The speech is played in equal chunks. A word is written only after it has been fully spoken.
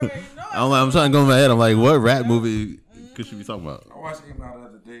I'm trying to go in my head. I'm like, what rap movie could she be talking about? I watched 8 Mile the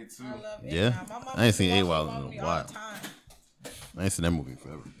other day too. I love it. Yeah, I ain't seen 8 Mile in a while. Time. I ain't seen that movie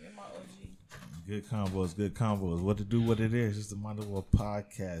forever. Good combos. What to do, what it is. It's the Mind the World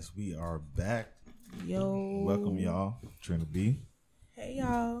podcast. We are back. Yo. Welcome, y'all. Trina B. Hey,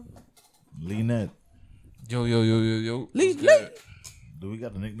 y'all. Lynette. Yo. Lee. Do we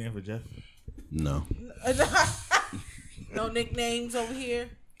got a nickname for Jeff? No. No nicknames over here.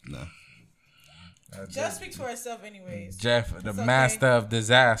 No. Jeff speaks for herself anyways. Jeff, the okay. master of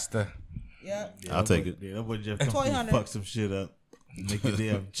disaster. Yep. Yeah, I'll take it. Yeah, that boy Jeff come Toy through, hunter. fuck some shit up. Make your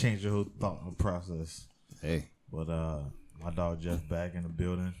day change your whole thought process. Hey, But my dog Jeff back in the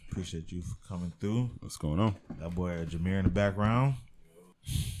building. Appreciate you for coming through. what's going on? That boy Jameer in the background.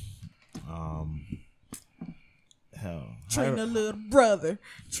 Hell. Trina little brother.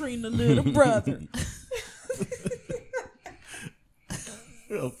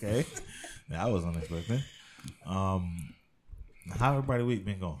 Okay. That was unexpected. How everybody week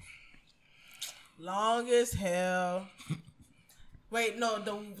been going? Long as hell. Wait, no,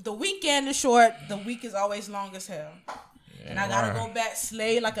 the weekend is short. The week is always long as hell. And I gotta go back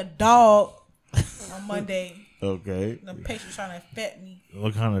slay like a dog on Monday. Okay. The patient's trying to infect me.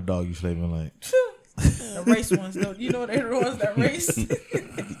 What kind of dog you slaving like? The race ones, though. You know they're the ones that race.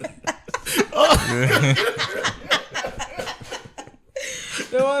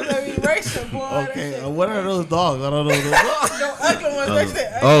 The ones that be racing, boy. Okay. What are those dogs? I don't know those dogs. The ugly ones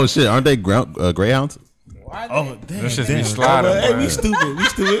racing. Oh shit, aren't they greyhounds? Why they- Oh, damn. This shit be damn. sliding, Hey, boy. we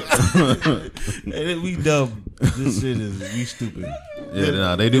stupid. Hey, we dumb. This shit is, we stupid. Yeah,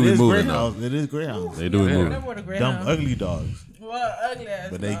 nah, they do be moving though. It is greyhounds. They do be Yeah. moving. Them were the Dumb, greyhounds. ugly dogs. Well, ugly ass.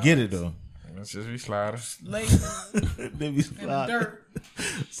 But they dogs. get it, though. Let's just be sliders. Lazy They be in the sliding. dirt.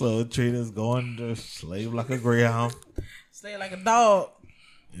 So Trina's going to slave like a greyhound. Stay like a dog.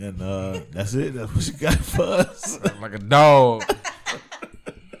 And that's it. That's what you got for us. Like a dog.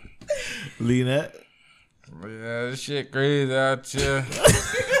 Lynette. Yeah, this shit crazy out here.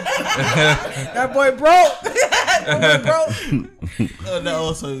 That boy broke. That boy broke.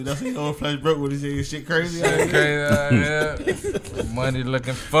 That's how you know Flash broke when he say his shit crazy. Shit crazy out here. Money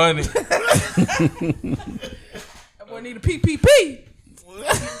looking funny. That boy need a PPP.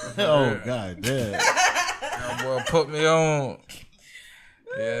 Oh, God damn. That boy put me on.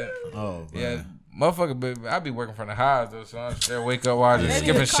 Yeah. Oh, man. Yeah. Motherfucker, I be working from the house though, so I'm still wake up while They just need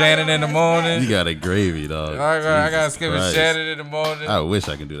skipping to call Shannon your in the ass morning. You got a gravy, dog. I gotta Jesus skip Christ. Shannon in the morning. I wish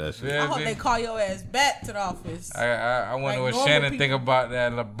I could do that shit. I Yeah, hope bitch. they call your ass back to the office. I wonder Like what normal Shannon people. think about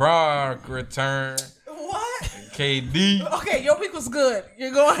that LeBron return. What? KD. Okay, your week was good.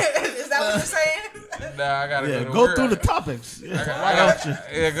 You're going. Is that what you're saying? Nah, I gotta Yeah, go to go work. through the topics. Yeah.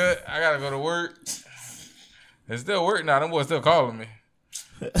 Good. I gotta go to work. It's still work now. Them boys still calling me.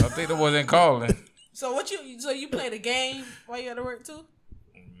 I think them boys ain't calling. So what you? So you played a game while you had to work too?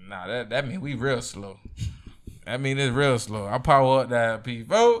 Nah, that mean we real slow. That mean it's real slow. I power up that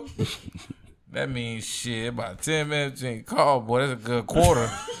P4. That means shit. About 10 minutes ain't call, boy. That's a good quarter.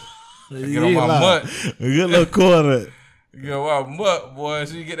 Get on my butt. A good little quarter. Get on my butt, boy.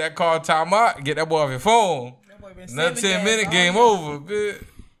 So you get that call time out, get that boy off your phone. That boy been Another saving 10 gas minute all game day. over, bitch.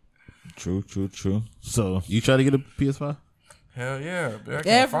 True. So You try to get a PS5? Hell yeah, bitch. I can't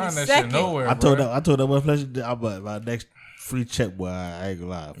Every find that second. shit nowhere, I told bro. that boy Flash, but my next free check, boy, I ain't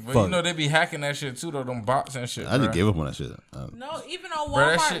gonna lie. But Fuck. you know they be hacking that shit too, though. Them bots and shit. I just bruh. gave up on that shit. No, even on Bro,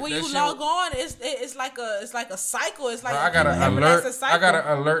 that Walmart, shit- when that you shit- log on, it's like a cycle. It's like Bro, I got an every alert. night's a I cycle. got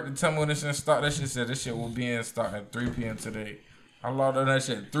an alert to tell me when this shit start. That shit said this shit will be in stock at 3 p.m. today. I logged on that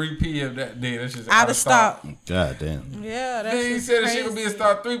shit at 3 p.m. that day. That shit's out of stock. God damn. Yeah, that's Then he said that shit would be in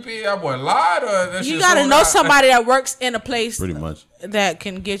stock 3 p.m. That boy lied or that You shit gotta sold know out? somebody that works in a place Pretty much. that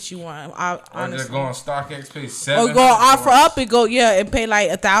can get you one. Or just Honestly, go on StockX, pay $7. or go offer up and go and pay like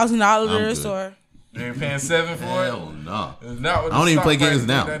 $1,000 I'm or. You ain't paying $7 for Hell it. no. It's not what I don't the even play stock games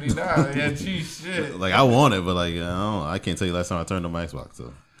now. price is, $39. Yeah, cheap shit. Like I want it, but like I can't tell you last time I turned on my Xbox.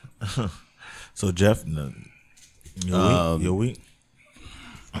 So Jeff, your week.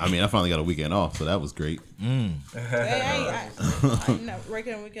 I mean, I finally got a weekend off, so that was great. I ain't not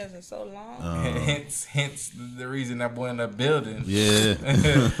working weekends in so long. Hence the reason that boy in the building. Yeah.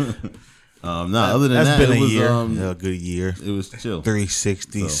 Other than That's that, been it a was year. A good year. it was chill.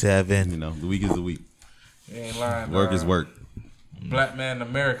 367. You know, the week is the week. You ain't lying. Work dog. is work. Black man in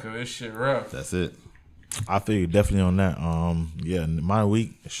America, this shit rough. That's it. I feel you definitely on that. Yeah, my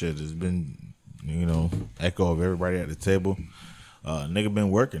week shit has been, echo of everybody at the table. Nigga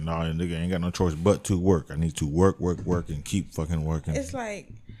been working. No, nigga ain't got no choice but to work. I need to work, and keep fucking working. It's like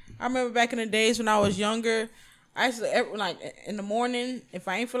I remember back in the days when I was younger, I used to like in the morning if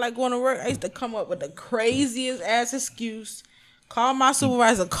I ain't feel like going to work, I used to come up with the craziest ass excuse, call my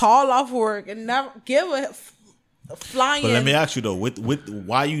supervisor, call off work, and never give a flying. But let me ask you though, with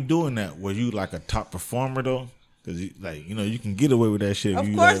why you doing that? Were you like a top performer though? Because you can get away with that shit. Of if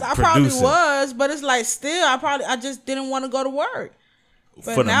you course, like I probably producer. was, but it's like still, I just didn't want to go to work. But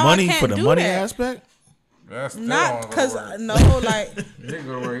For the now money, I can't for the do money that. aspect. That's still Not on because work. no, like Nigga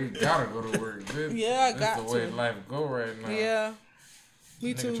go to work, he gotta go to work. This, Yeah, I this got the way to. life go right now. yeah,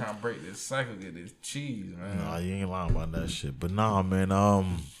 me Nigga too. trying to break this cycle, get this cheese, man. Nah, you ain't lying about that shit. But nah, man.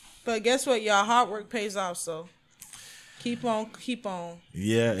 But guess what, y'all? Hard work pays off. So keep on.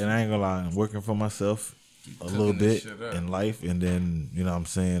 Yeah, and I ain't gonna lie, I'm working for myself a little cooking this bit shit up. in life, and then you know what I'm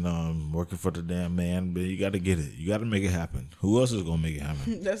saying, working for the damn man. But you got to get it. You got to make it happen. Who else is gonna make it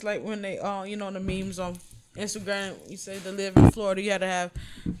happen? That's like when they, the memes on Instagram. You say to live in Florida, you had to have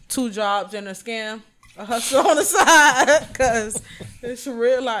 2 jobs and a scam, a hustle on the side, cause it's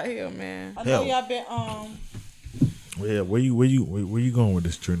real out here, man. I know Hell. y'all been Yeah, where you going with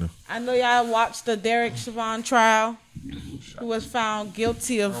this, Trina? I know y'all watched the Derek Chauvin trial, who was found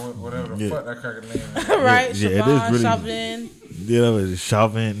guilty of Or whatever the Yeah. fuck that cracker name is. right, Yeah, it is really- Chauvin, Yeah, that was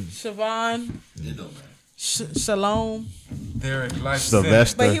Chauvin, Shalom, Derek Life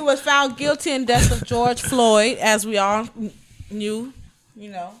Sylvester. but he was found guilty in death of George Floyd, as we all knew. You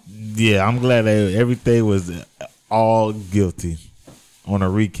know, Yeah, I'm glad that everything was all guilty on a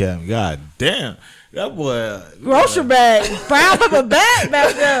recap. God damn, that boy. grocery bag, brown paper bag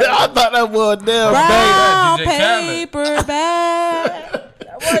back there. I thought that boy damn Brown DJ Khaled. paper bag.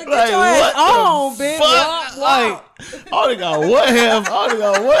 Boy, get Like, your ass what on, the bitch. fuck? Walk, walk. Like, I only got one half. I only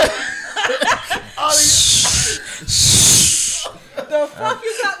got one. The fuck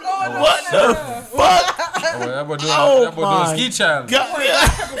you got going on? What in the there? fuck? Oh, that boy doing, Oh that boy doing my ski challenge. God,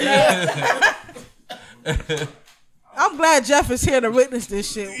 I'm glad Jeff is here to witness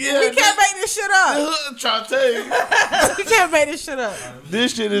this shit. Yeah, We can't make this shit up. I'm trying to tell you, We can't make this shit up.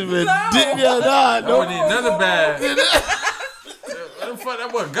 this shit is ridiculous. Nah, Oh, we no. need another bag. What the fuck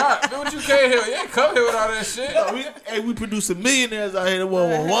that boy got? Man, what you came here? You ain't come here with all that shit. We producing millionaires out here. That boy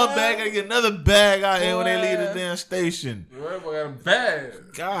want one bag and get another bag out here when they leave the damn station. That boy got a bag.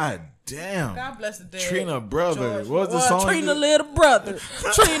 God damn. God bless the dead. Trina brother. George. What was the Well, song? Trina little brother.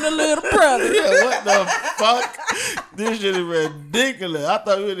 Trina little brother. Yeah, what the fuck? This shit is ridiculous. I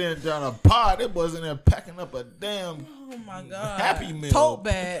thought we were there trying to pod. It wasn't there packing up a damn Oh my God. Happy Meal. Tote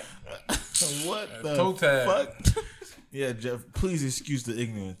bag. What the toe tag. fuck? Yeah, Jeff, please excuse the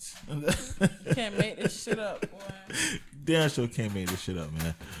ignorance. Can't make this shit up, boy. Damn sure can't make this shit up,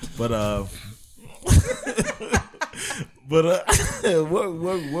 man. But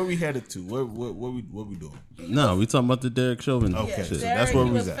where we headed to? What we doing? No, we talking about the Derek Chauvin Okay. Yes, shit. so Derek, that's where he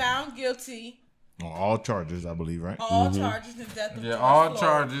we was was at. found guilty. On all charges, I believe, right? All charges in death of Yeah, George all Floyd.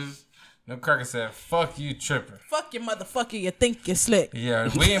 charges. No cracker said, "Fuck you, tripping." Fuck your motherfucker. You think you're slick. Yeah,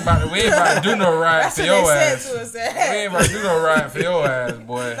 we ain't about to do no ride That's for what your they ass. said to us. We ain't about to do no ride for your ass,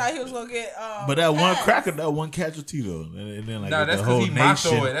 boy. Thought he was gonna get. But that one passed. cracker, that one casualty though, and then like Nah, with that's the because whole he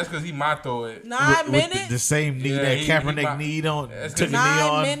nation. motto it. That's because he motto it. 9 with minutes. the same knee Yeah, that he Kaepernick might- kneed on, That's took a knee 9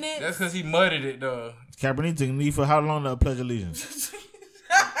 on. minutes. That's because he muddied it though. Kaepernick took a knee for how long? The Pledge of Allegiance.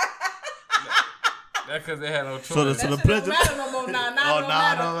 That's because they had no choice. So the That shit pledge. don't matter no more. Nah, Oh, don't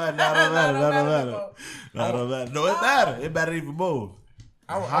matter. no, it matter. It matter even more.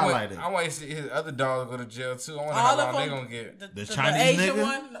 I Highlight it. want to see his other dog go to jail too. I wonder All how of long they them. gonna get. The Chinese Asian nigga?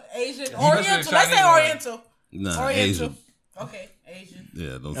 one, Asian, must be Oriental. the Let's say Chinese one. Oriental. Nah, Oriental. Asian. Okay, Asian. Yeah,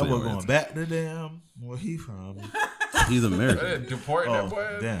 don't That say boy Oriental. going back to damn where he from. He's They American. deporting that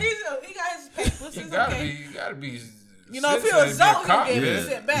boy. Damn. He got his papers. You He's gotta okay. be. You gotta be. You know, if he citizen was to be a zoned, cop, he would yeah. get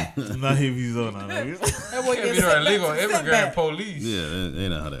sit back. Not if he's on that. That boy Can't get be sent no back illegal to the immigrant setback. police. Yeah, that ain't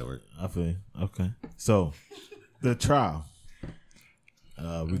know how that works. I feel you. Okay. So the trial.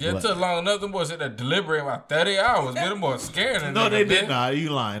 We Yeah, it took long enough. Them boys said that deliberating about 30 hours. Man, them boys scared. no, they did not.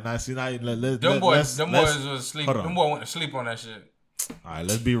 You lying. Now, see, now Them boys was asleep. hold on. Them boys went to sleep on that shit. All right,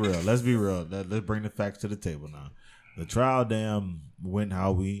 let's be real. Let's be real. Let's bring the facts to the table now. The trial damn went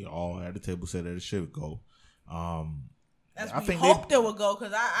how we all at the table said that it should go. As I we think hoped it would go,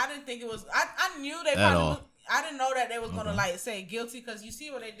 because I didn't think it was. I knew they At probably. all. Was, I didn't know that they was gonna like say guilty, because you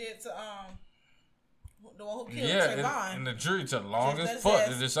see what they did to the one who killed Yeah, Trayvon. and the jury took long Just as let fuck his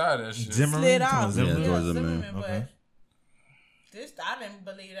to ass decide that shit. Zimmerman. slid Come on, out. Zimmerman. Yeah, George Zimmerman. But Okay. this I didn't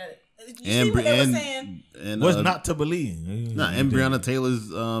believe that. You see what they were saying? and What's not to believe? Nah, and Breonna Taylor's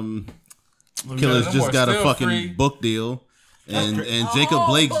them killers boys just got a still fucking free. book deal. And Oh,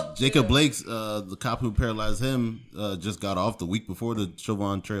 Jacob book Blake's the cop who paralyzed him just got off the week before the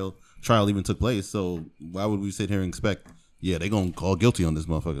Chauvin trial trial even took place. So why would we sit here and expect? Yeah, they gonna call guilty on this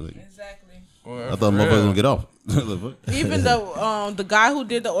motherfucker. Like, Exactly. I thought motherfuckers gonna get off. Even the guy who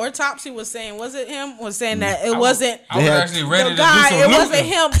did the autopsy was saying, was it him? Was saying that it wasn't I was actually ready the to guy. do It some wasn't looting.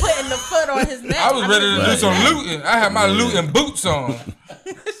 him putting the foot on his neck. I was ready to do Right. some looting. I had my looting boots on.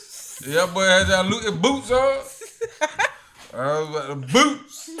 Yeah, boy had that looting boots on. I was about the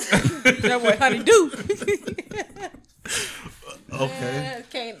boots. That boy honeydew.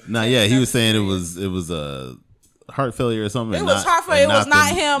 Okay. Nah, yeah, he was saying it was a heart failure or something. It and was heart failure. and It was not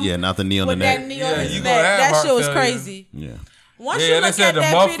him. Yeah, not the knee on the With neck. that knee Yeah, on his you neck. gonna have That heart shit was failure. crazy. Yeah. Once Yeah, you they look said at the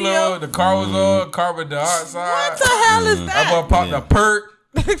that muffler, video, the car was on, carbon dioxide. what the hell is That boy that? popped Yeah. a perk.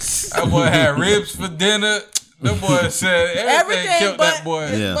 That boy had ribs for dinner. That boy said everything killed but that boy.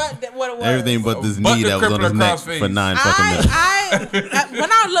 Yeah. what it was. Everything but this But knee the that was on his crippler neck crossface. for 9 fucking minutes.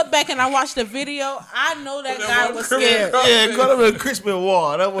 When I look back and I watch the video, I know that guy was was criminal scared. crossface. Yeah, call him a Crispin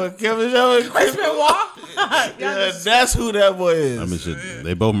Wall. That boy Kevin Shaw. Crispin Wall. Yeah, that's who that boy is. I mean, shit,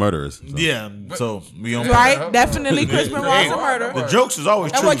 they both murderers. So. Yeah, so we on Right, definitely Crispin Wall's a Hey, murder. The jokes is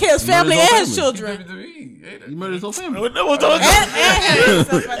always That true. boy killed his family Murder's and whole his family. children. He murdered his whole family. That was all- And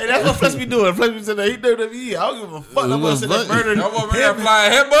him. Hey, that's what Flex be doing. Flex be saying that he WWE. I don't give a fuck. That boy said that murdered That boy had him.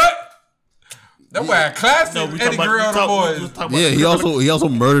 flying headbutt. That boy had classic No, we Eddie talking Guerrero about, the boys. Yeah, he also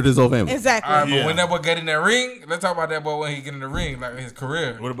murdered his whole family. Exactly. All right, but Yeah. when that boy get in that ring, let's talk about that boy when he get in the ring, like his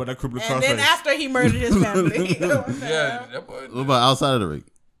career. What about that crippler And then crossface? after he murdered his family. Yeah, that boy. What about outside of the ring?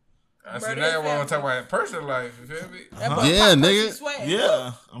 I see Murder that his boy want to talk family. about his personal life. You feel me? That boy Yeah, popped nigga. Percy sweat.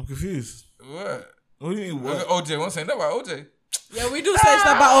 Yeah, I'm confused. What? What do you mean? Look at What? OJ. Won't say nothing about OJ. Yeah, we do say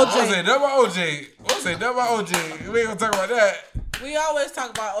stuff about Won't say OJ. nothing about OJ. Won't say nothing about OJ. We ain't gonna talk about that. We always talk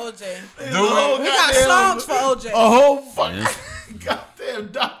about OJ. Do Oh, it. We got goddamn. songs for OJ. A whole fucking goddamn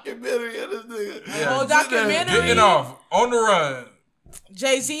documentary of this nigga. Whole documentary. Getting off on the run.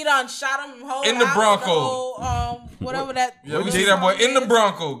 Jay-Z done shot him whole In the out, Bronco. the whole, whatever that. Yeah, we what see the that boy song in the is.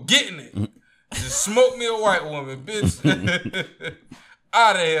 Bronco getting it. Just smoke me a white woman, bitch.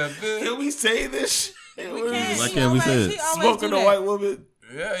 Out of here, bitch. Can we say this shit? We can't. Why She can't we always- say it? she always Smoking do a that. white woman.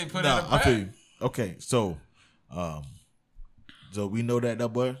 Yeah, he put Nah, in the I pack. feel you. Okay, so we know that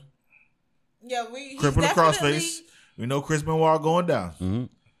boy Yeah, we. crippling the crossface. We know Chris Benoit going down.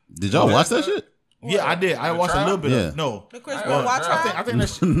 Did y'all watch that shit? Yeah, I did. I watched a little bit. Yeah. Of No, The Chris I Benoit watched trial. I think that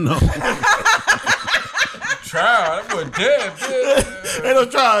shit. No. Trial. That boy dead, bitch. Ain't no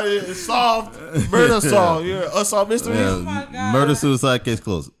trial. It's solved. Murder solved. Yeah, unsolved mystery. Yeah, my God. murder suicide case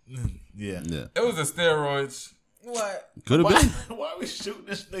closed. Yeah. Yeah, It was the steroids. What? could have Why, been. why we shooting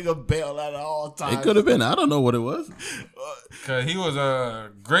this nigga bail out of all time? It could have been. I don't know what it was. Cause he was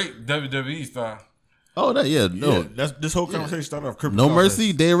a great WWE star. Oh, that yeah. No, Yeah, that's this whole conversation started off. Crippling no Crossface.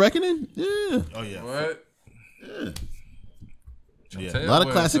 mercy. Day of reckoning. Yeah, Oh yeah. What? Yeah. Tell a lot of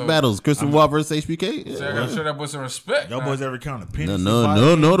boy, classic so- battles. Kristen Wall versus HBK. So I Yeah. gotta show that boy some respect. Y'all now. boys ever count a penny?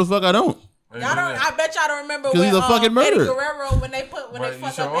 No, the fuck I don't. Why you Y'all do don't. that? I bet y'all don't remember 'Cause when he's a fucking Eddie murderer. Guerrero when they Right,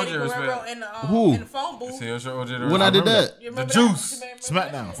 fucked you up show Eddie OJ Guerrero respect. in the Who? in the phone booth. See, show OJ the- When I did remember that, You remember The that? Juice. You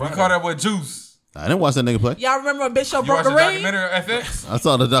remember that? SmackDown. We call that boy Juice. I didn't watch that nigga play. Y'all remember when Big Show You broke watch the the ring? documentary on FX? I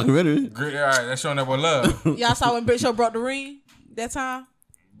saw the documentary. Great, all right, that's showing that boy love. Y'all saw when Big Show broke the ring that time?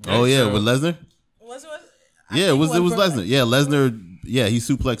 Oh yeah, Show. with Lesnar. Was it? Yeah, it was broke- Lesnar. Yeah, Lesnar. Yeah, he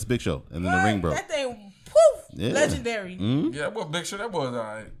suplexed Big Show, and then the ring broke. That thing, poof, Yeah. legendary. Yeah, that boy Big Show, that boy was all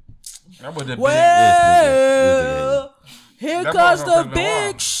right. That boy did big. Well, here That comes boy the from Chris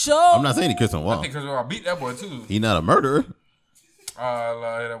Benoit. Big Show. I'm not saying he Kristen I Wall. think because I beat that boy too. He not a murderer. Oh, I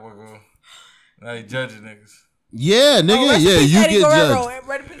love that boy go. Now he judging niggas. Yeah, Oh, nigga. rest in Yeah, peace, you Eddie get Guerrero. judged.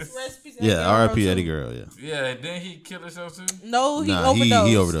 Rest in peace, Yeah, R.I.P. too. Eddie Guerrero. Yeah. Yeah, didn't he kill himself too? No, he Nah, he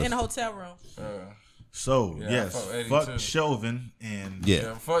overdosed, overdosed. in a hotel room. So Yeah, yes, fuck Eddie, fuck too. Chauvin and Yeah.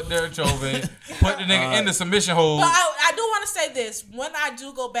 Yeah, fuck Derek Chauvin. Put the nigga in the submission hold. But I do want to say this. When I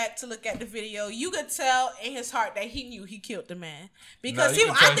do go back to look at the video, you could tell in his heart that he knew he killed the man. Because Nah, you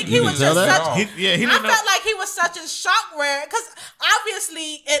I can tell think he he knew was he just killed such... him. he I didn't know. felt like he was such a shock where... Because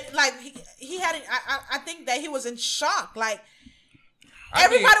obviously, it like he had... I think that he was in shock. Like, I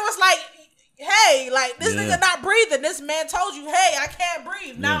think- everybody was like... Hey, like this Yeah. nigga not breathing. This man told you, hey, I can't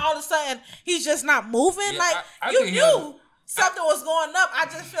breathe. Now Yeah. all of a sudden he's just not moving. Yeah, like I you think he knew something was going up. I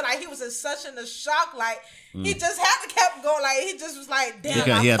just feel like he was in such a shock. Like he just had to kept going. Like he just was like, damn,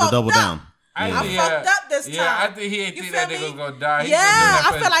 He had to fucked double up. down. I think, fucked up this time. Yeah, I think he ain't You think that feel nigga me? was gonna die. He Yeah, just did that I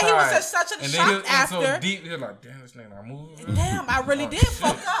for feel his like he was pride. in such a and shock then he was after. so deep. He was like, damn, this nigga not moving. Damn, I really did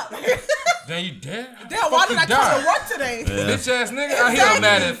fuck up. Damn, you dead? Damn, why did I come to work today? Bitch ass nigga, I hear him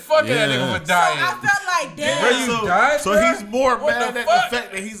mad as fuck at that Yeah. nigga for So I dying. felt like, damn. Bro, you died, So bro? he's more What mad the at fuck? the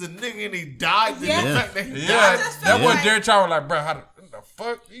fact that he's a nigga and he died than Yeah. the fact that he Yeah, just that feel boy like- Derek Chauvin was like, bro, how the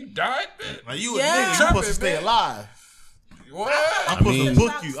fuck? You died, man? Like you Yeah. a nigga, you supposed to stay Man. alive. What? I'm supposed mean- to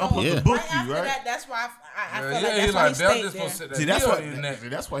book you. I'm supposed Yeah. to book Right you, after right? that, that's why I feel Yeah, like he's that's why he like, they'll stayed just there. gonna sit See, that that's deal why. on his neck. See,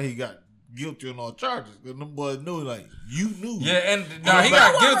 that's why he got guilty on all charges. Because them boys knew, like, you knew. Yeah, and no, I he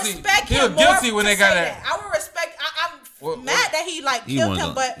got would guilty. respect He him was more guilty when to they got say that. I would respect. I'm What- mad that he like He killed wasn't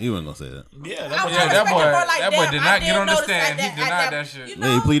him, gonna, but he wasn't gonna say that. Yeah, I that would was Yeah, that respect boy- him more like, that boy damn, did I not get didn't on the notice stand. He at denied that shit. You Yeah,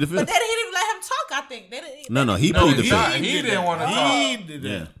 he know? pleaded the But fifth. they didn't even let him talk. I think they didn't. No, he No, pleaded the he fifth. tried. He didn't want to He talk. did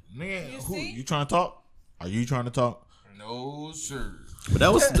Yeah. that. Man, You who see? you trying to talk? Are you trying to talk? No, sir. But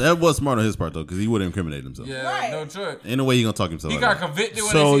that was smart on his part though, because he would incriminate himself. Yeah, Right. no choice. Ain't no way he gonna talk himself. He out got of that. convicted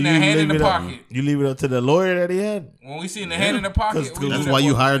when So they seen that you hand in leave the it up. pocket. You leave it up to the lawyer that he had. When we seen the hand in the pocket, 'Cause we That's knew why that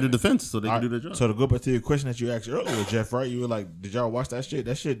you boy- hired the defense so they can do their job. So to go back to your question that you asked earlier, Jeff, right? You were like, did y'all watch that shit?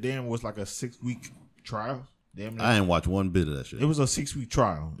 That shit damn was like a 6-week trial. Damn near. I ain't watched one bit of that shit. It was a 6-week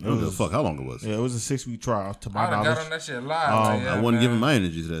trial. I don't give a fuck how long it was. Yeah, it was a 6-week trial to my I'd have got on knowledge. that shit live. Like, yeah, I wasn't man. giving my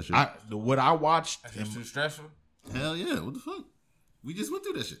energy to that shit. What I watched, That shit's too stressful. Hell yeah, what the fuck? We just went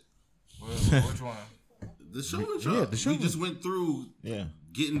through that shit. Which one? The Chauvin Yeah, trial. the We Chauvin. just went through yeah,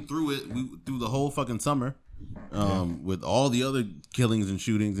 getting through it. We through the whole fucking summer, with all the other killings and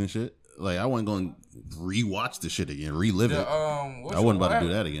shootings and shit. Like I wasn't going to rewatch the shit again, relive it. I I wasn't about to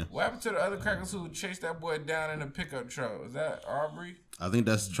do that again. What happened to the other crackers who chased that boy down in a pickup truck? Was that Aubrey? I think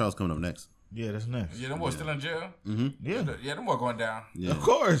that's trial's coming up next. yeah, that's next. Yeah, them boys still in jail. Yeah, Yeah, them boy going down. Yeah, of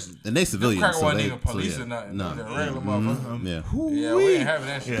course. and they Them civilians. cracker So wasn't they, even police so or nothing. Nah, They was a regular motherfucker. yeah. Yeah, we ain't having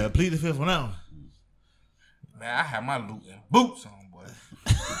that shit. Yeah, plead the fifth one out. Man, I had my loot and boots on, boy.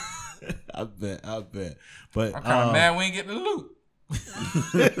 I bet. But I'm kind of mad we ain't getting the loot.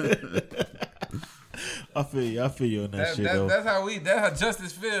 I feel you on that shit though. That's how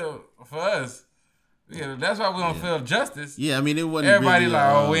justice feel for us. Yeah, that's why we don't feel justice. Yeah, I mean it wasn't. Everybody really,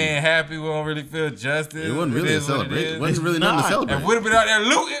 like, oh, we ain't happy. We don't really feel justice. It wasn't really a is what it celebration. is. It wasn't really nothing to not. celebrate. If we'd have been out there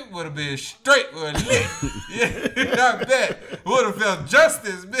looting, would have been straight, would have lit. Yeah, I bet. Would have felt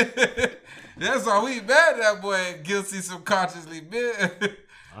justice, man. That's why we mad at that boy guilty subconsciously, man.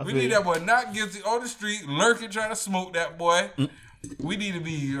 We need that boy not guilty on the street, lurking, trying to smoke that boy. We need to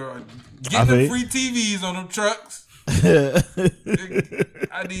be getting them free TVs on them trucks.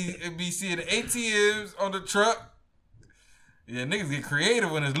 I need to be seeing the ATMs on the truck. Yeah, niggas get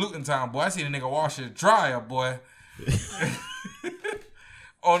creative when it's looting time, boy. I seen a nigga wash his dryer, boy.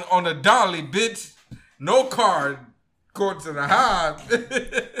 on the dolly, bitch. No card going to the house.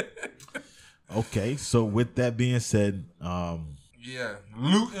 Okay, so with that being said, Yeah,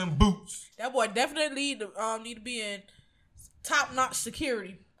 looting boots. That boy definitely need to be in top notch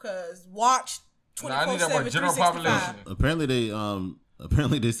security because watch Nah, I need that 24/7, boy general 365. population.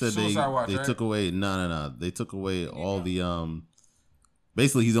 Apparently they said Suicide watch, they right? took away they took away all the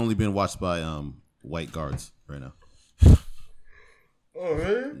basically he's only being watched by white guards right now. Oh,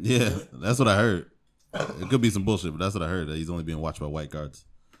 really? Yeah, that's what I heard. It could be some bullshit, but that's what I heard, that he's only being watched by white guards.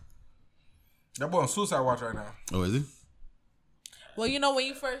 That boy on suicide watch right now. Oh, is he? Well, you know when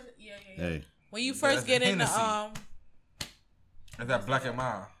you first Hey. when you first That's get in the Hennessy. That's that Black and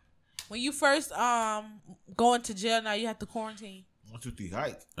Mild. when you first go into jail now you have to quarantine. 1, 2, 3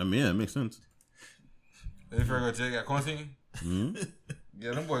 hike. I mean, yeah, it makes sense. If you go jail, got quarantine. Mm-hmm.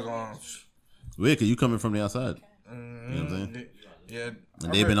 Yeah, them boys going. Weird, cause you coming from the outside, Mm-hmm. you know what I'm saying? Yeah,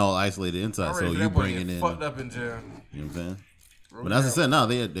 And they've been all isolated inside, so you bringing in, fucked up in jail. you know what I'm saying? But as I said, no,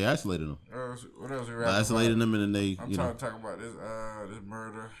 they isolated them. What else we They rapping isolated about? them, and then they, I'm you trying know, to talk about this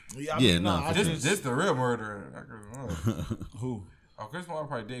murder. Yeah, no, for sure. This the real murder. Who? Oh, Chris Paul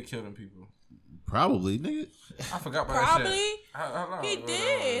probably did kill them people. probably, nigga. I forgot about Probably. that shit. How long? He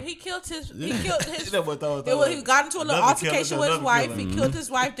did. He killed his. He killed his. That boy thought- He got into a little another altercation killer, with his another wife. killer. He killed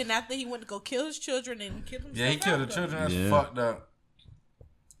his wife. Then after he went to go kill his children and killed himself. Yeah, he killed the after. children. That's Yeah. fucked up.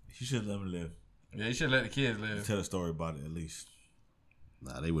 He should let him live. Yeah, he should let the kids live. Tell a story about it at least.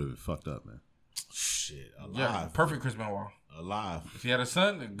 Nah, they would have been fucked up, man. Shit, alive. Yeah, perfect Chris Benoit. Alive. If he had a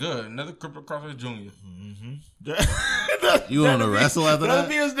son, then good. Another Crypto Crossroads Jr. You want to wrestle after That'll that?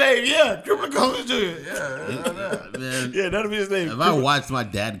 be his name, yeah. Triple Collins Jr. Yeah, Man, Yeah, that'll be his name. if I watched my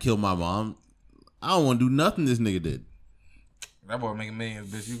dad kill my mom, I don't want to do nothing this nigga did. that boy making millions,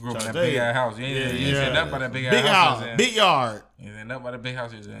 bitch. You grew up in Tryna that tell big you. ass house. You ain't said nothing about that big Big ass house. house, he was in. big yard. You ain't said nothing about that big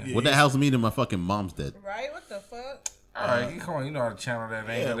house he was in. What that house mean if my fucking mom's dead? Right? What the fuck? All right, come on. You know how to channel that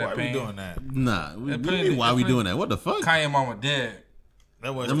anger, Yeah, that why are we pain. doing that? Nah, put it- why we put it- doing that? What the fuck? Kanye mama dead.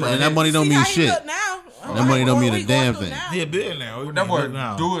 That was And that money don't See mean how he shit. look now? That money don't mean a What we damn going through thing. now? He a billionaire. That boy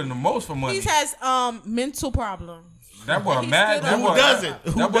now. doing the most for money. He has mental problems. That boy He's mad. still That on- boy, Who doesn't?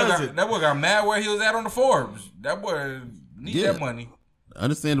 Who that boy doesn't? Got, that boy got mad where he was at on the Forbes. That boy need Yeah. that money.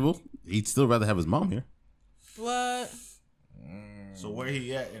 Understandable. He'd still rather have his mom here. What? So where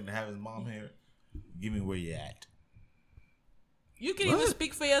he at and have his mom here? Give me where you at. You can even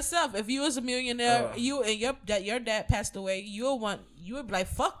speak for yourself. If you was a millionaire, you and your dad passed away, you would be like,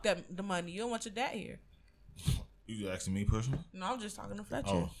 fuck the money. You don't want your dad here. You asking me personally? No, I'm just talking to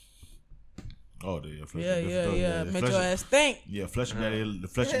Fletcher. Oh, yeah, Fletcher. Yeah. Make your ass think. Yeah, Fletcher daddy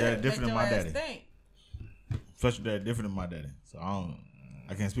different than my daddy. Fletcher daddy different than my daddy. So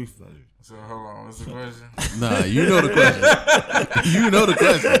I can't speak for Fletcher. So hold on, what's the question? Nah, you know the question. You know the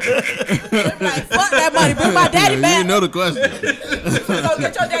question. Like, fuck that money. Bring my daddy back. You know the question. You go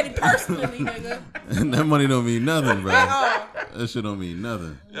get your daddy personally, nigga. That money don't mean nothing, bro. Uh-uh. That shit don't mean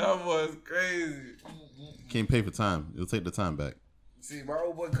nothing. Y'all boys crazy. Can't pay for time. You'll take the time back. See, my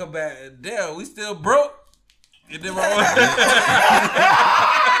old boy come back. Damn, we still broke. And then my old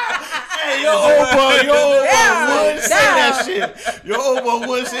Hey, your old boy wouldn't say that shit. Your old boy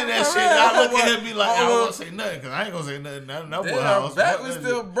wouldn't say that shit. And I look at him and be like, I won't say nothing because I ain't gonna say nothing. That boy house. back we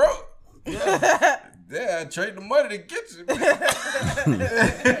still broke. Yeah. I trade the money to get you.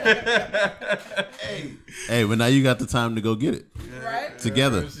 Hey, but now you got the time to go get it. Right?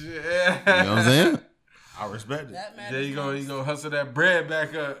 Together. Yeah. You know what I'm saying? I respect it. There you go. You go hustle that bread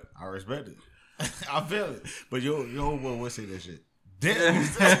back up. I respect it. I feel it. But your old boy would say that shit. Damn,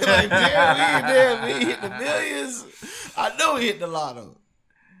 we hit the millions. I know we hit the lotto.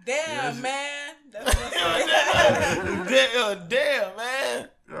 Damn, man. That's what I'm saying. Damn, man.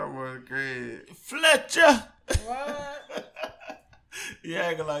 That was great. Fletcher. What? Yeah,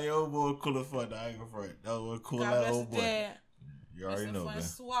 acting like your old boy cool as fuck. I ain't gonna front. That was cool God as bless old his boy. dad. You already know, man.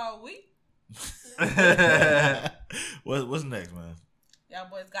 What's next, man? Y'all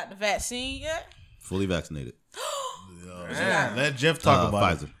boys got the vaccine yet? Fully vaccinated. Let Jeff talk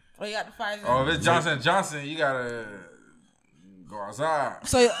about Pfizer. it. Oh, you got the Pfizer. Oh, if it's Johnson, you gotta go outside.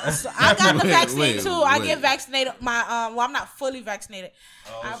 So I got the vaccine wait, too. I wait. get vaccinated. I'm not fully vaccinated.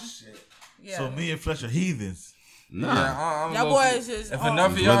 Oh, shit. Yeah. So me and Fletcher heathens. Nah. Yeah, Y'all boys is if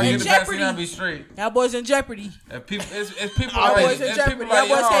enough of y'all Whether get you- the vaccine, Jeopardy. I'll be straight. Y'all boys in jeopardy. If people, it's people Y'all like, boys in it's jeopardy. people Y'all like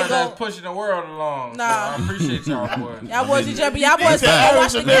boys y'all can't go- that's pushing the world along. Nah. So I appreciate y'all, boy. Y'all boys in jeopardy. Y'all boys can't go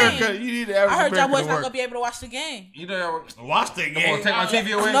watch the America. game. You need the I average heard y'all American boys to not work. gonna be able to watch the game. You know y'all. Watch the Come game. on, take my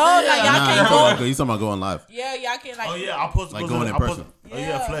TV away. No, like y'all Nah, can't he's go. talking about going live. Yeah, y'all can't like. Oh yeah, I'm supposed to Like go going to in person. Oh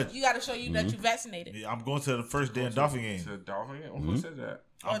yeah, Fletcher. You got to show you that you vaccinated. Yeah, I'm going to the first damn Dolphin game. To Dolphin game? Who said that?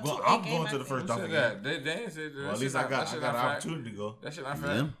 Or I'm two going game, to the I first Who Dolphin said game. that? They ain't said that. Well, at least I got an opportunity to go. That shit not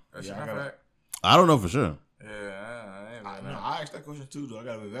fact. Yeah. That shit Yeah, I not gotta- fact. I don't know for sure. Yeah, I ain't No, I asked that question too. Do I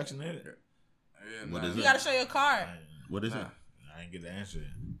gotta be vaccinated? What is You it? got to show your card. What is it? I ain't get the answer.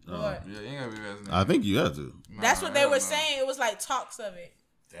 What? Yeah, you ain't gonna be vaccinated. I think you have to. That's what they were saying. It was like talks of it.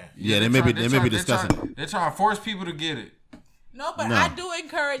 Damn. Yeah, they may be discussing. They're trying to force people to get it. No, but No. I do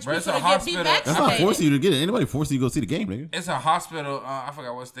encourage But it's people a to be hospital. vaccinated. That's not forcing you to get it. Anybody forcing you to go see the game, nigga? It's a hospital. I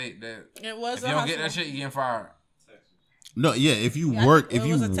forgot what state that. It was If a you don't get hospital. that shit, you getting fired. No, yeah. If you Yeah, work, it if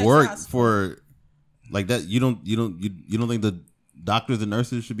was a you Texas work hospital. for like that, you don't think the doctors and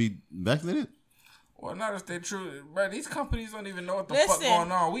nurses should be vaccinated? Well, not if they true, bro. These companies don't even know what the Listen. fuck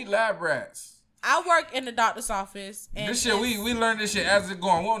going on. We lab rats. I work in the doctor's office. And This shit, we learn this shit as it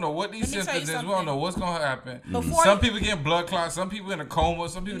going. We don't know what these Let me tell you symptoms is. We don't something. know what's gonna happen. Before Some you- people getting blood clots. Some people in a coma.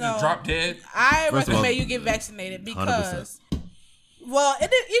 Some people just No. drop dead. I First of all, recommend you get vaccinated 100%. because, well,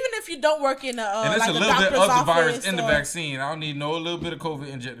 even if you don't work in a And it's like a a little bit doctor's of the office virus in the or- vaccine. I don't need no little bit of COVID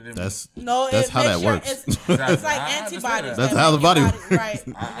injected in me. That's No, That's it how makes that sure works. It's Exactly. like I understand antibodies. that. That's that how the make your body- right.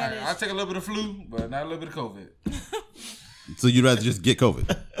 That I is. take a little bit of flu, but not a little bit of COVID. so you'd rather just get COVID.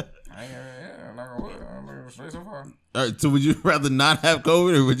 I'm not gonna straight so far. All right. So would you rather not have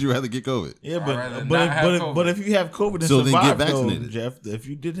COVID or would you rather get COVID? Yeah, I'd rather but not have COVID. but if you have COVID and So then survive, get vaccinated. though, Jeff. If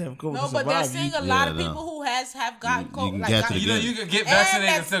you did have COVID No, and but they're survive, seeing you, a lot of no. people who have gotten You COVID. can Like, catch gotten- it You know, again. you can get and vaccinated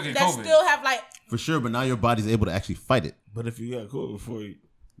and still get that COVID. still have like For sure, but now your body's able to actually fight it. but if you got COVID before you,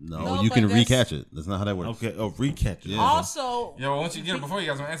 No, No, you but can that's- recatch it. That's not how that works. okay, recatch it. Yeah. also Yeah, well, once you get it before, you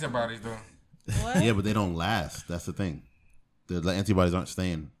got some antibodies though. what? Yeah, but they don't last. That's the thing. The antibodies aren't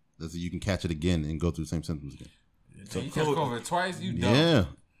staying. That's you can catch it again and go through the same symptoms again. So You catch COVID twice, you dumb. Yeah,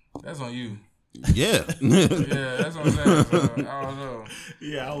 That's on you. yeah. Yeah, that's what I'm saying. So, I don't know.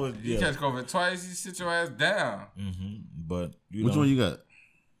 yeah, I was. You Yeah, catch COVID twice, you sit your ass down. but you Which know, one you got?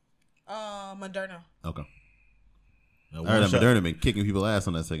 Moderna. Okay. that I one heard that shot, Moderna been kicking people ass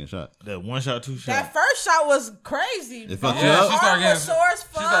on that second shot. that one shot, two shot. That first shot was crazy. It fucked My you up? she started arm getting was sore as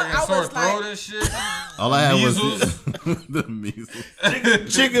fuck. She started I getting sore was throat like, and shit. All I had Measles. was the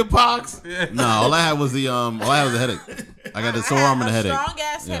measles. Chicken pox. No, all I had was the headache. I got the sore arm and the headache. Strong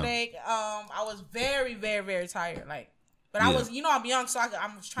ass Yeah. headache. I was very, very, very tired. But I Yeah. was, I'm young, so I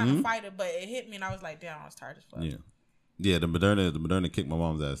was trying to fight it, but it hit me, and I was like, damn, I was tired as fuck. Yeah, Yeah, the Moderna kicked my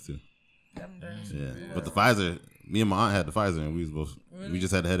mom's ass too. Yeah. But the Pfizer, me and my aunt had the Pfizer, and we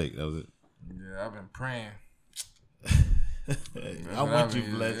just had a headache. That was it. Yeah, I've been praying. I want you,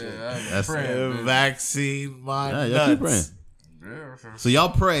 Fletcher. That's praying. Vaccine, my Yeah, keep praying. nuts. Yeah, So y'all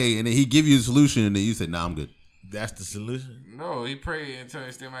pray, and then he give you the solution, and then you say, "Nah, I'm good." That's the solution. no, he prayed until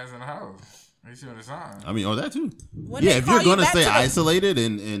he still in the house. He see the sign. I mean, or that too. When Yeah, they if call you're you gonna back stay to the- isolated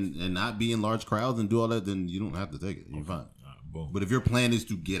and not be in large crowds and do all that, then you don't have to take it. You're fine. Boom. But if your plan is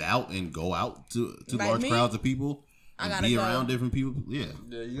to get out and go out to Like large me? crowds of people I and gotta be go. around different people, yeah.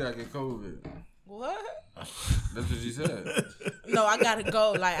 Yeah, you gotta get COVID. What? That's what she said. No, I gotta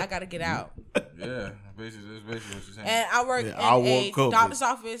go. Like I gotta get out. Yeah, basically, that's basically what she's saying. And I work I in want a COVID. doctor's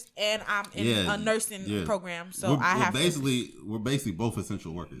office, and I'm in Yeah, a nursing yeah. program, so I have to. We're basically both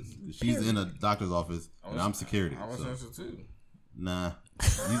essential workers. She's in a doctor's office and I'm security. I'm So, essential too. nah,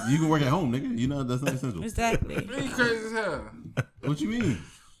 you can work at home, nigga. You know that's not essential. Exactly. You crazy as hell. What you mean?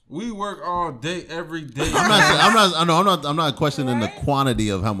 We work all day, every day. I'm not questioning the quantity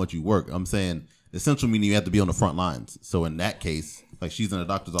of how much you work. I'm saying essential meaning you have to be on the front lines. So in that case, like she's in a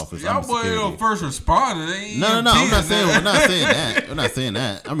doctor's office. Y'all I'm boy security. no first responder. They ain't No. I'm EMTs, not saying. nigga. We're not saying that. We're not saying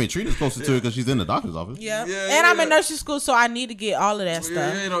that. I mean, Trina's closer to it because she's in the doctor's office. Yeah. Yeah, And I'm yeah. in nursing school, so I need to get all of that Yeah,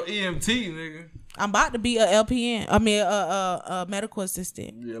 stuff. you ain't no EMT, nigga. I'm about to be a LPN. I mean, a medical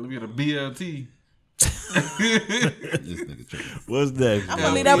assistant. Yeah, let me get a BLT. This nigga tripping. What's that? I'm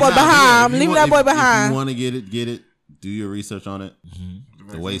gonna leave that boy behind. I'm leaving that boy If you behind. want to get it. Do your research on it.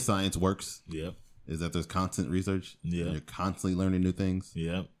 The way science works Yep. is that there's constant research. Yeah. And you're constantly learning new things.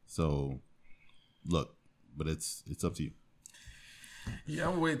 Yep. So, look, but it's up to you. Yeah,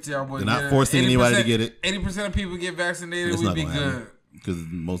 I'm waiting till y'all boys They're not get it. forcing anybody to 80% get it. 80% of people get vaccinated, It's we'd not be gonna good. happen because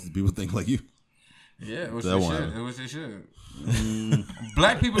most people think like you. Yeah, which That they won't should. happen. Which they should.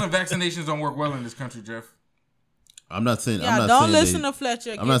 Black people and vaccinations don't work well in this country, Jeff. I'm not saying. Yeah, I'm not don't saying listen they, to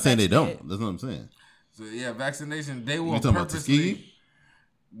Fletcher. I'm not saying they vaccinated. don't. That's what I'm saying. So yeah, vaccination, they will You talking about purposely. Tuskegee?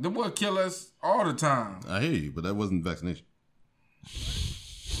 They will kill us all the time. I hear you, but that wasn't vaccination.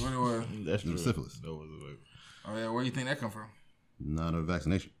 What it was? That's It was true. syphilis. Oh yeah, where you think that come from? Not a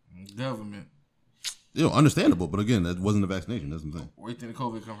vaccination. Government. You know, understandable, but again, that wasn't a vaccination. That's what I'm saying. Where you think the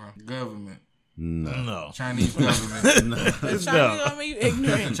COVID come from? Government. No. Chinese government. Chinese, I mean, you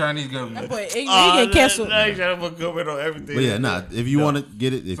ignorant. The Chinese That government. boy ignorant. He get canceled. Now you trying to put COVID on everything. But yeah, nah. If you want to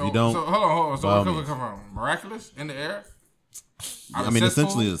get it, if So, you don't, so hold on. So by all where COVID means. come from? Miraculous in the air? I mean,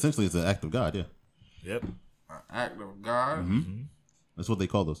 Successful? essentially, it's an act of God. Yeah, Yep. Act of God. that's what they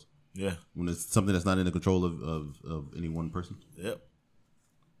call those Yeah. when it's something that's not in the control of any one person. Yep.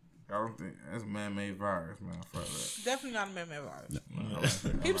 I don't think that's a man-made virus, man. Fuck that. Definitely not a man-made virus.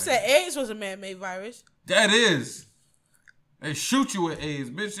 People said AIDS was a man-made virus. That is. They shoot you with AIDS,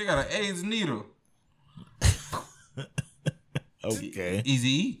 bitch. They got an AIDS needle. Okay. Easy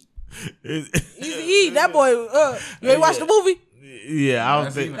E. Easy E, that boy. You ain't watched the movie? Yeah, I I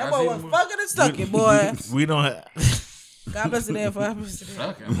don't seen think it. That I boy seen was the movie. fucking and sucking, boy. we don't have. God bless the damn for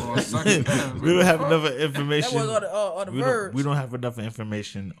Suck it, boy. Suck it. We don't have Fuck. enough That information. was on the we verge. don't have enough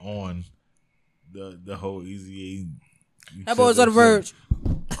information on the whole Easy A. That boy was on the verge.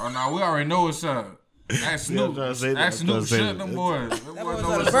 Oh no, we already know what's up. Ask Yeah, I'm Snoop. trying to say that. Ask I'm trying Snoop. to say Shut that. them boys. That boy boy was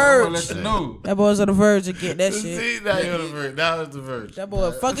know on the what's up. verge. Boy, let you know. That boy was on the verge of getting that shit. See, now you're on the verge. Now it's the verge. That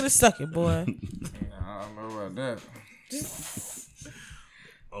boy fucking and sucking, boy. I don't know about that.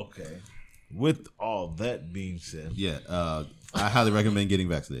 Okay. With all that being said, Yeah, I highly recommend getting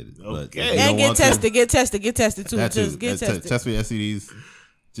vaccinated. But if Okay. you And don't get want to, tested, get tested, get tested too. that too. Just get Test tested. for STDs.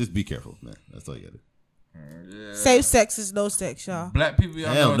 Just be careful, man. That's all you got to do. Yeah. Safe sex is no sex, y'all. Black people, y'all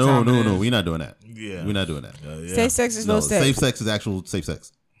know Hell what no, time it no. is. We're not doing that. Yeah. We're not doing that. yeah. Safe sex is no, sex. safe sex is actual safe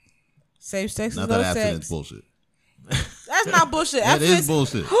sex. Safe sex is Not no that abstinence sex. bullshit. That's not bullshit. That is Abstinence-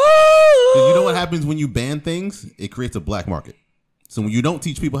 bullshit. 'Cause Woo! you know what happens when you ban things? It creates a black market. So when you don't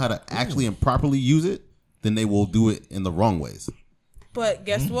teach people how to actually and properly use it, then they will do it in the wrong ways. But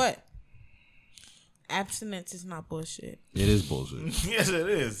guess what? Abstinence is not bullshit. It is bullshit. Yes, it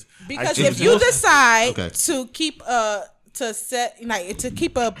is. Because I if you decide Okay. to keep to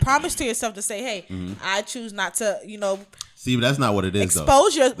keep a promise to yourself to say, hey, Mm-hmm. I choose not to, See, but that's not what it is, though.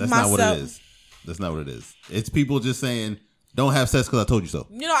 expose That's not what myself. it is. That's not what it is. It's people just saying, don't have sex because I told you so.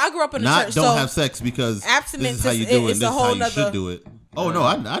 I grew up in the Not church, don't so have sex because abstinence this is how you is- do it it's and a this is whole how you nother- should do it. Oh, no,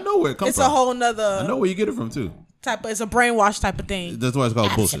 I know where it comes it's from. a whole I nother know where you get it from, too. type of, it's a brainwash type of thing. That's why it's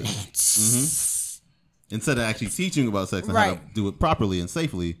called bullshit. Abstinence. Instead of actually teaching about sex and how to Right. do it properly and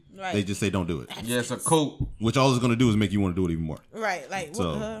safely, Right. they just say don't do it. Yeah, it's a coat. Which all it's going to do is make you want to do it even more. Right, like, what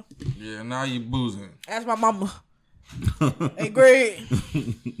So- the hell? Yeah, now you boozing. Ask my mama. Hey, Greg.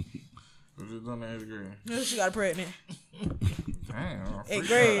 What you doing in 8th grade? She got pregnant. Damn. 8th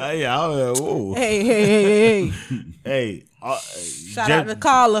grade. Yeah, I was like, whoa. Hey. Hey, Shout out to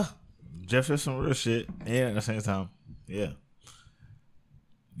Carla. Jeff said some real shit, and at the same time, yeah,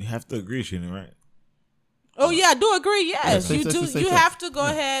 you have to agree, Sheena, right? Oh yeah, I do agree. Yes, Yeah, you do. say You sex. have to go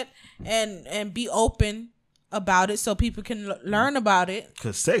ahead and be open about it so people can learn about it.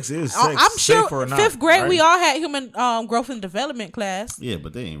 Because sex is sex. I'm sure safe or not, 5th grade right? we all had human growth and development class. Yeah,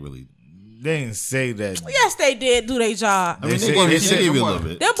 but they ain't really. They didn't say that. Yes, they did do their job. I mean, said- they they gave said- you a little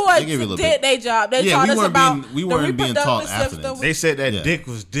bit. Them They boys gave you a little did bit. their job. They Yeah, taught we us weren't about being- we the weren't being taught reproductive system. abstinence. They said that Yeah. dick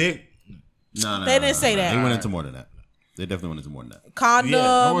was dick. No, They didn't say that. They went into more than that. They definitely went into more than that. I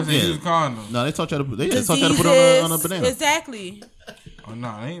Condom, wasn't Yeah. use condoms. No, they taught you to. They diseases. taught you to put on a banana. Exactly. Oh,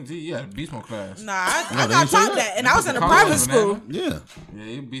 no, they ain't. Yeah, beast mode class. Nah, I they got didn't say taught that? that, and I was in a Condom private was school. banana. Yeah.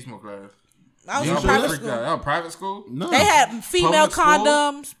 Yeah, you beast mode class. I was in Y'all a sure private that? freaked out. school. Y'all private school? No. They had female Public school?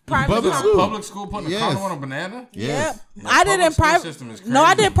 condoms, private Public condoms. school. Public school putting a Yes. condom on a banana? Yes. Yep. I did in public school private. system is No,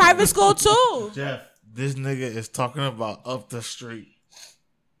 I crazy. did private school too. Jeff, this nigga is talking about up the street.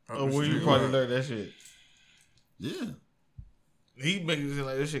 Up Oh, the where you street, probably what? learned that shit? Yeah. He making it seem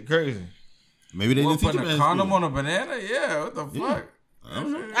like this shit crazy. Maybe they What, didn't teach putting him a at condom school. on a banana? Yeah, what the fuck?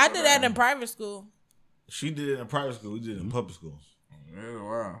 I did that in private school. She did it in private school. We did it in public school. Yeah,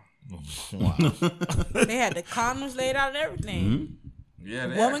 wow. Wow. They had the condoms laid out and everything. Yeah,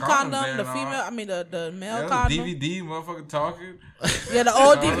 they Woman had condoms condom, there the and all. female. I mean the male Yeah, condom. DVD, motherfucker talking. Yeah, the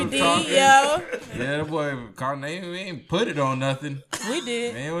old Condom DVD. talking. Yeah, Yeah, that boy, condom, they ain't put it on nothing. we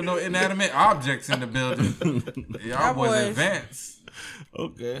did. Ain't with no inanimate objects in the building. Y'all Y'all boys boys. advanced.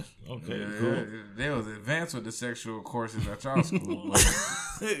 Okay. Okay. Yeah, Cool. they was advanced with the sexual courses at y'all school.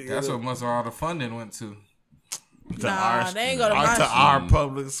 Like, that's what most of all the funding went to. Nah, they ain't go to my to school. our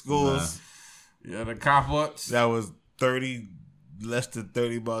public schools. Yeah, the cop ups. That was less than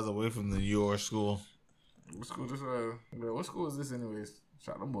 30 miles away from your school. What school this? What school is this, anyways?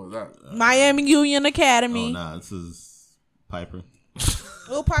 Shout them boys out. Miami Union Oh, Academy. nah. This is Piper.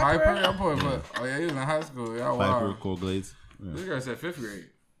 Lil Piper, Piper. y'all boys. Oh yeah, he was in high school. Y'all Piper, wow. Cold Glades. Yeah. This guy said 5th grade.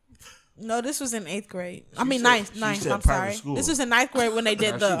 No, this was in 8th grade. I She mean said- ninth. she Ninth. said I'm private sorry. school. This was in 9th grade when they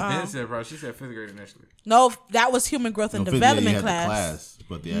did Nah, the. she said, bro. She said 5th grade initially. No, that was human growth and No, fifth, development yeah, you had the class.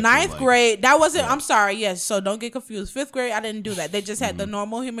 but the actual, 9th like, grade, that wasn't. I'm sorry. Yes, so don't get confused. 5th grade, I didn't do that. They just had the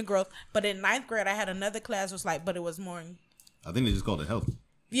normal human growth. But in 9th grade, I had another class. Was like, but it was more. I think they just called it health.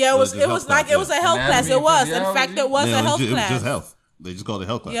 Yeah, it was. just It was health like class, it was a health Anatomy class. It and was. In physiology? fact, it was Yeah, a health it was class. just health. They just called it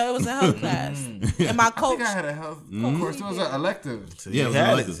health class. Yeah, it was a health class. And my I coach. think I had a health course. It was an elective. So Yeah, you it was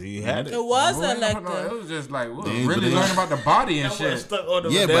had elective. it. So you had it. It was No, an no, elective. it was just like we They- really but they- learning about the body and shit. Stuck on the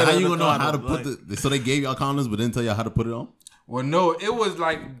Yeah, but banana how you on gonna the know how to condom, put like- the? So they gave y'all condoms, but didn't tell y'all how to put it on. Well, no, it was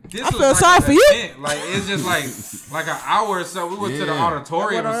like this. I was feel like sorry an for you. event. Like it's just like an hour or so. We went to the Yeah.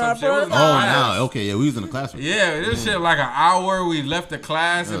 auditorium or some shit. It was Oh, in class. now okay, yeah, we was in the classroom. Yeah, this shit like an hour. We left the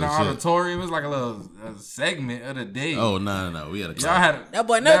class in the Oh, shit. auditorium. It was like a little segment of the day. Oh no, we had a class. y'all had That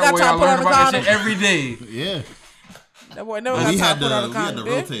boy never got way time y'all to put learned on a about that condom. shit every day. Yeah, That boy never but got we time had to put on a the condom. bitch.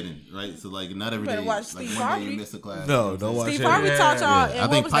 rotating, right? So like not every better day. watch Like Steve one day Harvey. you miss a class. No, don't watch Steve it. Harvey Yeah, taught y'all. Yeah. and I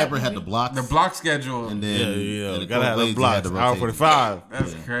what think was that Piper had the movie? blocks, The block schedule. and Yeah, then yeah. and the Gotta have Cold the Blades, blocks. they had the Hour rotating. 45.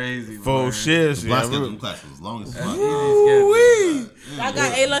 That's crazy. Full boy. shifts. The block Yeah, schedule really. in class was as long as That's fuck. easy schedule. I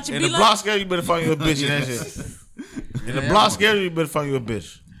got A lunch and In B the lunch. block schedule, you better find you a bitch in that shit. In the Yeah, block y'all- schedule, you better find you a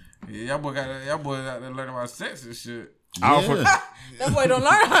bitch. Yeah, y'all boys out there learning about sex and shit. Hour for- Yeah. That boy don't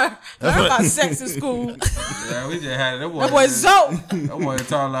learn about sex in school. Yeah, we just had it. That boy, That boy Zoe. That boy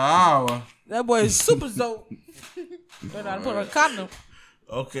taught an hour. That boy is super Zoe. Better not put on a condom.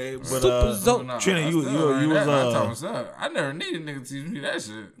 Okay, but Super Zoe. Nah, Trina, I you still learned was that. I taught myself. I never needed nigga to teach me that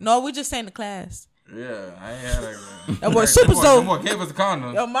shit. No, we just saying the class. Yeah, I ain't had that. That boy super That Zoe. boy gave us the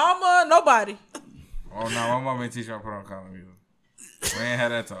condom. Your mama, nobody. Oh no, my mom ain't teach me how to put on a condom either. We ain't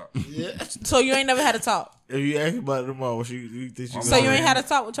had that talk. So you ain't never had a talk. if you ask about it tomorrow, what you think she So you ain't had a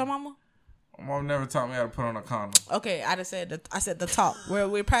talk with your mama? My mom never taught me how to put on a condom. Okay, I just said I said the talk.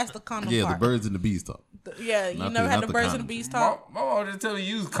 We're past the condom Yeah, the part. birds and the bees talk. Yeah, you Not never the- had not the the birds and the condoms. bees My, talk. my mom just tell me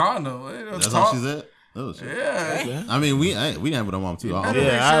use condom. That's all she said. Oh shit. Yeah. I mean, we didn't have it with our mom too. Our uncle,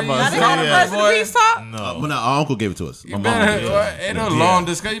 Yeah, I Make sure about Y'all to didn't have the say birds and the boy. bees talk? no. but no, our uncle gave it to us. My You mom better, did. ain't no long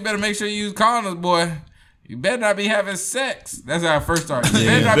discussion. You better make sure you use condoms, boy. You better not be having sex. That's how I first started. You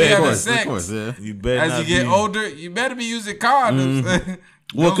better not be of having course, sex. of course, yeah. You better As not you get be- older, you better be using condoms.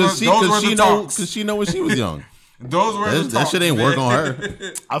 Well, Those because were she the know talks. because she know when she was young. Those were the that talks, shit ain't man. work on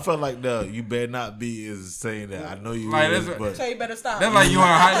her. I felt like the you better not be is saying that. I know you Like, is, that's- but So you better stop. That's like you in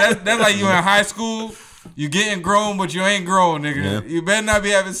high. That's like you in high school. You getting grown, but you ain't grown, nigga. Yeah. You better not be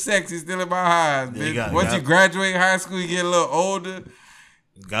having sex. You still in my highs, Yeah, you bitch. got- Once you you graduate high school, you get a little older.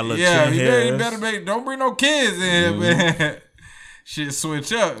 Got a little Yeah, chin you hairs. better don't bring no kids in here, man. Shit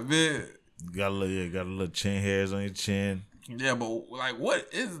switch up, man. Got a little chin hairs on your chin. Yeah, but like, what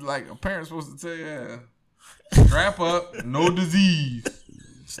is like a parent supposed to tell you? Strap up, no disease.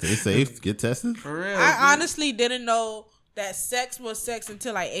 Stay safe. Get tested. For real. I honestly didn't know that sex was sex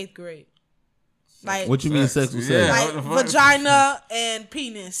until like 8th grade. Like, What you mean sex was sex? Yeah. like what the fuck? vagina and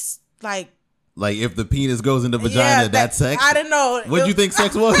penis. Like, Like if the penis goes into vagina, yeah, that's sex. I didn't know. What'd you think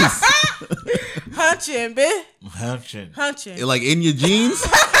sex was? Hunching, bitch. Hunching. Like in your jeans?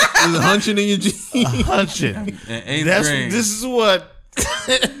 Is it hunching in your jeans? Hunching. In 8th grade. This is what So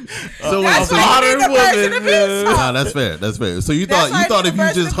That's wait, why so you need the version of peace talk. nah, that's fair. That's fair. So you That's why thought I if need you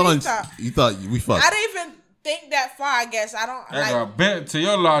the just version of hunched, peace talk. you thought we fucked. I didn't even think that far, I guess. I don't I got bet to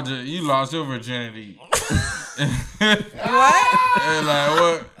your logic, you lost your virginity. what? And like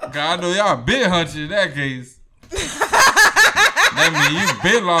what? 'Cause I know y'all been hunching in that case. That mean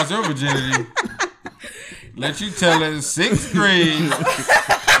you been lost your virginity. Let you tell it 6th grade.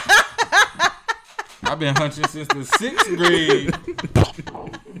 I've been hunching since the 6th grade.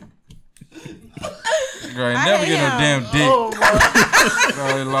 Girl, ain't never get no damn dick. Oh,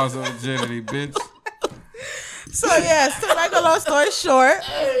 Girl, you lost her virginity, bitch. so yes, to make a long story short,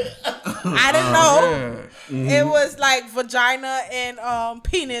 I didn't know Yeah. it was like vagina and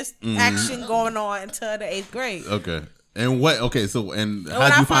penis action going on until the 8th grade. Okay. And what? Okay. So and And when how'd I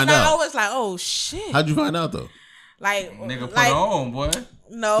you found find out, I out? was like, oh shit. How'd you find out though? Like, Nigga put like her on, boy.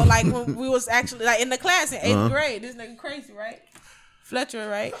 no, like when we was actually like in the class in 8th Uh-huh. grade. This nigga crazy, right? Fletcher,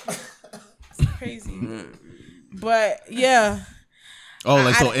 right? It's crazy. But yeah. Oh,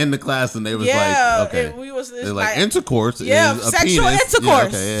 like I- so in the class, and they was Yeah, like, okay, and we was it's they're like intercourse. yeah, is a sexual penis.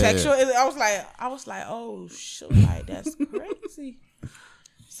 intercourse. Yeah, okay, yeah, Sexual. I was like, oh shit, like that's crazy.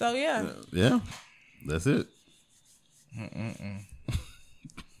 So yeah, Yeah, that's it.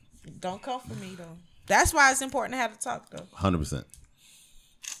 don't come for me though. That's why it's important to have the talk though. 100%.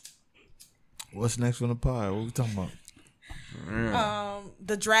 What's next on the pod? What we talking about?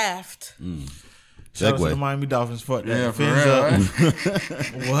 The draft. Shout out to the Segue. Miami Dolphins. Fuck that. Yeah, for Fins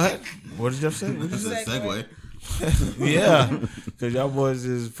real. up. What? What did Jeff say? What did you say? Segue. Yeah, because y'all boys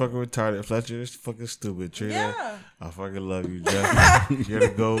is fucking retarded. Fletcher is fucking stupid. Trina, Yeah. I fucking love you, Jeff. You're the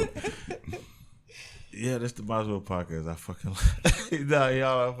GOAT. Yeah, that's the Boswell podcast. I fucking nah,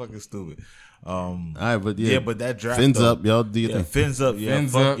 y'all are fucking stupid. All right, but yeah, Yeah, but that draft fins though, up, y'all. Do your Yeah, thing. fins up. Yeah,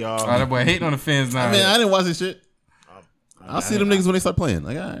 Fins fuck up. y'all. Oh, that boy hating on the fins now. I mean, I didn't watch this shit. I'll see them niggas when they start playing.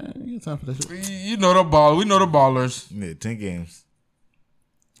 Like, I ain't got time for that shit. You know the ball. We know the ballers. Yeah, 10 games.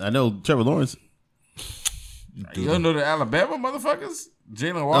 I know Trevor Lawrence. You don't know the Alabama motherfuckers?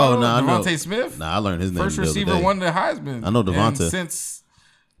 Jalen Waddle, Oh, no, I know. Devontae Smith. Nah, I learned his name. First the other receiver day. won the Heisman. I know Devontae. And since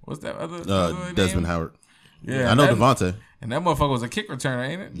what's that other Desmond name? Howard. Yeah, I know that- Devontae. And that motherfucker was a kick returner,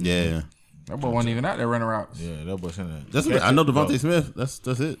 ain't it? Yeah, That boy wasn't even out there running routes. Yeah, that boy saying that. that's what, I know Devontae Smith. That's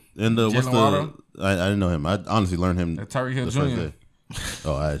it. And what's Jalen Waddle? the? I didn't know him. I honestly learned him. That Tyreek Hill the first Jr. day.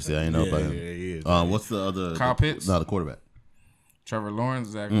 Oh, I see. I didn't know about him. he is. What's the other? Kyle Pitts? No, the quarterback. Trevor Lawrence,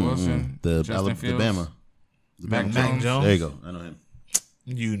 Zach Wilson, The Justin Fields, Alabama. Mac Mac Jones. Jones. There you go. I know him.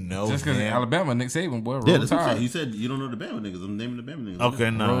 You know, Just because man. Alabama, Nick Saban, boy, roll Yeah, that's what I'm tide. saying. He said you don't know the Bama niggas. I'm naming the Bama niggas. Okay,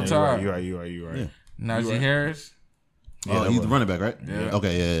 no, Roll Tide. you're right. Yeah. Najee Harris. Oh, that he's was- the running back, right? Yeah.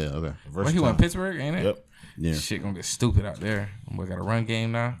 Okay, yeah, okay. Well, he went Pittsburgh, ain't it? Yep. Yeah. Shit gonna get stupid out there. We got a run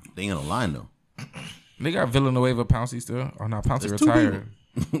game now. They ain't on the line though. They got Villanueva, Pouncey still. Oh no, Pouncey There's two retired.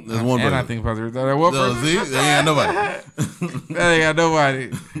 There's one And I brother. think Pouncey retired. One No, person. see, they ain't got nobody. They ain't got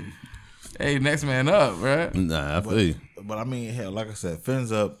nobody. Hey, next man up, right? Nah, I feel you. But I mean, hell, like I said,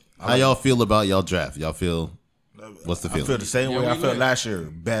 fins up. How y'all feel about y'all draft? Y'all feel? What's the I feeling? feel the same Yeah, way we I felt lit. last year.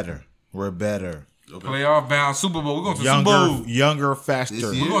 Better. We're better. Playoff bound Super Bowl. We're going to the Super Bowl. Younger, faster. This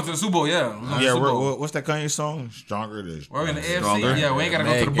We're year? going to the Super Bowl, yeah. We're going to the Yeah, Super Bowl. what's that Kanye song? Stronger than We're in the AFC. Stronger. Yeah, we ain't got to go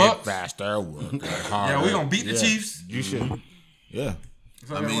to Make the it Bucks. faster. Work harder. Yeah, we going to beat the Chiefs. You should. Yeah.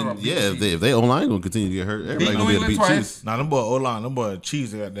 I mean, yeah, if they online gonna continue to get hurt, everybody Beat gonna New be able to England beat twice. Chiefs. Now them boy O-line, them boy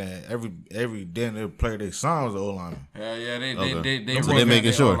Chiefs, they got that every damn their player they signed was an O-line. Yeah, they Okay. So revamped they making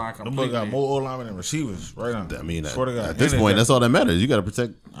their sure. O-line Them boy got completely. more O-linemen than receivers right now. I mean, Swear to God. at this And point, they that's all that matters. You gotta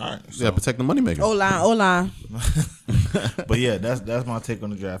protect. all right. You gotta protect the moneymaker. O line. But yeah, that's my take on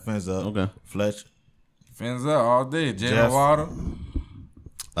the draft. Fins up. Okay. Fletch. Fins up all day. Jalen Jeff. Waddle.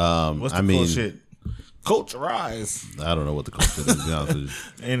 What's the I mean, cool shit? Coach Rise. I don't know what the coach is. To be honest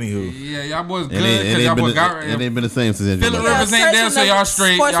with you. Anywho. Yeah, y'all boys good It ain't, because y'all boys got it ain't been the same since Andrew Phillip left. Rivers ain't there, so y'all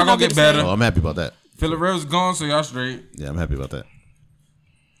straight. Y'all gonna get better. Oh, I'm happy about that. Phillip Rivers gone, so y'all straight. Yeah, I'm happy about that.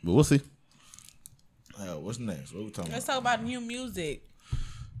 But we'll see. What's next? What we talking Let's about? talk about new music.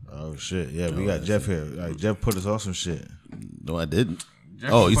 Oh shit. Yeah, we got Jeff here. Like Jeff put us on some shit. No, I didn't.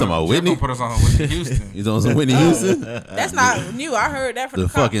 Oh, you talking about Whitney? Put us on Whitney Houston. You talking some Whitney Houston? That's not new. I heard that from The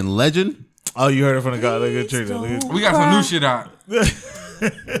the cop. fucking legend. Oh, you heard it from the guy. Look at Please Trina. don't We got some new shit out. All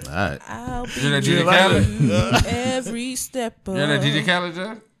right. I'll be You heard that DJ Khaled? every step of. You heard that DJ Khaled,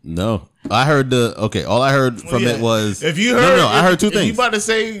 Jeff? No, I heard all I heard from it was if you heard, no, I heard two if things. you about to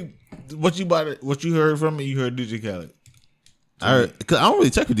say what you heard from it, you heard DJ Khaled. I heard, cause I don't really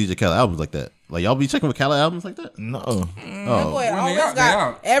check with DJ Khaled albums like that. Like y'all be checking with Khaled albums like that? No, That Oh, boy When they always out, they got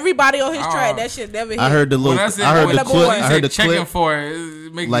out. everybody on his track. That shit never hit. I heard the little. When I said, I heard the that clip. boy- I heard the checking clip. for it.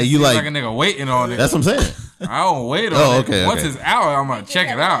 It make Like, me you seem like- like a nigga waiting on it. That's what I'm saying. I don't wait on Oh, it. okay, Once okay. it's out, I'm gonna check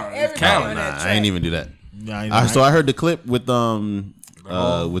it out. It's Everybody Khaled. on that Nah, I ain't even do that. yeah, So I heard the clip with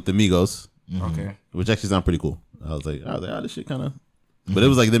with the Migos, Okay. which actually sounded pretty cool. I was like, oh, this shit kind of. But it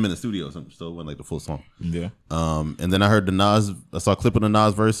was like them in the studio or something, so it wasn't like the full song. yeah. And then I heard I saw a clip of the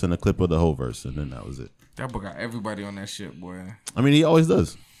Nas verse and a clip of the whole verse, and then that was it. That boy got everybody on that shit, boy. I mean, he always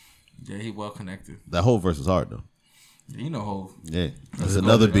does. Yeah, he well connected. That whole verse was hard though. You know who? Yeah, that's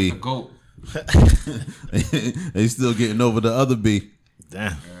another That's B. the GOAT. They still getting over the other B.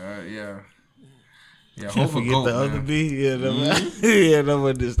 Damn. Yeah. Yeah, Can't Hova forget GOAT, the man. other B. Yeah, yeah, no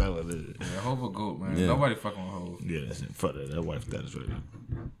one this, no one this. Yeah, Hova GOAT, man. Yeah. Nobody fucking with Hova. Yeah, that's it. Fuck that. That wife status right now.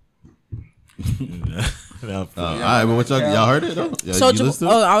 All right, but what y'all heard it though? So you listened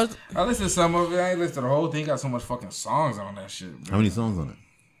to it? I was I listened to some of it. I ain't listened to the whole thing. Got so much fucking songs on that shit, How bro. many songs on it?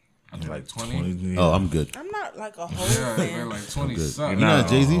 Like 20? Oh, I'm good. I'm not like a whole Yeah, man, fan. like 20 Good. something. You not a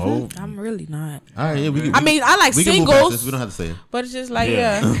Jay-Z fan? I'm really not. All right, yeah, we can. I mean, I like we can move past singles, this. We don't have to say it. but it's just like,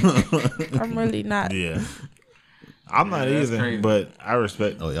 Yeah. yeah, I'm really not. Yeah. I'm not Yeah, that's either, crazy. but I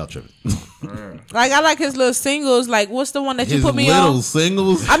respect. Oh, y'all tripping. Yeah. Like, I like his little singles. Like, what's the one that you His put me little on?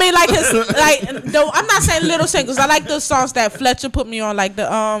 singles. I mean, like his I'm not saying little singles. I like the songs that Fletcher put me on, like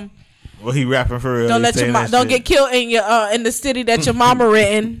the Well, he rapping for real. don't He let your saying that don't shit. get killed in your in the city that your mama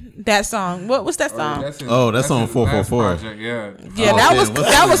written. That song. What's that song? That's his, Oh, that's on his 444. last project, yeah. Yeah, Oh, that damn, was what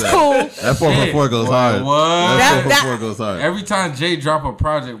that song was is cool. That 444 goes Boy, hard. what? That That- 444 goes hard. Every time Jay drop a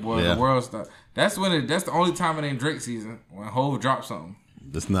project, boy, Yeah. the world stop. That's the only time it ain't Drake season when Hov drops something.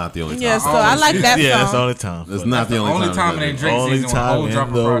 That's not the only time. Yeah, so I like that Yeah, that's the song. only time. That's not the only time. it ain't it's Drake Only season when time Hov in drop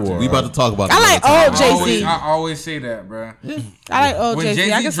a the project. world. We about to talk about. I it like another old time. Jay-Z. I always say that, bro. I like old When Jay-Z. I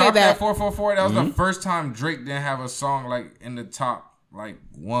Jay-Z can say dropped that. 444, that was the first time Drake didn't have a song like in the top like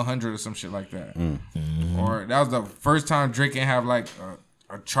 100 or some shit like that. Or that was the first time Drake didn't have like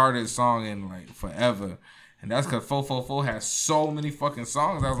a charted song in like forever. And that's because 444 has so many fucking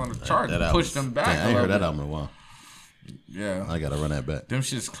songs that was on the chart That to album- push them back. Dang, I a ain't heard little that album in a while. bit. Yeah. I gotta run that back. Them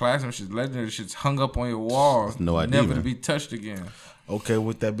shit's classic, them shit's legendary, shit's hung up on your wall. No idea, Never to man. be touched again. Okay,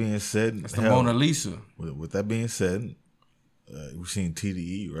 with that being said, It's the hell, Mona Lisa. with that being said, we've seen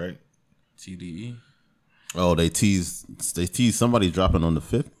TDE, right? TDE. Oh, they teased somebody dropping on the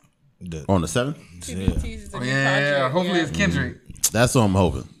 5th The- or on the 7th. Oh, yeah. Hopefully it's Kendrick. That's what I'm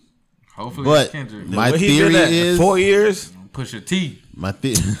hoping. Hopefully But it's Kendrick. my What he theory been at? is 4 years. Push your T. my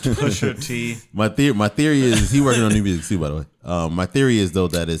Pusha T. my theory is he working on new music too. By the way, my theory is though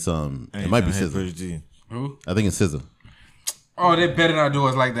that it's it might be SZA. Pusha T. Who? I think it's SZA. Oh, they better not do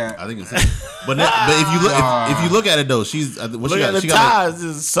us like that. I think it's SZA. but if you look if you look at it though, she's what Look she at got. the She got, ties.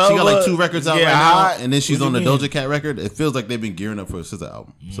 It's she got like 2 records out right now, hot. and then she's What on the you mean? Doja Cat record. It feels like they've been gearing up for a SZA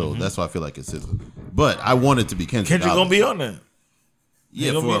album, so that's why I feel like it's SZA. But I want it to be Kendrick. Kendrick gonna be on that.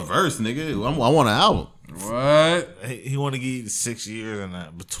 yeah, gonna for a be- verse, nigga. I want an album. What? He want to give you 6 years in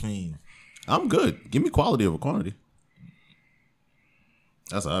that between. I'm good. Give me quality over quantity.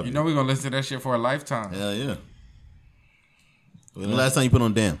 That's how I You view know it. we're gonna listen to that shit for a lifetime. Hell yeah. When the last time you put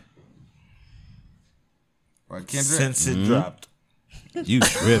on Damn? Like Kendrick. Since it dropped. You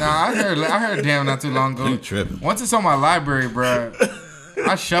tripping. Nah, I heard Damn not too long ago. You tripping. Once it's on my library, bro,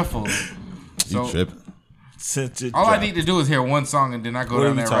 I shuffle. You So tripping. Since it all dropped. I need to do is hear one song and then I go What are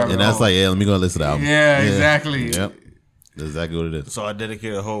down we that talking rabbit And that's hole. like, yeah, let me go listen to the album. Yeah, exactly. Yep. That's exactly what it is. So I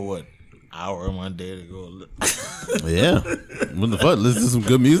dedicated a whole hour of my day to go look. Yeah. What the fuck? Listen to some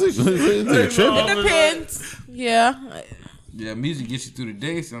good music? They're tripping. It depends. Yeah, Yeah, music gets you through the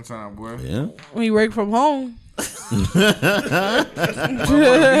day sometimes, boy. Yeah. when you work from home. Music gets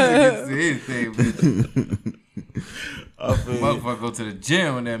you anything, bitch. Motherfucker go to the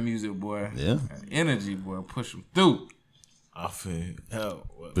gym with that music, boy. Yeah. That energy, boy. Push them through. I feel hell.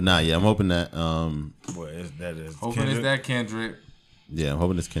 But nah, yeah, I'm hoping that Boy, that is Hoping it's that Kendrick. yeah, I'm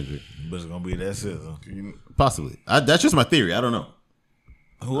hoping it's Kendrick. but it's gonna be that SZA. Possibly. That's just my theory. I don't know.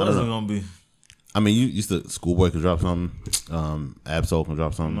 Who else is gonna be? I mean, you used to Schoolboy could drop something. Absol can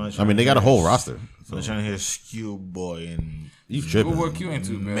drop something. not I mean, they got a whole roster. So I'm trying to hear Schoolboy and You tripping. Schoolboy Q ain't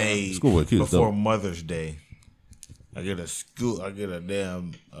too bad. May Schoolboy Q is before dope. Mother's Day. I get a scoop. I get a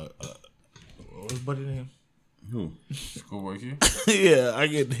damn. What's Buddy name? Who? Schoolboy Q. Yeah, I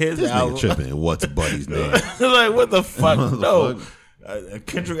get his This album. nigga tripping. What's Buddy's name? Like what the fuck? What the No, fuck? A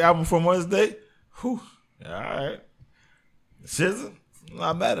Kendrick album from Wednesday. Whew. All right, SZA.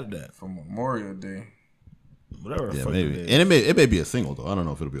 Not mad at that. For Memorial Day. Whatever. the Yeah, fuck maybe. it And is. it may be a single though. I don't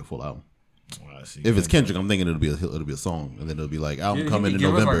know if it'll be a full album. I see. If it's Kendrick, I'm thinking it'll be a song, and then it'll be like album coming in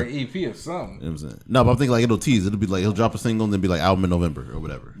give November. us like an EP or something. You know what I'm saying? No, but I'm thinking like it'll tease. It'll be like he'll drop a single and then be like album in November or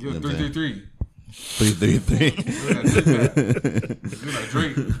whatever. Give You us know what I'm saying? 333. 333. Do like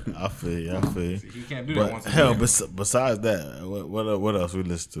Drake. I feel you. He can't do that But once a hell, year. besides that, what else we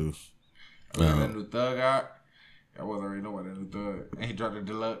listen to? That new Thug out. I wasn't already know about that new Thug. And he dropped the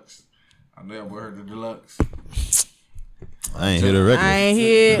deluxe. I know y'all boy heard the deluxe. I ain't hear the regular. I ain't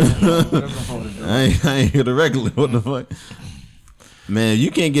here. I ain't hear the regular. What the fuck? Man, you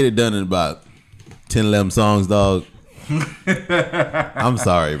can't get it done in about 10, 11 songs, dog. I'm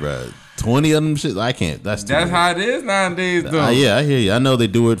sorry, bro. 20 of them shit, I can't. That's too That's many. how it is nowadays, though. Yeah, I hear you. I know they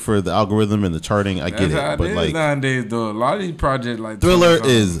do it for the algorithm and the charting. I That's get how it. it But is like nowadays, though. A lot of these projects, like Thriller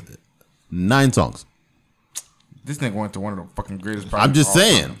 20 songs. is 9 songs. This nigga went to one of the fucking greatest projects. I'm just of all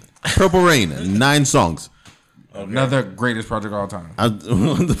saying. time. Purple Rain, 9 songs. Another greatest project of all time.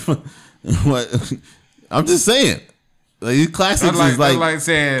 What the fuck? What? I'm just saying. Like, these classics That's is like, like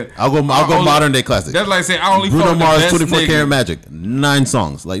saying I'll go modern day classic. That's like saying I only Bruno fuck the Mars, best 24 nigga. Karat Magic, 9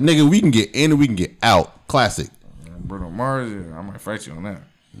 songs. Like nigga, we can get in and we can get out. Classic. Bruno Mars, yeah, I might fight you on that.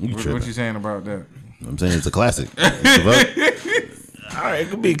 You What tripping. you saying about that? I'm saying it's a classic. It's All right, it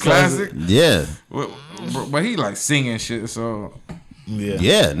could be Classic. yeah, But he like singing shit, so Yeah.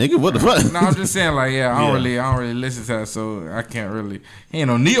 yeah, nigga. What the fuck? no, I'm just saying like I don't really listen to that, so I can't really. He ain't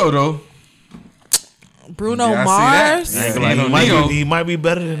no Neo though. Bruno Yeah, I see Mars. that. Ain't He gonna ain't lie, no Neo. he might be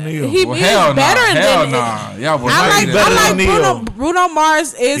better than Neo. He Well, is hell better nah, hell than nah. Y'all boys I like better than Neo. Bruno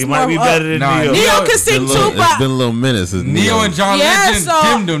Mars is He more might be of- better than Nah, Neo. Neo can sing It's too, been but a little minute since Neo and John Yeah, Legend,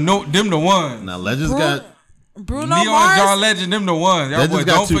 so- them the ones. Now Legends got Bruno Neo and John Mars. Legend, them the ones. Y'all Legends boys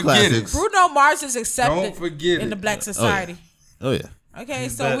got don't 2 forget classics. it. Bruno Mars is accepted Don't forget in it. the black society. oh yeah, Okay,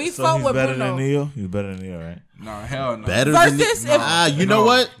 He's so better- we so fuck he's with better Bruno. than Neo. He's better than Neo, right? Nah, hell no. better Versus than if- you know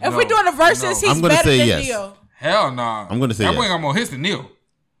what? If we doing a versus, No. he's I'm gonna better say than yes. Neo. Hell nah. I'm gonna say that yes. boy got more hits than Neo.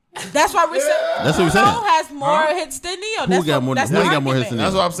 That's why we said That's what we're Bruno saying. has more Huh? hits than Neo. Who That's got what, more- that's who the ain't got more hits than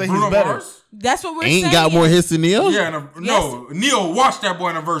argument. That's why I'm saying Bruno he's better. Mars? That's what we're Ain't saying. got more hits than Neo. Yeah, no. Neo watched that boy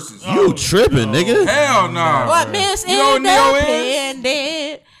in the verses. You tripping, nigga? Hell nah. What Miss You know what Neo is?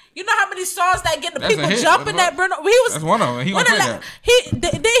 Independent? You know how many songs that get the That's a people hit. jumping That's at Bruno? He was. That's one of them. He gonna when play the-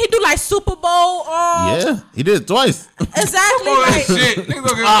 that. Did he do like Super Bowl? Yeah, he did it twice. Exactly. Boy, Like, shit. Niggas don't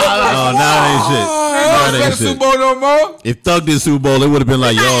get Oh, now it ain't shit. Now it Ain't ain't Super shit. Bowl no more. If Thug did Super Bowl, it would have been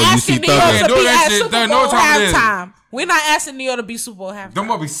like, we're not yo, you see asking Thug. Neo Can't to do be that at shit. Super There Bowl no time it is. halftime. We're not asking Neo to be Super Bowl halftime. Them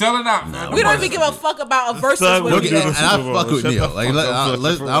boy be selling out. Man. We don't even give a fuck about a versus Thug with would Look do at, the Neo. and I Super Bowl. fuck with Shut Neo. the Like,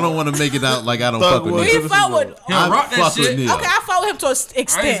 fuck up, I don't want to make it out like I don't Thug fuck with would Neo. We fuck with. He'll I rock that fuck with shit. Neo. Okay, I fuck with him to an I ain't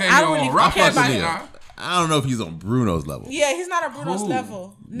extent. saying I he don't really don't rock care fuck about with him. Neo. I don't know if he's on Bruno's level. Yeah, he's not on Bruno's Who?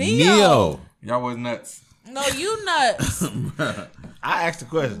 level. Neo. Y'all was nuts. No, you nuts. I asked the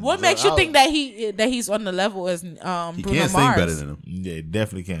question. What So makes you I- think that he's on the level as He Bruno can't Mars? sing better than him. Yeah, he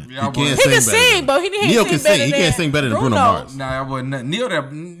definitely can. Y'all He can't boys- He can sing better than sing, him. but he can't Neo sing can better sing. He can't sing better than Bruno Mars. Nah, y'all boy nut. Neo that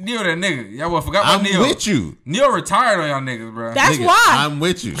nigga. Y'all boy forgot about I'm Neo. with you. Neo retired on y'all niggas, bro. That's Nigga, why. I'm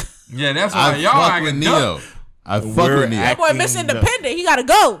with you. Yeah, that's why I y'all fuck acting with Neo. dumb. I fuck We're with Neo. That boy Miss acting Independent. He gotta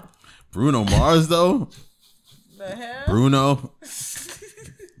go. Bruno Mars though. The hell? Bruno.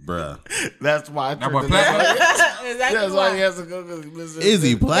 Bruh. That's why I That boy turned it down. platinum. Exactly That's why why. he has to go. 'Cause listen, Is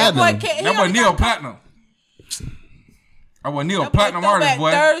he That boy platinum? can't. He That boy only Neo got- platinum. That boy Neo that boy platinum artist, Throwback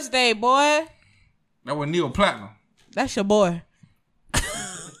boy. Thursday, boy. That boy Neo platinum. That's your boy.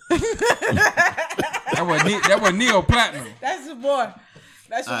 That boy Neo platinum. That's your boy.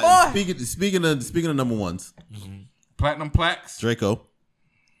 That's your Alright, boy. speaking of number ones, Platinum plaques. Draco.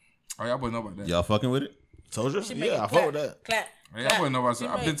 Oh, y'all boys know about that. Y'all fucking with it? Soldier? She make Yeah, I it fuck with that. Clap. Yeah, y'all boys know about She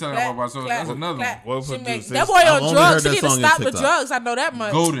I've make been telling clap, y'all about Soldier. clap, That's another clap. one. She What make- produce That is- boy I've on only drugs. heard He that need to song on stop the TikTok. drugs. I know that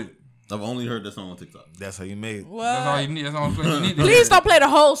much. Goated. I've only heard that song on TikTok. That's how you made it. What? That's all you need. That's the only place you need. to Please hear. don't play the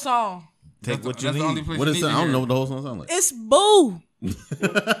whole song. Take what you That's the only need. place What you is need it? to I don't hear. know what the whole song sounds like. It's boo. We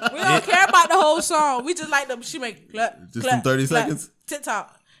don't care about the whole song. We just like them. She make clap, Just clap, them 30 clap. seconds?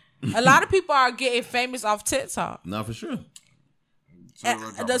 TikTok. A lot of people are getting famous off TikTok. Not for sure.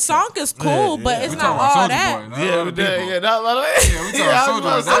 And the song is cool, Yeah, but yeah. it's We not talking about all Soulja that. Boy. not Yeah, other we people. did. Yeah, not like that. Yeah, we talking about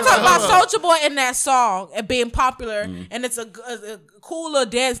Soulja Boy. I'm talking That's about Soulja Boy in that song and being popular, and it's a cool little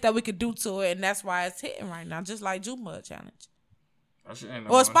dance that we could do to it, and that's why it's hitting right now, just like Juma Challenge. That shit ain't Well,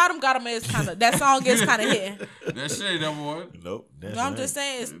 number one. Spot 'em Got 'em is kind of that song is kind of hitting. That shit ain't number one. Nope. That's No, I'm right. just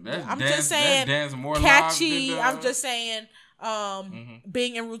saying. That I'm dance- just saying. that dance more Catchy. live than, I'm just saying.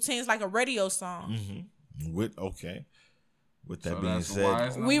 Being in routines like a radio song. With With that So being that's said, why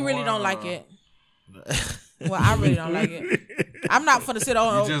it's We number really one, don't like it. Well, I really don't like it. I'm not for to sit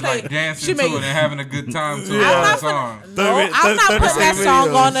on. You just play. like dancing She to make- it and having a good time to I'm it all not the song. No, I'm not 30 putting that second song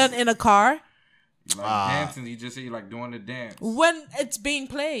videos. on in a car You like dancing, you just say you like doing the dance. when it's being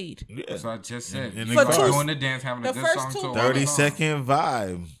played. yeah. That's what I just said. In You the like car. doing the dance, having a The good first song two to it. 30-second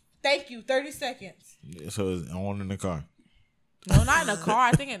vibe. Thank you. 30 seconds. Yeah, so it's on in the car. No, not in a car.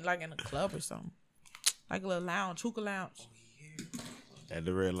 I think like in a club or something. Like a little lounge, hookah lounge. At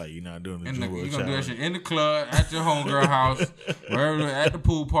the red light, you're not doing the You jewel gonna do that challenge. shit in the club, at your homegirl house, wherever, at the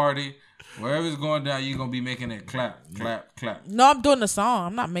pool party, wherever it's going down, you gonna be making that clap, clap, clap. No, I'm doing the song.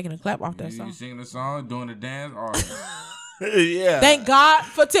 I'm not making a clap off that You song. singing the song, doing the dance, all right. Yeah. Thank God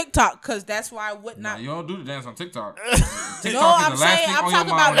for TikTok, because that's why I would Nah, not. you don't do the dance on TikTok. No, TikTok is I'm the last saying thing I'm on your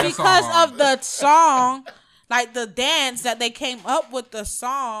talking mind about when that song because on. of the song, like the dance that they came up with the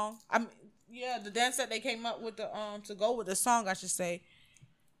song. The dance that they came up with the to go with the song. I should say,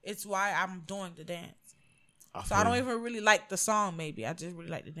 it's why I'm doing the dance. So I don't even really like the song. Maybe I just really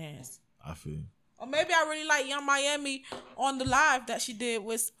like the dance. I feel. Or maybe I really like Young Miami on the live that she did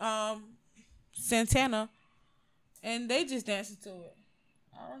with Santana, and they just dancing to it.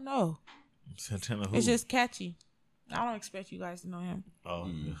 I don't know. Santana who? It's just catchy. I don't expect you guys to know him. Oh,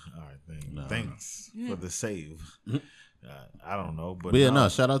 yeah. All right. Thanks for the save. I don't know, but But yeah, no,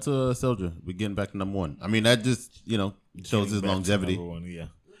 shout out to Soldier. We're getting back to number one. I mean, that just, shows his Getting back to longevity. number one, yeah.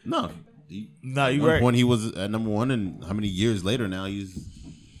 No. No, At you one right. point he was at number one, and how many years later now he's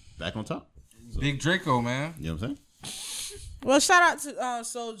back on top? Big Draco, man. You know what I'm saying? Well, shout out to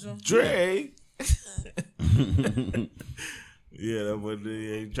Soldier. Drake. Yeah, that was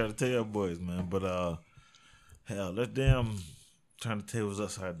you trying to tell your boys, man. But hell, let's turn the tables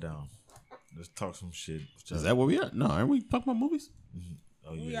upside down. Let's talk some shit. Is that where we at? No, aren't we talking about movies?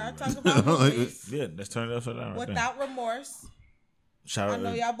 Oh We yeah, are right. talking about movies Yeah, let's turn it upside down. Right there. without remorse. Shout I out.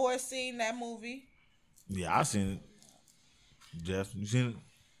 know y'all boys seen that movie. Yeah, I seen it. Jeff, you seen it?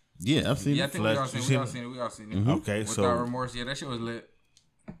 Yeah, I've seen Yeah, I it. think Flash, we all you seen it. seen We all it? seen it. We all seen it. Okay, Without so remorse, yeah, that shit was lit.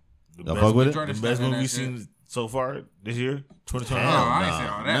 the fuck with it? Jordan the best Stanley, movie that you shit. seen so far this year, 2020. No, I ain't say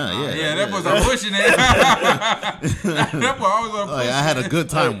all that. Nah, yeah, that was a pushing it. That boy always on Like, I had a good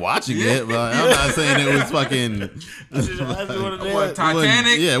time watching it, but I'm not saying it was fucking. What,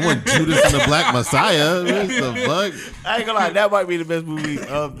 Titanic? Yeah, it wasn't Judas and the Black Messiah. What the fuck? I ain't gonna lie, that might be the best movie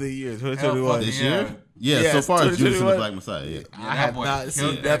of the year, 2021. This Yeah. year? Yeah, Yeah, so far as Judas and the 2021. Black Messiah. Yeah. I have not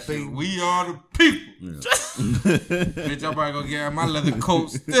seen that shit. thing. We are the people. Bitch, I'm about to go get my leather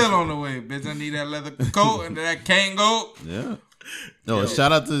coat still on the way. Bitch, I need that leather coat and that Kango. Yeah. No,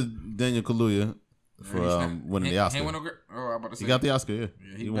 shout out to Daniel Kaluuya for winning the Oscar. I'm about to say. He got the Oscar, yeah.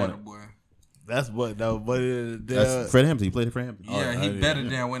 Yeah, he he won better, it. boy. That's what that was. That's Fred Hampton. He played Fred Hampton. Yeah, he better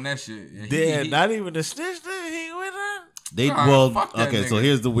than win that shit. Yeah, Then not even the snitch thing he went on. They Nah, fuck that okay. So nigga.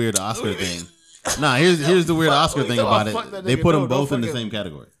 here's the weird Oscar thing. Nah, here's the weird Oscar thing about fuck it. that They nigga. put them No, both in the fucking- same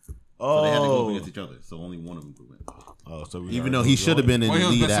category. So they had to go Oh, against each other. So only one of them could win. oh, so we Even already though he know should have been in Well, he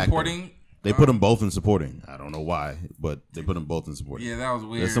was lead best actor. supporting. They put them both in supporting. I don't know why, but they put them both in supporting. Yeah, that was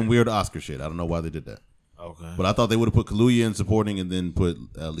weird. There's some weird Oscar shit. I don't know why they did that. Okay. But I thought they would have put Kaluuya in supporting and then put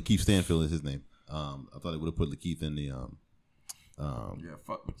Lakeith Stanfield is his name. I thought they would have put Lakeith in the Yeah,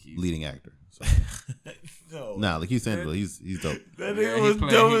 fuck with Keith. leading actor. So. No. Nah, Lakeith Stanfield, he's dope. That Yeah, nigga he was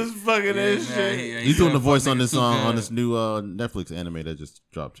played- dumb he- as fucking Yeah, that nah, shit. he He's doing the fuck voice on nigga this too on good. this new Netflix anime that just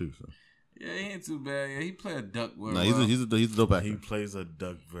dropped too. So Yeah, he ain't too bad. Yeah, he play a duck well. nah, he's a dope actor. He plays a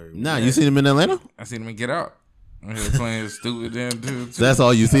duck very well. Nah, you seen him in Atlanta? I seen him in Get Out. He was playing stupid then too. That's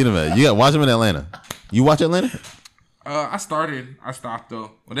all you seen him at. You got watch him in Atlanta. You watch Atlanta? I stopped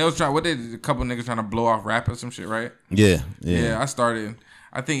though. When they was trying, a couple niggas trying to blow off rap or some shit, right? Yeah. Yeah, I started.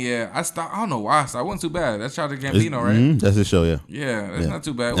 I think I stopped. I don't know why I stopped. It wasn't too bad. That's Childish Gambino, right? Mhm, that's his show. Yeah. Yeah, that's not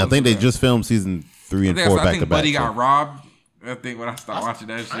too bad. It I wasn't think too they bad. just filmed season 3 and 4 I back to think back. Buddy so. got robbed. I think when I stopped watching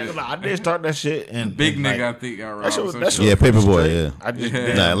that I, ain't shit, gonna lie, I did start that shit and big and, nigga, like, I think got robbed. that shit was, some that shit. Yeah, shit was Paperboy, straight. yeah. I just Yeah.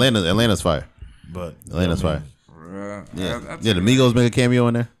 damn, Nah, Atlanta's fire. but Atlanta's fire. Bruh, Yeah, I yeah. The Migos make a cameo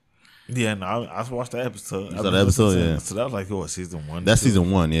in there. Yeah, no, I watched the episode. saw the episode, yeah. So that was like what, season 1? That's two? season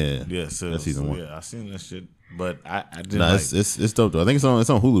 1. Yeah. Yeah, so that's season 1. Yeah, I seen that shit, but I didn't Nah, like. it's dope though. I think it's on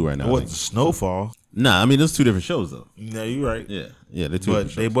Hulu right now. I What think. Snowfall? Nah, I mean there's 2 different shows though. Yeah, you right. Yeah, they're 2 But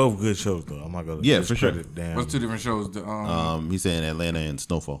different they shows. both good shows though. I'm not gonna Yeah, for sure. discredit Damn. What's two different shows? He's saying Atlanta and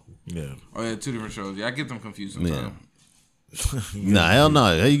Snowfall. Yeah, Oh yeah, two different shows. Yeah, I get them confused Yeah. sometimes. Nah, hell no.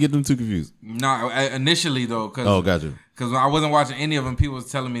 How you get them two confused? No, initially though, cause Oh, gotcha. Because I wasn't watching any of them. People was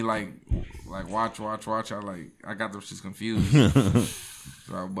telling me like watch. I got them shits confused.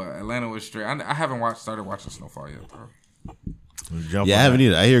 So, but Atlanta was straight. I haven't started watching Snowfall yet, bro. Yeah, I haven't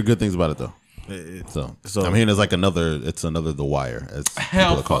either. I hear good things about it though. So I'm hearing it's another The Wire. As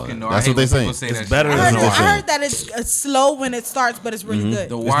Hell people call it. fucking no. That's I what they hate when saying. people say It's that better shit. than I The Wire. heard that it's slow when it starts, but it's really good.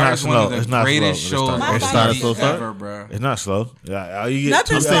 The It's Wire not is one slow. of It's the not greatest slow. shows It's on not TV slow start? ever, bro. It's not slow. Yeah, you get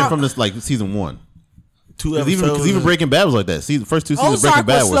Nothing I'm It's saying not- from this like season 1. two Because episodes. even Breaking Bad was like that. First two seasons of Breaking Ozark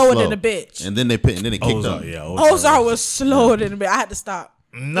Bad was were slower slow. than a bitch. And then they kicked Ozark, up. yeah, Ozark was slower than a bitch. I had to stop.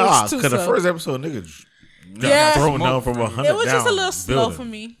 Nah, It was too because the slow. first episode, niggas got Yeah. thrown down from 100 It was just a down little slow building. for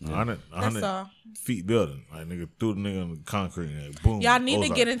me. 100 That's all. feet building. Like, nigga threw the nigga on the concrete and boom. Y'all need to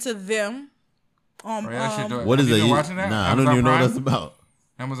Ozark. get into them. Oh, yeah, that shit dope. What is Have that? you been watching that? Nah, I don't Amazon even know what Prime? that's about.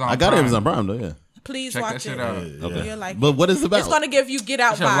 Amazon I got Prime. Amazon Prime though, yeah. Please Check watch that shit it. out. Okay. You'll like But it. what is it about? It's gonna give you Get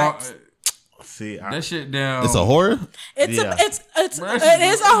Out That shit long- vibes. See, That shit down. It's a horror? It's Yeah. it's Bro, it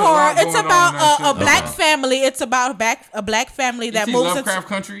there's is a a lot horror. It's going on in about that a shit, black though. family. It's about a black family You that see moves Lovecraft into.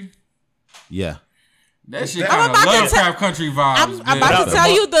 Country? Yeah. That shit I'm kind of about to Lovecraft Country vibes. I'm about to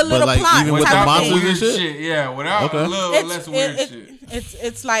tell you the little like, plot. even with type the of monsters thing. and weird shit? Yeah, without Okay. a little less weird shit.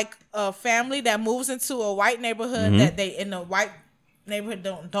 It's like a family that moves into a white neighborhood that they in the white neighborhood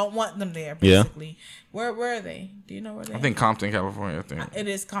don't want them there. Yeah. Basically, where are they? Do you know where they? I think Compton, California. I think. It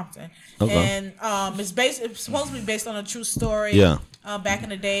is Compton, Okay. and it's supposed to be based on a true story. Yeah. Back in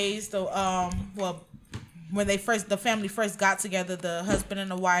the days, when the family first got together, the husband and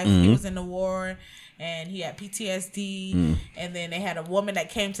the wife, he was in the war, and he had PTSD, and then they had a woman that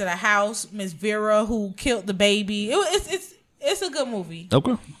came to the house, Miss Vera, who killed the baby. It's a good movie.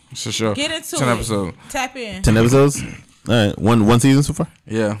 Okay. For sure. Get into 10 it. episodes. Tap in. 10 episodes? All right. One season so far?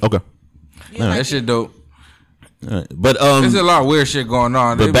 Yeah. Okay. You like That it? shit dope. All right. But There's a lot of weird shit going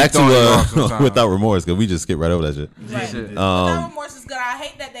on. They but be back to throwing you off sometimes. Without Remorse, because we just skip right over that shit. Right. Shit. Without Remorse is good. I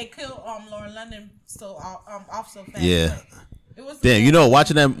hate that they killed Lauren London off so fast. Yeah. It was Damn, you know,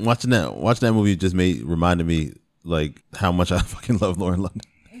 watching that movie just reminded me like how much I fucking love Lauren London.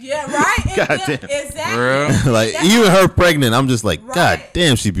 Yeah, right. God damn. Exactly. Real? Like That's even her pregnant, I'm just like, Right. God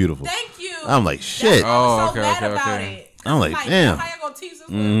damn, she beautiful. Thank you. I'm like, shit. That's why I was Oh, so okay, mad okay, about okay. it. I'm like, damn. How you gonna tease this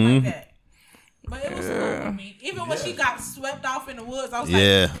woman like that? But it was cool for me. Even when she got swept off in the woods, I was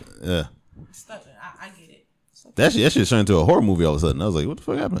Yeah, like, yeah. I get it. So, That shit turned into a horror movie all of a sudden. I was like, what the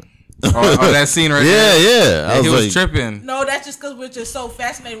fuck happened? Oh, that scene right Yeah, there. yeah. I He was was like, tripping. no, that's just because we're just so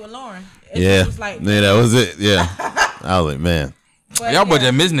fascinated with Lauren. It yeah, just was like, yeah, that was it. Yeah, I was like, man. but Y'all but yeah.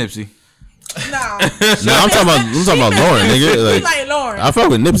 that Miss Nipsey. Nah. No, I'm talking about Lauren, nigga. He Like, like Lauren. I fuck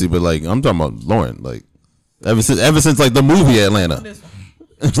with Nipsey, but like, I'm talking about Lauren. Like, ever since like the movie Atlanta. This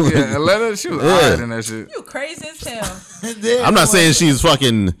one. Yeah, Atlanta, she was Yeah. alright in that shit. You crazy as hell. I'm not saying she's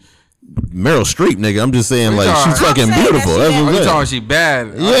fucking Meryl Streep, nigga. I'm just saying What like you she's talking- fucking I'm saying beautiful. that That's she what Oh, I'm you saying. talking she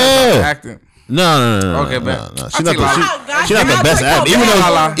bad? Yeah. Acting. No. Okay, bet. no. I'll She's not take Lala. the she's not the I'll best take actor. no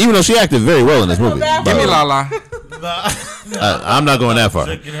bad. Even though she acted very well in this movie. bad. Give me But, Lala. I'm not going that far.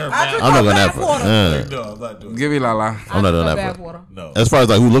 I'm not going that far. No, I'm not doing it. Give me Lala. I'm not doing that far. Water. No. As far as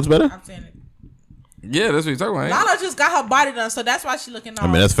like who looks better, I'm saying it. Yeah, that's what you talking about. ain't Lala just got her body done, so that's why she looking I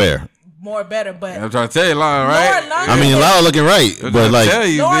mean that's fair. more better. But it? I'm trying to tell you, Lala, Lauren right? London, I mean Lala looking right, I'm but trying to tell like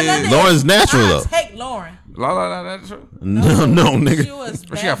you, Lauren bitch. London Lauren's is- natural, I'll though. Take Lauren. Lala, that's true. no, nigga. She was.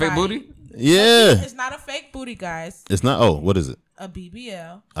 But she got bad fake body. booty. Yeah, It's not a fake booty, guys. it's not. Oh, what is it? A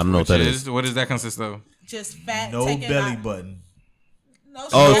BBL. I don't know what that is. What does that consist of? Just fat. No taken belly out. button. No,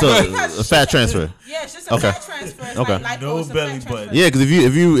 Oh, she- it's because a she fat said- transfer. Yeah, it's just a Okay. fat transfer. It's Okay. Like, No it's a belly fat button. transfer. Yeah, because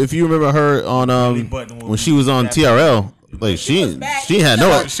if you remember her on button will when be she was on back. TRL, like She was she bad. had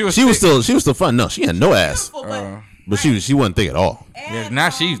no She was she was thick. still fun. No, she had no ass, Beautiful, but she wasn't thick at all. and, Yeah, now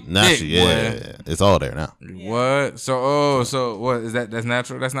she's Now thick, she boy. it's all there now. What? So what is that? That's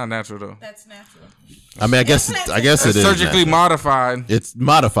natural. That's not natural though. That's natural. I mean, I guess it It's is surgically natural. modified. It's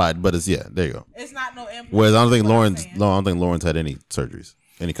modified, but it's there you go. It's not no implant. Whereas I don't think That's what I'm saying. Lauren's had any surgeries,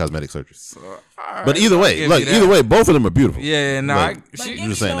 any cosmetic surgeries. Alright, But either I'll way, give like you that. either way, both of them are beautiful. Yeah, no, Like, But she, give just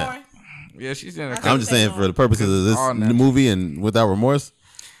me saying that. Lauren. yeah, she's in. I'm just saying for the purposes of All this natural. movie and Without Remorse.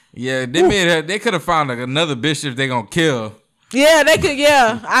 Yeah, they made her. They could have found like another bitch if they gonna kill, Yeah, they could.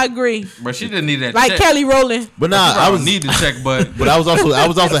 Yeah, I agree. but she didn't need that. Like check. Kelly Rowland. But nah, I I was need the check, but but I was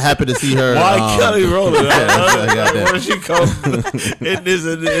also happy to see her. Why Kelly Rowland? goddamn. Where she come in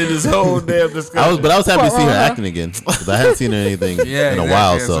this whole damn discussion? I was happy to see her Rona. acting again because I hadn't seen her anything yeah, in a exactly.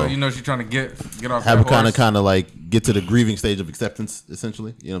 while. Yeah, So you know she's trying to get off. have that her kind horse. of like get to the grieving stage of acceptance,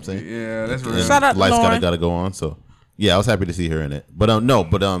 essentially. You know what I'm saying? Yeah, that's real. And Shout out to life's Lauren. gotta go on. So yeah, I was happy to see her in it. But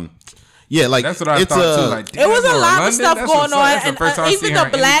Yeah, like That's what I it's thought too. Like, It was damn, a lot London? of stuff That's going what's on, up. That's the and first time I even seen the her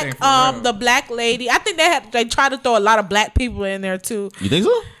in anything for real. black lady. I think they tried to throw a lot of black people in there too. You think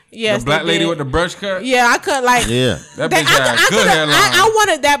so? Yes, The black they lady did. with the brush cut. Yeah, I could like. Yeah. That bitch had good hairline. I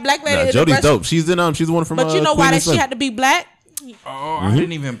wanted that black lady. Nah, in the Jody's breast- dope. She's the one from. But you know Queen why and that she Slim. had to be black? Oh, I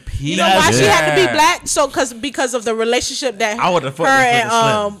didn't even pee. You know why she Yeah. had to be black? So because of the relationship that I would've her fucked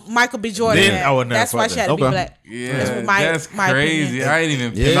and with Slim. Michael B. Jordan Then had. I would never That's why fuck she had that. to be Okay. black. Yeah, That's my- that's my crazy. opinion. I ain't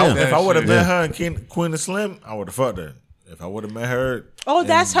even. Yeah. pick No, that If I would have shit. met her and Queen of Slim, I would have fucked her. If I would have met her, Oh,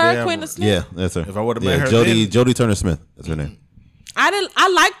 that's her, damn, Queen of Slim. Yeah, that's her. If I would've yeah, met her Jody Turner Smith. That's her name. I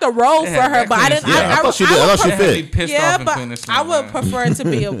liked the role Yeah, for her, that but I Queen of didn't. Slim. Yeah, I thought she did. I thought she would Had me fit. pissed Yeah, off in but Queen of Slim, I would man. prefer it to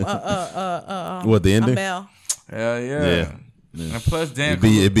be a What the a ending? male. Hell yeah. Yeah. And plus, Dan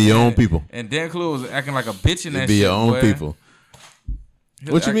It'd be your own people. And Dan Clue was acting like a bitch in that It'd be shit. your own boy. people. He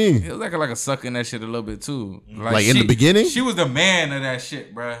What was you acting- mean? He was acting like a sucker in that shit a little bit too. Like in the beginning? She was the man of that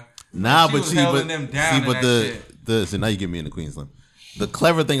shit, bruh. Nah, She but was see, holding but them down see, in but that the shit. the so now you get me in the Queen Slim. The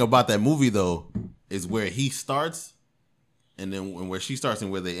clever thing about that movie though is where he starts, and then where she starts and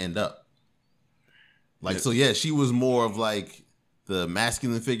where they end up. Like so, yeah, she was more of like the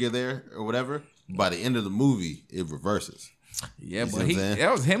masculine figure there or whatever. By the end of the movie, it reverses. Yeah, You see but what I'm saying?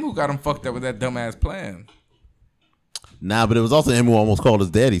 that was him who got him fucked up with that dumbass plan. Nah, but it was also him who almost called his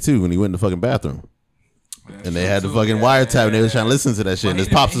daddy too when he went in the fucking bathroom. And they had the fucking wiretap and they was trying to listen to that shit. And his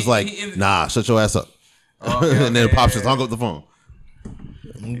pops was like, nah, shut your ass up. And then pops just hung up the phone.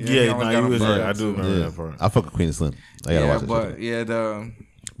 yeah, almost no, got you him was right. burned, I do remember Yeah. that part. I fuck with Queen of Slim. I gotta Yeah, watch that but shit. yeah,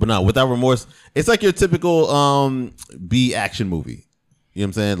 But no, Without Remorse, it's like your typical B action movie. You know what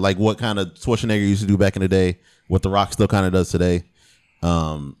I'm saying? Like what kind of Schwarzenegger used to do back in the day, what The Rock still kind of does today.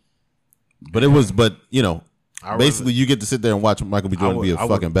 But you know, basically you get to sit there and watch Michael B. Jordan be a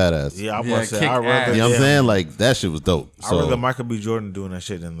fucking badass. Yeah, I Yeah, was say kick I ass. rather. You know what I'm yeah, saying? Like that shit was dope. I So rather Michael B. Jordan doing that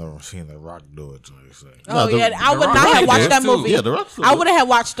shit than seeing The Rock do it. So. Oh the- yeah, I would Rock not have did watched it that too. movie. yeah, The Rock. I would have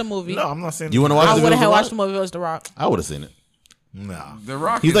watched the movie. No, I'm not saying. You wanna watch I it? would if it have was watched The the movie. If it was The Rock. I would have seen it. Nah. The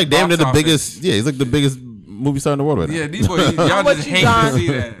Rock. He's is like damn near box the office. biggest. Yeah, he's like the biggest movie star in the world right now. Yeah, these boys, y'all with just you, hate John. to see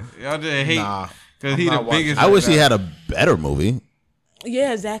that. Y'all just hate Nah, because I'm he the not watching. biggest. I wish he right had a better movie.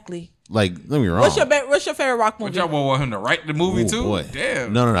 Yeah, exactly. Like, don't get me wrong. What's your favorite Rock now. movie? But y'all want him to write the movie Ooh, too? boy.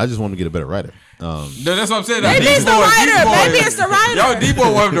 Damn. No, I just want him to get a better writer. No, that's what I'm saying. Maybe These it's the boys- writer. these boys- Maybe it's the writer. Y'all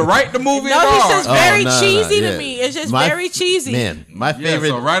D-boy want him to write the movie. No, at he's all. just very no, cheesy yeah. to me. It's just My- very cheesy. Man, my Yeah, favorite.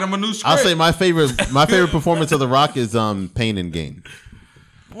 so write him a new script. I'll say my favorite performance of The Rock is Pain and Gain.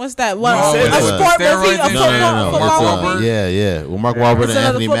 What's that? What? No, a it's sport movie? steroids A and No, football, shit. It's, football Mark movie? Wahlberg? yeah. With Mark Wahlberg Is and it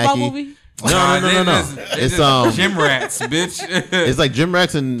Anthony another football Mackie. movie? No. It's gym rats, bitch. it's like gym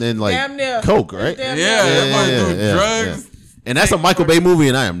rats and like Damn near. coke, right? Damn Yeah, near. everybody do drugs. And that's a Michael Bay movie,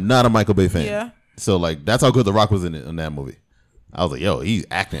 and I am not a Michael Bay fan. Yeah. So like that's how good The Rock was in that movie. I was like, yo, he's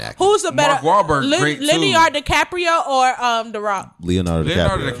acting. Who's the better? Mark Wahlberg, great, too. Leonardo DiCaprio or The Rock? Leonardo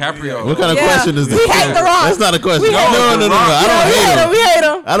DiCaprio. What kind of Yeah. question is this? We hate The Rock. That's not a question. We hate No. The Rock. I don't We hate hate him. him. We hate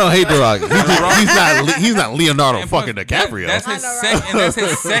him. I don't hate The Rock. He's not Leonardo And plus, fucking DiCaprio. That's his I know, second. right? And that's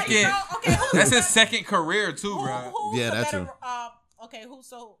his second. Okay, who's That's the his second career too, bro. Who's Yeah, the that's better, true. okay, who?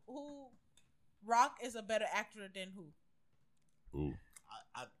 Rock is a better actor than who?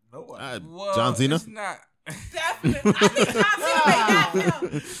 Well, John Cena. It's not. Definitely. I think John Cena made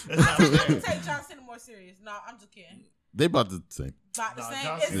that film. I can take John Cena more serious. No, I'm just kidding. They about the same. About the same.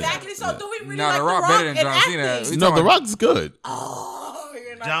 John Cena. Exactly. So do we really Nah, like The Rock better than in John Cena. acting? We No, talking The about- Rock's good. Oh,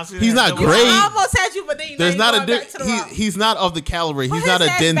 you're not. John Cena He's has not double- great. I almost had you, but then There's not a back to the Rock. he's not of the caliber. He's Put not a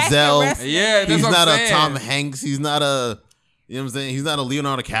his ass back in Denzel. wrestling. Yeah, that's He's what not I'm a saying. Tom Hanks. He's not a. You know what I'm saying? He's not a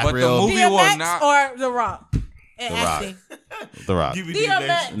Leonardo But the DiCaprio. movie will DMX not. or The Rock in The Rock. acting. The Rock. Give me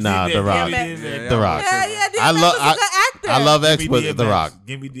DMX. Nah, The Rock. DMX. The Rock. Yeah, DMX I love. was a good actor. I love X, Give me but The Rock.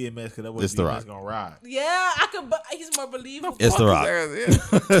 Give me DMX because that was It's The Rock. gonna ride. Yeah, I could. But he's more believable. It's The Rock. Yeah.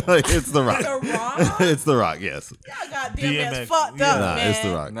 It's The Rock. The Rock. It's The Rock. Yes. Y'all got DMX DMX, fucked yeah. up, Nah, man. it's The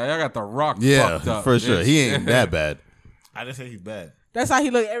Rock. Now y'all got The Rock Yeah, fucked up. for sure. bitch. He ain't that bad. I didn't say he's bad. That's how he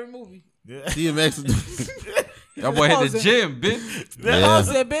look every movie. Yeah. DMX. That boy hit the gym, bitch. I Yeah.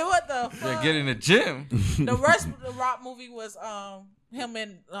 said, bitch, what the fuck? Yeah, get in the gym. The rest of the Rock movie was him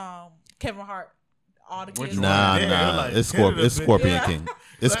and Kevin Hart. All the kids. Nah, Yeah, nah. like, It's Canada Scorpion been- King.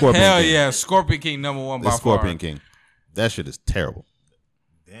 It's Scorpion Hell King. yeah, Scorpion King #1 by It's Scorpion far. King. That shit is terrible.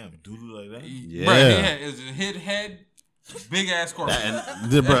 Damn, doodle like that. Yeah. Bruh, he had his head, big ass scorpion.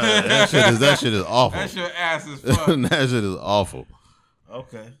 Bruh, that shit is awful. That's your ass as fuck. That shit is awful.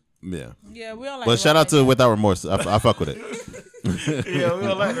 Okay. Yeah. Yeah, we don't like. But shout out to Without Remorse. I fuck with it. Yeah, we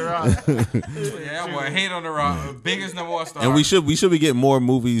don't like The Rock. Yeah, that boy hate on The Rock. Biggest #1 star. And we should be getting more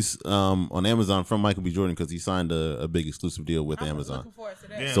movies on Amazon from Michael B. Jordan because he signed a big exclusive deal with Amazon. Looking forward to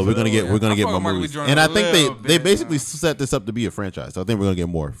that. Yeah. So we're gonna get I more fuck with Michael B. movies, Jordan and I a think little they bit, basically man. set this up to be a franchise. So I think we're gonna get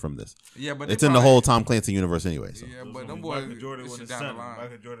more from this. Yeah, but It's they in the probably- whole Tom Clancy universe anyway. So Yeah, but them boys. Michael Jordan this when shit his down the son. line.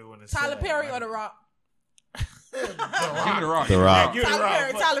 Michael Jordan when his Tyler son. Perry or The Rock? Give me The Rock. The Rock. Give me The Tyler Rock.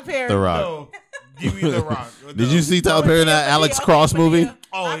 Perry. Tyler Perry. The Rock. No, give me The Rock. Did you see Tyler Perry in that Alex Cross movie?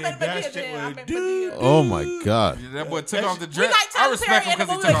 Oh, yeah, that shit was dude. Oh my god. Yeah, that boy took off the We dress. like I Tyler respect Perry him in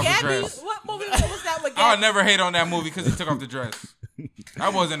the because he movie took with off the Gabby. dress. What movie was that with I'll Gabby? never hate on that movie because he took off the dress. I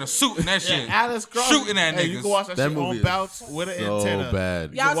was in a suit and that shit. Alex Cross Shooting at hey, niggas. You can watch that, That shit movie on is Bounce with an So antenna.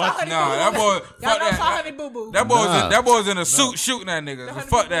 bad. Y'all saw watch- Honey Nah, Boo Boo? that boy. Y'all Fuck don't that. saw Honey Boo Boo. That boy was Nah. in, that boy was in a suit shooting at niggas. Honey Fuck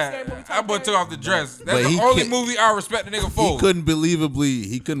Boo Boo scary that. movie, That boy Tyler took off the dress. But That's he the only can't- movie I respect the nigga for. He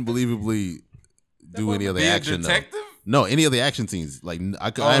couldn't believably do any of the Be a action though. detective? No, any of the action scenes. Like I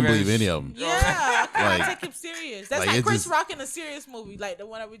didn't Okay. believe any of them. Yeah, I couldn't Like- take him serious. That's like, like it Chris just- Rock in a serious movie, like the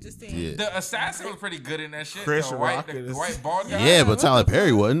one that we just seen. Yeah. The assassin was pretty good in that shit. Chris the Rock white, the is- white bald guy. Yeah, but Tyler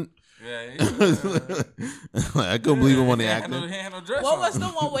Perry wasn't. Yeah, he was, I couldn't believe him on the he had no- acting. he had no dress What on. was the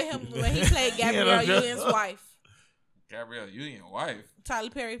one with him when he played Gabrielle no dress. Union's wife? Gabrielle Union wife. Tyler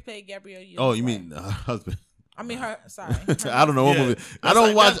Perry played Gabrielle Union's Oh, you wife. mean husband? I mean her. Sorry. I don't know what Yeah. movie. I That's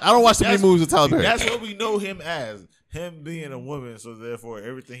don't like- watch too many that's- movies with Tyler Perry. That's what we know him as. Him being a woman, so therefore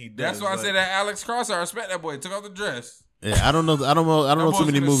everything he does. That's why I like, said that Alex Cross. I respect that boy. He took off the dress. Yeah, I don't know That too boy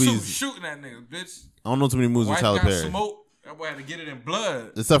many was in a suit movies. shooting at niggas, bitch. I don't know too many movies with Wife Tyler got Perry. smoked. That boy had to get it in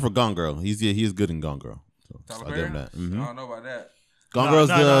blood. Except for Gone Girl. He's good in Gone Girl. So Tyler I'll Perry? give him that. I Mhm. don't know about that. Gone No, Girl's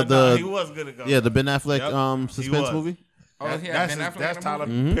no, he the was good at Gone yeah the Girl. Ben Affleck Yep. He suspense was. movie. Oh, he had That's Ben Affleck. that's in that Tyler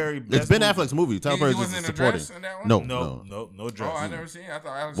movie? Perry. It's best Ben movie. Affleck's movie. Tyler He Perry's wasn't just in a supporting. dress in that one? No, No, no. no dress. Oh, I never seen it. I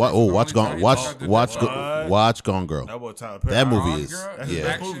thought Alex What? Cross Oh, was watch the only Gone. time Watch he took the watch dress off. What? watch Gone Girl. That was Tyler Perry. That movie Gone is Girl? That's his yeah.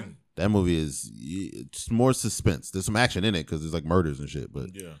 best Action? movie. That movie is it's more suspense. There's some action in it because there's like murders and shit. But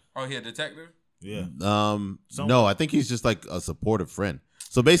Yeah, Oh, he a detective? yeah. no, I think he's just like a supportive friend.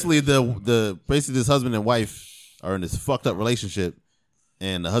 So basically, basically this husband and wife are in this fucked up relationship,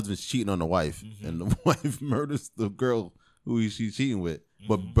 and the husband's cheating on the wife, and the wife murders the girl who she's cheating with,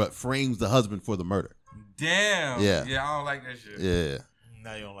 but frames the husband for the murder. Damn. Yeah. Yeah, I don't like that shit. Yeah,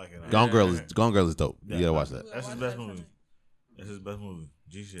 Now you don't like it. Gone Girl is dope. You gotta watch that. That's his best movie. That's his best movie.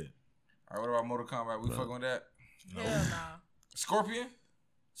 G shit. All right, what about Mortal Kombat? We fucking with that? Hell nah. Scorpion?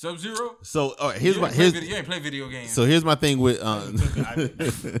 Sub-Zero? So all right, You here's ain't play video games. so here's my thing with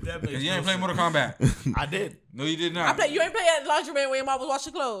That makes you ain't no play sense. Mortal Kombat. I did. No, you did I not. play. You ain't play at laundromat when your mom was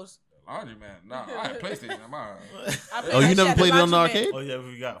washing clothes. Laundry man. Nah, I had PlayStation in mine. I played oh, that you shit never at played it on the laundromat. arcade? Oh yeah,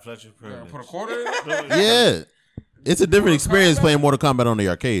 we got Fletcher Yeah, Privilege. put a quarter in it? Yeah, it's a different experience playing Mortal Kombat on the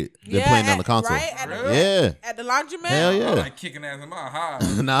arcade than playing on the console. Right? At the, Really? Yeah, At the laundromat. hell I yeah. like kicking ass in my high.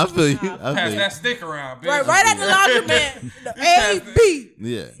 Nah, I feel you. I Pass feel you. that stick around, bitch. Right at the laundromat. The A, B,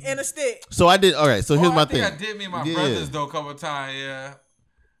 Yeah. and a stick. So I did. All right. So here's Oh, my I think thing. I did meet my Yeah. brothers though a couple of times. Yeah,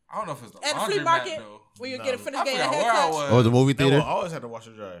 I don't know if it's the At the flea laundromat market, though. where you No. get a finish I getting a forgot where I haircut. was. Oh, the movie They will theater. always have to wash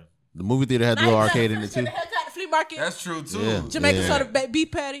and dry. The movie theater had the little arcade in it too. Get a haircut at the flea market. That's true too. Yeah. Jamaican Yeah. soda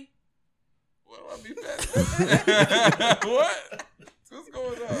beef patty. What do I be back? What? What's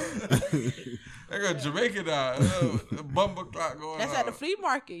going on? They got Jamaican bumper clock going That's on. at the flea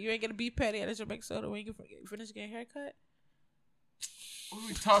market. You ain't get a beef patty at a Jamaican soda when you finish getting a haircut. What are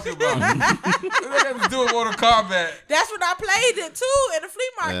we talking about? What got to do with Mortal Kombat? That's when I played it too in the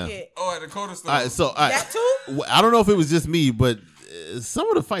flea market. Oh, at the Coda store. All right. So That too? I don't know if it was just me, but some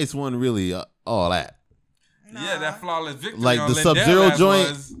of the fights weren't really all that. Yeah, that flawless victory. Like on the Lindell Sub-Zero ass joint,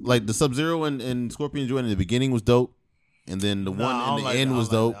 was- like the Sub-Zero and Scorpion joint in the beginning was dope, and then the one in the end was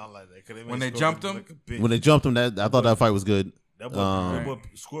dope. When they jumped him? When they jumped him, that I thought that fight was good. That boy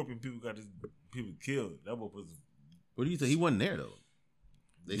Scorpion people got his people killed. That boy was. What do you say? He wasn't there though.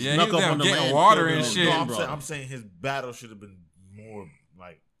 They Yeah, he was down getting water and shit. No, I'm saying his battle should have been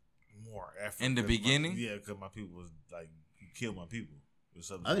more effort. In the beginning? Yeah, because my people was like, he killed my people.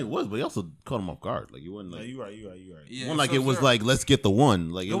 I think it was, but he also caught him off guard. Like he wasn't No, like, you right. Yeah, it wasn't like it was Sub-Zero. like let's get the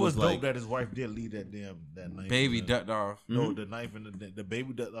one. Like It was dope like that his wife did leave that knife. Baby in the, ducked off. No, the knife in the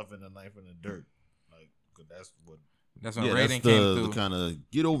baby ducked off and the knife in the dirt. Like, 'cause that's what. That's when yeah, Raiden that's came the through. kind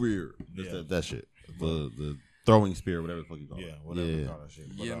of get over here. That's Yeah. that shit. The throwing spear, whatever the fuck you call it. Yeah, whatever you call that shit.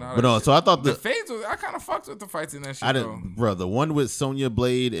 Yeah, nah, But no, so I thought the the fades was. I kind of fucked with the fights in that shit. I though. didn't, bro. The one with Sonya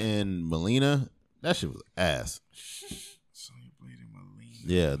Blade and Melina, that shit was ass. Sonya Blade and Melina.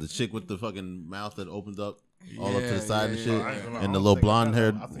 Yeah, the chick with the fucking mouth that opens up all up to the Yeah, side and yeah, shit, yeah. I ain't gonna lie, and the I little don't think blonde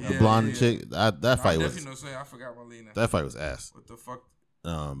haired, I think the I- blonde yeah, yeah. chick. That I fight was definitely know. Say I forgot Melina. that fight was ass. What the fuck?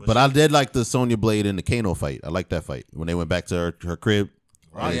 But I did like the Sonya Blade and the Kano fight. I like that fight when they went back to her crib.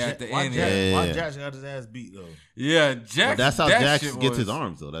 Why at the end, Why Jax got his ass beat though? Yeah, Jax. But that's how Jax gets his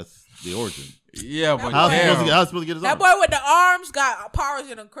arms though. That's the origin. Yeah, but How's he supposed to get his that arms? boy with the arms got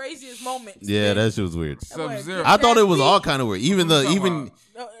powers in the craziest moments. Yeah, that shit was weird. Sub-Zero. I thought it was all kind of weird. Even that's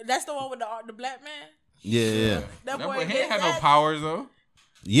the one with the black man. Yeah. That That boy boy, he ain't had no powers though.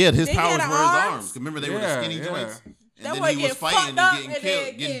 Yeah, his They powers had were his arms? arms. Remember, they were the skinny joints. That And boy then he was get fighting fucked up and getting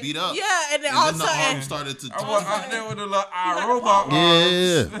killed, getting beat up. Yeah, and then And all then of the a sudden, arms started to I was out there with the little robot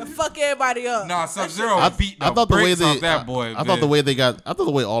Yeah. arms. fuck everybody up. Nah, Sub-Zero beat the I thought the way brakes they, off that boy. I thought the way they got, I thought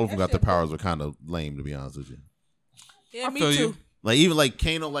the way all of them got their powers were kind of lame, to be honest with you. Yeah, me feel too. you. Like even like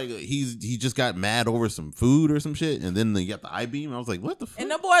Kano, like he just got mad over some food or some shit, and then they got the I-beam. I was like, what the fuck? And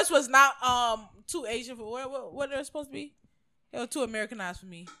the boys was not too Asian for what they're supposed to be. They were too Americanized for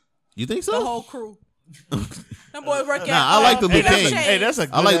me. You think The so? whole crew. Them boys work Nah, I like the Liu PF Kang. Chang's. Hey, that's a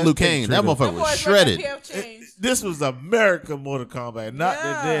good I like ass Liu thing, Kang. That Trigger. motherfucker Them was boys work at shredded. PF Chang's. This was American Mortal Kombat, not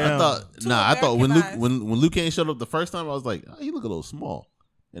Yeah. the damn. I thought when Americanized. when Liu Kang showed up the first time, I was like, oh, he look a little small.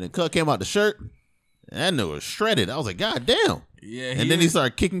 And then Cut came out the shirt, and that nigga was shredded. I was like, God damn. Yeah, And then he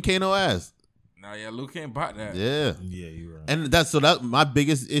started kicking Kano ass. Nah, yeah, Luke ain't bought that. Yeah. Yeah, you're right. And that's my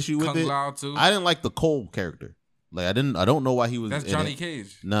biggest issue with Kung it. Lao too. I didn't like the Cole character. Like I don't know why he was. That's in Johnny it.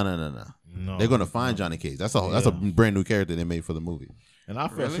 Cage. No. No, They're gonna find Johnny Cage. That's a brand new character they made for the movie. And I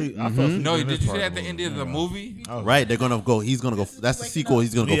fell Really? asleep. I fell asleep No, during did this you say part at the of end of the movie? I was- Right? They're gonna go. He's gonna go. That's the sequel.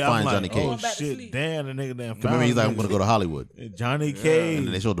 He's gonna go Yeah, I'm find like, Johnny Cage. Oh Back to shit! sleep. Damn, the nigga damn. Remember, he's like, I'm gonna go to Hollywood. Johnny Cage. And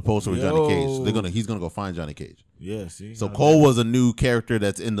then they showed the poster with Johnny Cage. So Yo. he's gonna go find Johnny Cage. Yeah, see. So Cole was a new character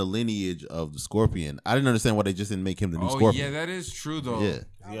that's in the lineage of the Scorpion. I didn't understand why they just didn't make him the new Oh Scorpion. yeah, that is true though. Yeah.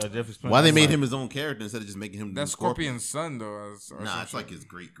 Yeah, Jeff explained. Why they that. made Like, him his own character instead of just making him the new That's Scorpion? Scorpion's son though. or Nah, some it's like shit. his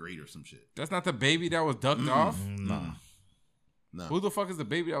great or some shit. That's not the baby that was ducked off. No. Who the fuck is the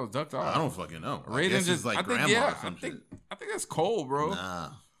baby that was ducked off? I don't fucking know. I Raiden guess just it's like I think grandma or I some think shit. I think that's Cole, bro. Nah.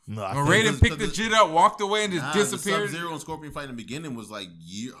 No, I When think- Raiden picked the because shit up, walked away, and just Nah, disappeared. The Sub-Zero and Scorpion fight in the beginning was like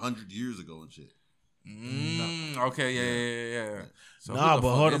 100 years ago and shit. Okay, yeah. So Nah, who the but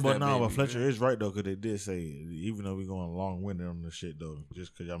fuck hold is on, but that nah, but baby, Fletcher man? is right though, because they did say even though we going long winded on the shit though,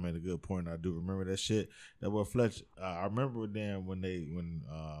 just because y'all made a good point, I do remember that shit. That boy Fletcher, I remember then when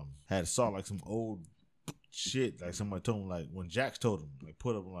had saw like some old shit, like somebody told him like when Jax told him like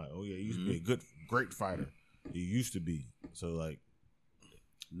put up like, oh yeah, you used to be a great fighter, you used to be. So like,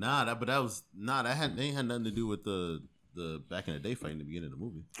 that ain't had nothing to do with the back in the day fight in the beginning of the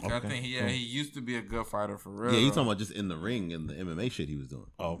movie. I think he used to be a good fighter for real. Yeah, you though. talking about just in the ring and the MMA shit he was doing.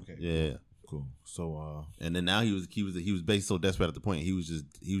 oh okay, Yeah. cool. So And then now he was basically so desperate at the point he was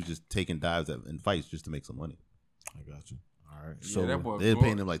just taking dives in fights just to make some money. I got you. All right, Yeah, so that boy. They're Gore-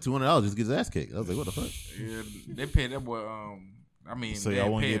 paying him like $200 just to get his ass kicked. I was like, what the fuck? Yeah, they paid that boy. I mean, so they y'all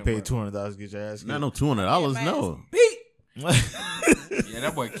ain't want to pay get him, paid but- $200 to get your ass kicked? Not no $200. No. Beat. Yeah,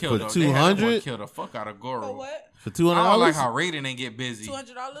 that boy killed. For They had that boy $200? killed the fuck out of Goro. For what? For $200? I don't like how Raiden ain't get busy. $200?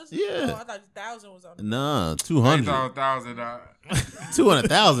 Yeah. Oh, I thought 1,000 was on it. Nah, 200. $1,000.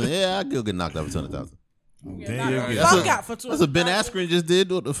 200,000. Yeah, I could get knocked out for 200,000. Yeah, Damn, knock yeah, the yeah. fuck out for 200. That's what Ben Askren just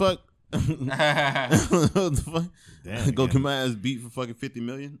did. What the fuck? What the fuck? Damn, Go yeah. get my ass beat for fucking $50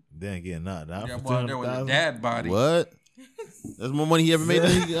 million? Then again, not That for boy out there with a 200,000. dad body. What? That's more money he ever made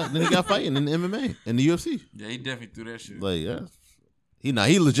than he got fighting in the MMA and the UFC. Yeah, he definitely threw that shit. Like, yeah.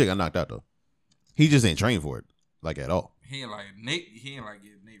 He legit got knocked out though. He just ain't trained for it, like at all. He ain't like Nate. He ain't like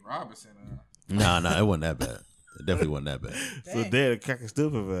get Nate Robinson. Nah, it wasn't that bad. It definitely wasn't that bad. So they're the cack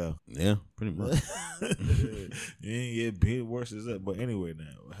stupid Val. Yeah, pretty much. You ain't get beat worse as that. But anyway,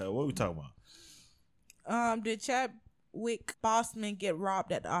 now what we talking about? Did Chadwick Boseman get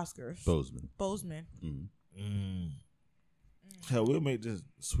robbed at the Oscars? Bozeman. Hell, we'll make this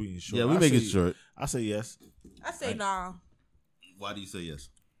sweet and short. Yeah, we make it short. I say yes. I say nah. Why do you say yes?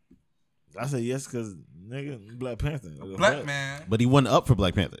 I say yes because nigga Black Panther. Black man. But he wasn't up for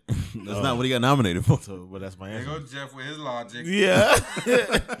Black Panther. That's not what he got nominated for. So, but that's my There answer. go Jeff with his logic. Yeah,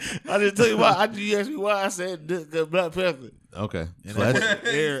 I didn't tell you why. You asked me why I said this, the Black Panther. Okay. And So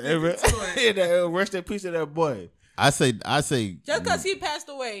rest in peace of that boy. I say Just because he passed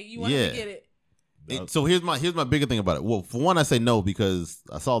away, you want Yeah. to get it. so here's my bigger thing about it. Well, for one, I say no because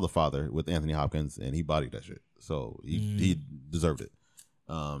I saw The Father with Anthony Hopkins and he bodied that shit, so he deserved it.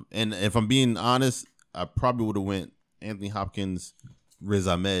 And if I'm being honest, I probably would have went Anthony Hopkins, Riz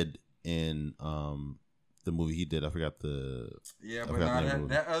Ahmed in the movie he did. I forgot the Yeah, I but forgot nah, the name of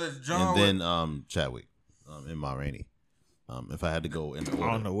that it. other John. and then Chadwick in Ma Rainey. If I had to go in order.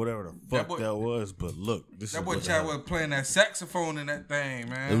 I don't know whatever the fuck boy- that was, but look, this that is boy what Chad was playing that saxophone in that thing,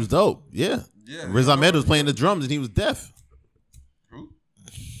 man. It was dope. Yeah. Yeah. Riz Ahmed was playing the drums and he was deaf. Who?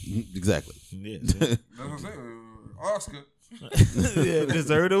 Exactly. Yeah, That's what I'm saying. Oscar. yeah,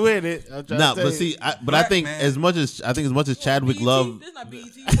 deserve to win it. I'm trying Nah, to but tell see, you. I Black think man. as much as Chadwick BET? Love, This not BET.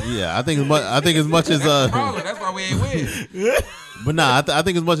 yeah, I think as much as Probably. That's why we ain't win. but nah, I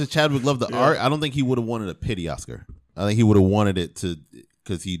think as much as Chadwick loved the art, I don't think he would have wanted a pity Oscar. I think he would have wanted it to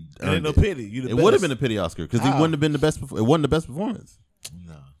because he It ain't earned no it. pity. You the It best. would have been a pity Oscar because he How? wouldn't have been the best. It wasn't the best performance.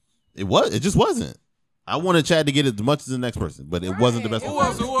 No. It just wasn't. I wanted Chad to get it as much as the next person, but it wasn't the best. Right. Who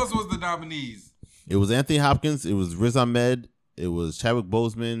else was the nominees? It was Anthony Hopkins. It was Riz Ahmed. It was Chadwick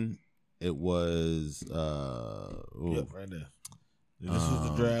Boseman. It was Yep, right there. This was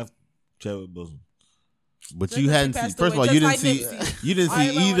the draft. Chadwick Boseman. but Just you like hadn't he seen. passed First of away, all, you just didn't like see. Nipsey. You didn't I see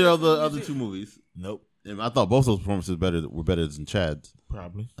ain't either of the lying, other music. two movies. Nope. And I thought both those performances were better than Chad's.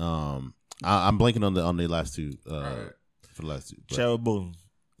 Probably. I'm blanking on the last two. For the last two, Chadwick Boseman.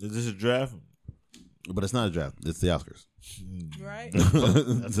 Is this a draft? but it's not a draft. It's the Oscars. Right?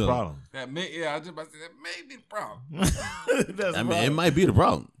 That's the problem. I was just about to say that may be the problem. That's I mean, it might be the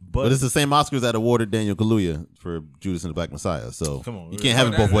problem, but, But- it's the same Oscars that awarded Daniel Kaluuya for Judas and the Black Messiah. So Come on, you can't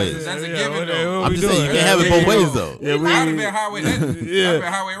have it both ways. That's a given, though. I'm just saying you can't have it both ways though. Yeah, That would have been highway. That would have been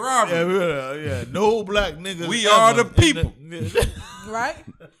highway robbery. yeah. No black niggas. We are the ever in people. Right?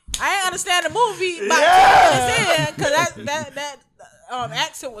 I ain't understand the movie about 2 minutes in because that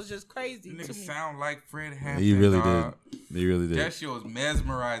accent was just crazy Nigga to me. sound like Fred Hampton. He really dog. did. He really did. That shit was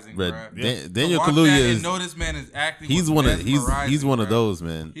mesmerizing, But bro. Daniel Kaluuya is. know this man is acting. He's was one of mesmerizing, those,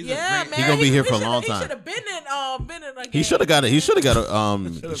 man. He's Yeah, a great, man. He gonna be here for a shoulda- long time. He should have been in a game. He should have got it. He should have got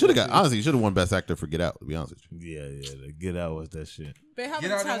honestly, he should have won Best Actor for Get Out, to be honest with you. Yeah. The Get Out was that shit. But how Get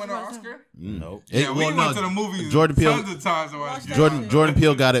many out there times win an was that? Oscar. Nope. Yeah, we Well, went no, to the movies Jordan Peele- tons of times. to watch Watch Get that Out. shit. Jordan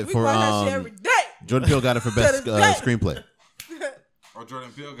Peele got it We for watch that shit every day. Jordan Peele got it for Best To this day. Screenplay. Or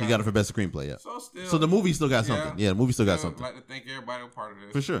Jordan Peele He got it for Best Screenplay, yeah. So still. So the movie still got something. Yeah, the movie still got something. I'd like to thank everybody who was part of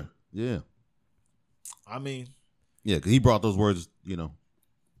this. For sure. Yeah. I mean, Yeah, because he brought those words,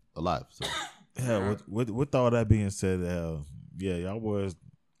 alive. So hell, with all that being said, y'all boys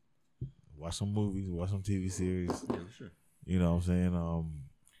watch some movies, watch some TV series. yeah, for sure. You know what I'm saying?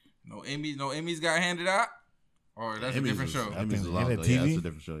 No Emmys got handed out? Or that's a different show? Emmys is think- long ain't ago. it Yeah, TV? that's a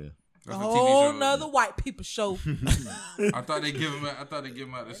different show, yeah. A That's a whole TV show. nother white people show. I thought they give them out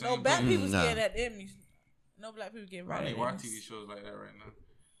the same No black thing. people Nah. getting at Emmys. No black people getting I right ain't at watch Emmys. TV shows like that right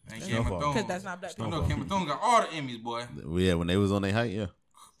now. Ain't Snowfall. Game of Thrones. Because that's not black You people. know Game of Thrones got all the Emmys, boy. Yeah, when they was on their height, yeah.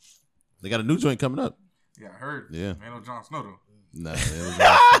 They got a new joint coming up. Yeah, I heard. Yeah. Ain't no Jon Snow though. Nah,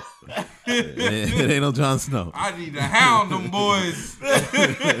 it ain't no Jon Snow. I need to hound them boys.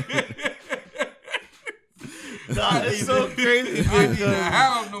 Nah, it's so crazy. I need to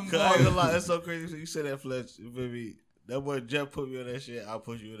hound them I ain't gonna boys. lie, it's so crazy. You said that, Fletch. Baby, that boy Jeff put me on that shit. I'll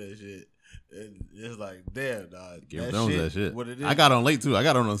put you on that shit. And it's like, damn, dog. Game of Thrones, that shit. What it is? I got on late too. I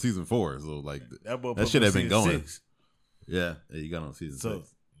got on season 4, so like that, boy that put shit me had been season going. 6. Yeah, you got on season So,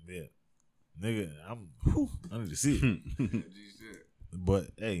 6. yeah. Nigga, I need to see it. But,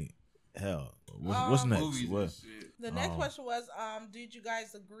 hey, hell, what's next? Movies What? and shit. The next question was, do you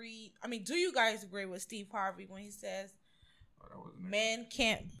guys agree with Steve Harvey when he says Oh, that wasn't it. men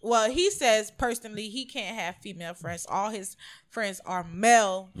can't, well, he says personally he can't have female friends. All his friends are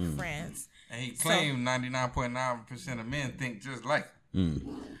male friends. And he claimed 99.9% of men think just like him.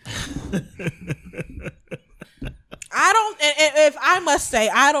 I don't, and if I must say,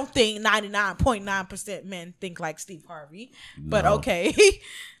 I don't think 99.9% men think like Steve Harvey. But No. okay.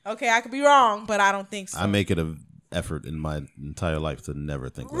 Okay, I could be wrong, but I don't think so. I make it an effort in my entire life to never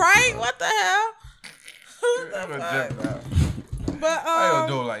think like right? Steve Harvey. What the hell? I'm a jerk, dog. But I don't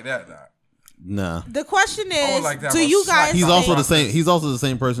do it like that, dog. Nah. the question I is, would like to have do a you guys? slight- He's think- also the same. He's also the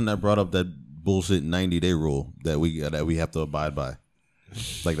same person that brought up that bullshit 90-day rule that we have to abide by.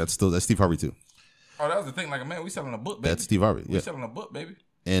 Like that's Steve Harvey too. Oh, that was the thing. Like, man, we selling a book, baby. That's Steve Harvey. We Yeah. selling a book, baby.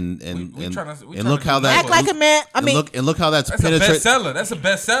 And We and tryna look do how that act like a man. I mean, look how that's That's a penetrated. bestseller. That's a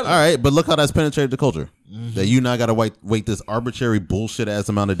bestseller. All right, but look how that's penetrated the culture. That you now got to wait this arbitrary bullshit ass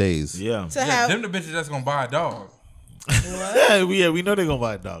amount of days. Yeah. to Yeah, have them the bitches that's gonna buy a dog. Yeah, we know they're going to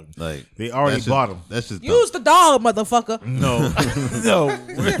buy a dog. Like They already that's bought just- them. That's just use the dog, motherfucker. No. No.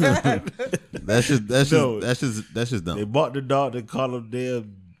 that's just No. that's just They dumb. bought the dog. They call them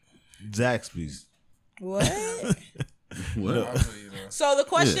damn Zaxby's. What? I'll tell you though. So the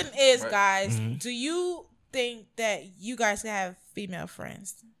question is, Right. guys, do you think that you guys can have female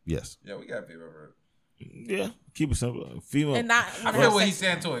friends Yes. Yeah, we got people. Yeah. Keep it simple. Female. and not? I feel what he's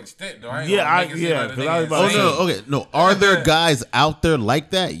saying to an extent, though. I ain't Yeah, gonna make it seem yeah, like the 'cause nigga I was is about Oh to saying- no, okay, no. Are there guys out there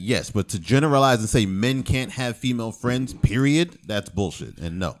like that? Yes, but to generalize and say men can't have female friends, period, that's bullshit.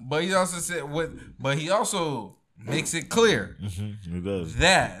 And no, But he also said but he also makes it clear It does.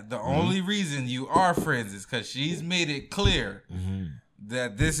 that the only reason you are friends is because she's made it clear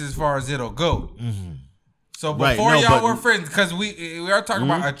that this is as far as it'll go. So Right, before no, y'all but- were friends, because we are talking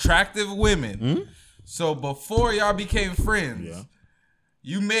about attractive women. So before y'all became friends,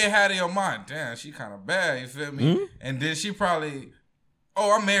 you may have had in your mind, damn, she kind of bad. You feel me? And then she probably,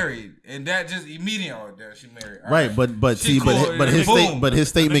 oh, I'm married, and that just immediately, oh, damn, she married. All Right, but She see, cool, but boom. his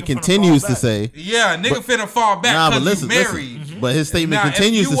statement Nigga finna continues fall to back. say, Yeah, nigga finna fall back nah, but because listen, you married. but his statement Now,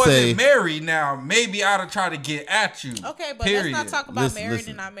 continues if you to say, wasn't married, now maybe I'd have tried to get at you. Okay, but period. let's not talk about Listen, married listen.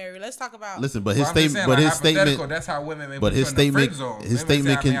 and not married. Let's talk about. listen, but Well, his I'm just statement, saying, but like, his hypothetical, statement, that's how women may but put his you in the statement- friend zone. his Women say,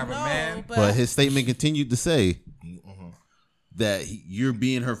 statement I can- may have a man. No, but his statement continued to say that you're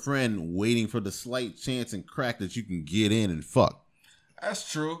being her friend, waiting for the slight chance and crack that you can get in and fuck.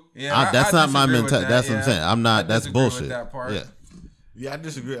 That's true. Yeah, That's I not my disagree with mentality. that, That's what I'm yeah. saying. I'm not. I That's disagree with bullshit. that part. Yeah. Yeah, I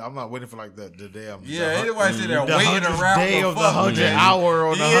disagree. I'm not waiting for like the day I'm. Yeah, anybody sit there the waiting 100th around day for of the fuck, 100th man. hour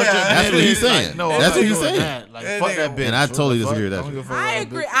or the Yeah. 100th. That's what he's saying. Like, no, That's I'm what not he's doing saying. that. Like, That fuck nigga- that bitch. And I totally What the disagree with fuck? that I don't give a fuck I about that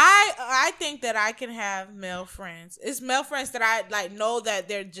agree. bitch. I think that I can have male friends. It's male friends that I like know that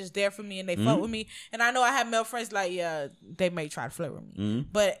they're just there for me and they fuck with me. And I know I have male friends like they may try to flirt with me.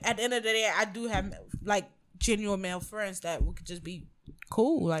 But at the end of the day, I do have like genuine male friends that could just be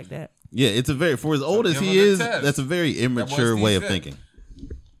cool like that. Yeah, it's a very for as old as give he him the is, test. that's a very immature Steve way of said. thinking.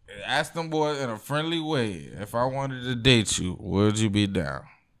 Ask them boys in a friendly way. If I wanted to date you, would you be down?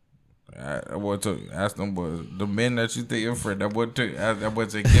 That boy told you. Ask them boys, the men that you think your friend. That boy told you. That boy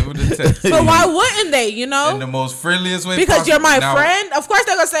said, give him the test. But why wouldn't they? You know, in the most friendliest way because you're my Now, friend. Of course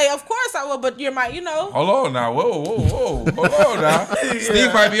they're gonna say, of course I will. But you're my, you know. Hold on now. Whoa. Hold on now.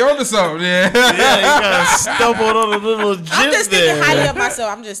 Steve might be onto something. Yeah. Yeah, you got stumbled on a little gym I'm just there. thinking highly of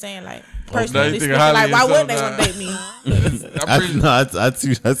myself. I'm just saying, like, now you personally thinking speaking, highly like, of why wouldn't they yourself want to date me? I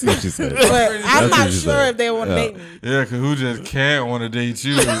see what you said. But I'm what not you sure said. if they want to Yeah. date me. Yeah, because who just can't want to date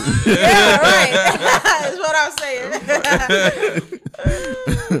you? Yeah, right. That's what I'm saying.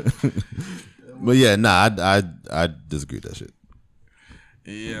 But yeah, nah, I disagree with that shit.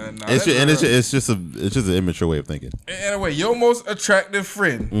 Yeah, nah, It's that's just, and real. it's just an immature way of thinking. Anyway, your most attractive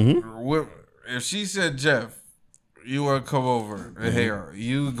friend, Mm-hmm. if she said, Jeff, you want to come over and hang out,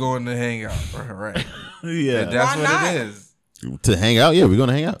 you going to hang out, right? Yeah. That's Why what not? it is. To hang out, yeah, we're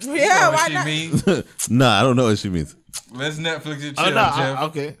gonna hang out. You know Yeah, what why she not? means? Nah, I don't know what she means. Let's Netflix and chill, Oh, no, Jeff.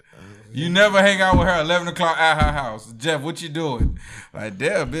 okay. You never hang out with her 11 o'clock at her house. Jeff, what you doing? Like,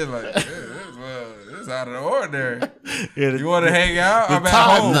 damn, bitch, like, this out of the ordinary. Yeah, You want to hang out? I'm at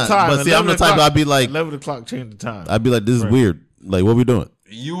time- home. Nah, time, but see, I'm the 11 type o'clock. I'd be like, 11 o'clock, change the time. this is weird. Like, what we doing?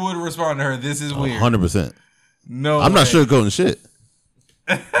 You would respond to her, this is weird. 100%. No, I'm not way. sugarcoating shit.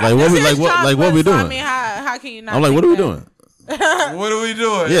 Like what we So, doing? I mean, how can you not? I'm like, what are think we that? doing? What are we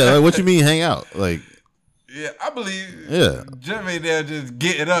doing? Yeah, like, what you mean hang out? Like, Yeah, I believe. yeah. Jeff ain't there just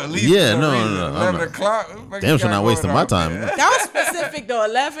getting up, leaving. Yeah, for no, reason. no, I'm 11 not. o'clock. What Damn you sure got not wasting going my on, time. man? That was specific though.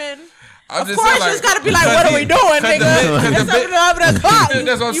 11. I'm Of just course, saying, it's got to be like, what are we doing, 'cause nigga? It's up to 11 o'clock.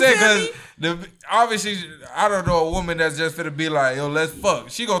 That's what I'm You saying. feel Because me? obviously, I don't know a woman that's just finna be like, yo, let's fuck.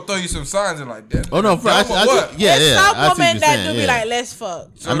 She gonna throw you some signs and like that. Oh no, Dumb or what? yeah, There's yeah. some I see what women you're that saying. do be Yeah. like, let's fuck.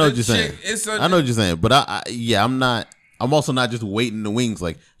 So I know what the you're saying. chick- it's a- I know what you're saying, but I'm not. I'm also not just waiting in the wings.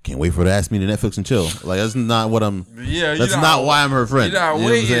 Like, can't wait for her to ask me to Netflix and chill. Like, that's not what I'm. Yeah, That's not why I'm her friend. You're not You know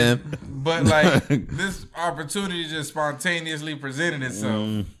what I'm waiting, saying? but like this opportunity just spontaneously presented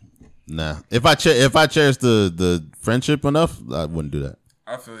itself. Nah. If I cherish the friendship enough, I wouldn't do that.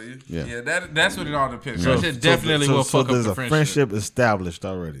 I feel you. Yeah. Yeah, that's what it all depends. So- That shit definitely will fuck up there's the a friendship. friendship established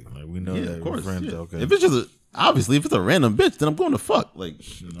already. Like we know Yeah, that of we're course. friends. Yeah. Okay. If it's just obviously if it's a random bitch, then I'm going to fuck. Like,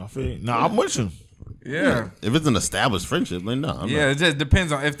 I feel you. No, I'm with you. Yeah. if it's an established friendship, like no, I'm Yeah, not. it just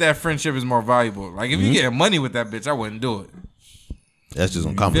depends on if that friendship is more valuable. Like if you get money with that bitch, I wouldn't do it. That's just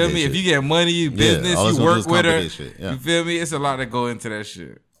gonna You complicate feel me? shit. If you get money, you business, all that's you gonna do work is with her. complicate shit, yeah. You feel me? It's a lot that go into that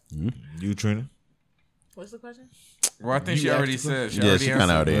shit. You, Trina. What's the question? Well, I think You she already asked said. Yeah, she kind of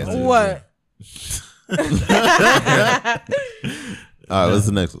already answered. All What? right, what's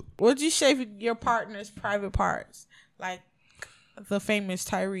the next one? Would you shave your partner's private parts? Like the famous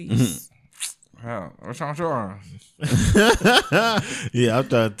Tyrese. Hell, what's wrong with your Yeah, I'm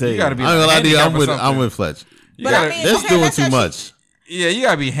trying to tell you. You gotta be. I'm gonna lie to you, handicapped I'm or with something. Fletch. You But gotta, I mean, That's okay, doing let's too say much. yeah, you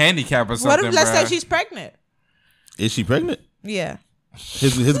gotta be handicapped or What something. if let's say bruh. she's pregnant? Is she pregnant? Yeah.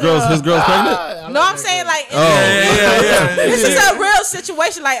 His girl's pregnant. No, I'm saying like Oh, yeah. this is a real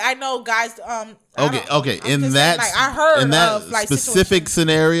situation. Like I know guys. I Okay, don't- okay. I'm In just that, saying, like, I heard in that of like specific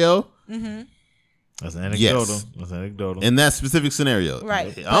scenario, That's anecdotal. Yes. That's anecdotal. in that specific scenario,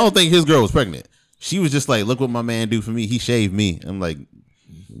 Right. I don't think his girl was pregnant. She was just like, look what my man do for me. He shaved me. I'm like,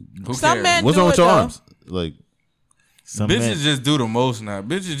 Who Some cares? men what's do wrong it with your though. arms? Like, Bitches just do the most now.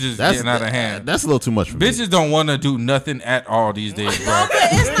 Bitches just getting out of hand. That's a little too much for me. Bitches don't want to do nothing at all these days, bro.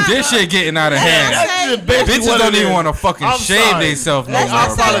 It's This shit getting out of hand. Bitches don't even want to fucking shave themselves no more.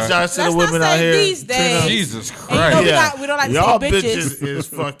 I apologize to the women out here. These days. Jesus And you know Christ. we don't like to Y'all say bitches. bitches is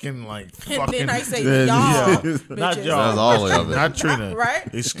fucking like And fucking. then I say Yeah. y'all. Not bitches. y'all. That's all of it. Not Trina.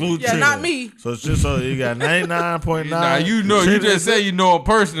 Right? Exclude Yeah, Trina. not me. So it's just so you got 99.9. Nah, you know, you just say you know him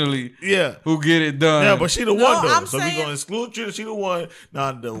personally. Yeah. Who get it done? Yeah, but she the one though. I'm So we saying- gonna exclude Trina. She the one.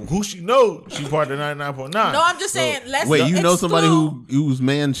 Now who she know? She part of the 99.9. No, I'm just saying. Let's Wait, you know somebody exclude- whose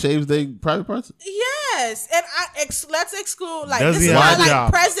man shaves their private parts? Yes, and let's exclude like Does this he is have not a like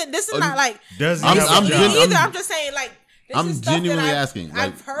job? present. This is not like Does he I'm- have I'm a gen- job? either. I'm- I'm just saying like this I'm is stuff genuinely that asking, like,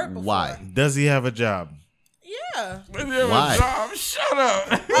 I've heard before. why? Does he have a job? Yeah. Why? Shut up.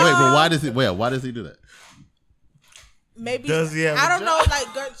 Wait, but why does he? Why does he do that? Maybe Does he have I a don't know. job?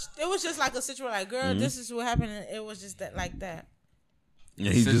 Like, girl, it was just like a situation. Like, girl, this is what happened. And it was just that, like that.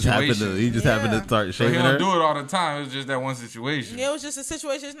 Yeah, he just happened to. Situation. He just happened to start So he shaving don't her. do it all the time. It's just that one situation. Yeah, it was just a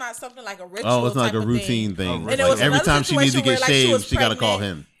situation. It's not something like a ritual. Oh, it's not like type a of routine thing. And Like, it was every another time she needs to situation where, get like, she shaved, was she got to call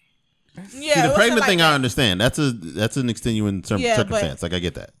pregnant. him. Yeah, See, it the wasn't pregnant like thing, that. I understand. That's an extenuating Yeah, but- circumstance. Like I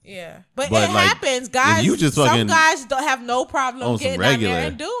get that. Yeah, but But, it like, happens, guys. if you just some fucking- guys don't have no problem on some getting down regular- there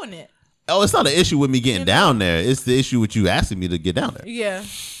and doing it. Oh, it's not an issue with me getting down there. It's the issue with you asking me to get down there. Yeah,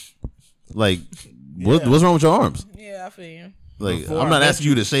 Like, what's wrong with your arms? yeah, I feel you. Like, Before I'm I not met asking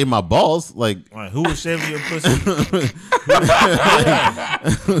you to shave my balls. Like, Like, who was shaving your pussy?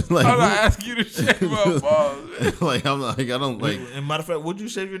 like, I'm not asking you to shave my balls. like I'm like, I don't like. And matter of fact, would you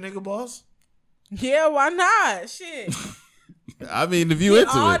shave your nigga balls? Yeah, why not? Shit, I mean, if you Get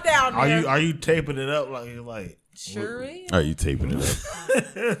into all it, down there. Are you taping it up like? Sure is. are you taping it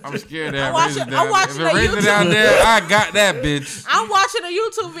up? I'm scared that I'm watching- I'm watching If it a raises YouTube- down there, I got that bitch. I'm watching a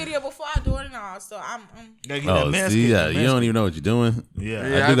YouTube video before I do it and all, so I'm Oh, see, yeah, you don't even know what you're doing. Yeah.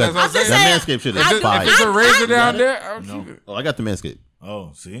 I do that's got what I'm that saying. Manscaped shit I is do- If fire. it's a razor down it? there, I'll keep it. Oh, I got the Manscaped.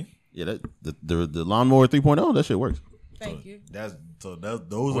 Oh, see, Yeah, the lawnmower 3.0. That shit works. thank you. those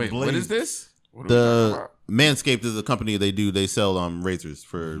Wait, are blades. what is this? What are we talking The about? Manscaped is a company. They sell razors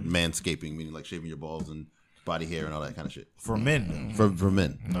for manscaping, meaning like shaving your balls and body hair and all that kind of shit for men. for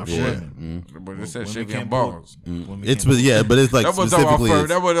men. Not for Yeah. women. But it said Women shake can't your balls. Women It's can't but but it's like That was talking specifically. about for,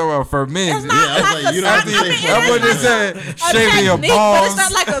 that was talking about for men. It's not I was like like, a you don't have to science. say That what It it is said. a Shaving your technique, but balls. it's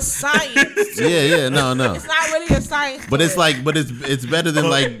not like a science. yeah, no. It's not really a science. But to it's it. like, it's better than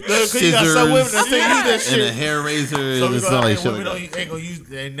like Cause you got some women that scissors say use that and shit. a hair razor. So and we it's gonna, not like hey, shit women like that. ain't gonna use.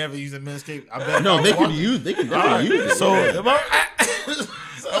 They ain't never use a Manscaped. I bet. No, they want can to. use. They can All right, definitely use it. so Yeah. am I-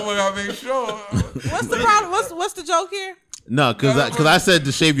 I'm gonna make sure. what's the problem? What's the joke here? No, because I said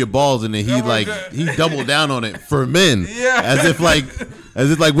to shave your balls, and then he That was like that. he doubled down on it for men. Yeah. as if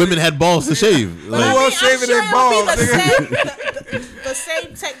like women had balls to shave. But Like, Who I else mean, I'm shaving sure their it would balls, be the nigga? same, the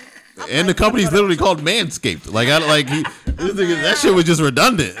same tech. I'm and the like, company's literally called Manscaped. Like I like this nigga, that shit was just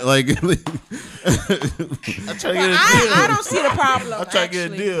redundant. Like I try to But get a deal. I don't see the problem. I try to get a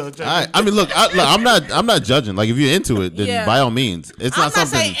actually. deal. I mean, look, I'm not judging. Like if you're into it, then Yeah. by all means, it's I'm not not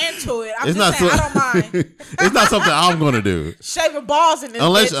something. saying into it. I'm It's just not saying I don't mind it's not something I'm gonna do shaving balls in this.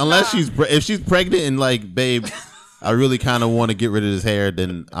 unless bitch, if she's pregnant and like, babe, I really kind of want to get rid of this hair,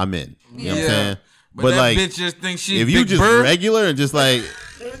 then I'm in. You know what I'm saying? But that like, bitch just thinks she if Big you just Bird. regular and just like,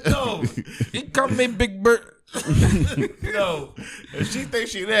 No, He call me Big Bird. no. If she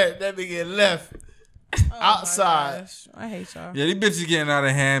thinks she that nigga left Oh my outside. gosh. I hate y'all. Yeah, these bitches getting out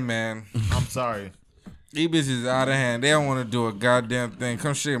of hand, man. I'm sorry. These bitches out of hand. They don't want to do a goddamn thing.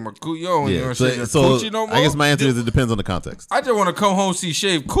 Come shave my coochie. Yo, you yeah. want to shave your So coochie no more? I guess my answer is it depends on the context. I just want to come home see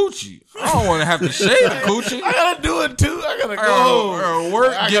shave coochie. I don't want to have to shave coochie. I gotta do it too. I gotta I go. gotta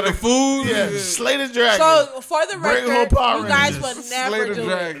work, I get gotta- the food. Yeah, slay the dragon. So for the Bring home record, Power you guys Rangers. would Slay never the do it.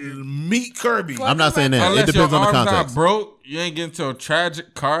 dragon. Meet Kirby. For I'm not saying that. Unless It depends your on the arm's not context. broke, you ain't get into a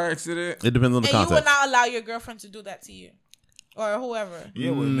tragic car accident. It depends on the And you would context. not allow your girlfriend to do that to you, or whoever.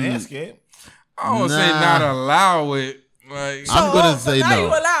 Yeah, with Manscaped. I don't say Nah. not allow it. Like I'm gonna say now no. you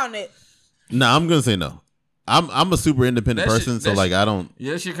allowing it. No, I'm gonna say no. I'm a super independent That person, shit- so that like shit- I don't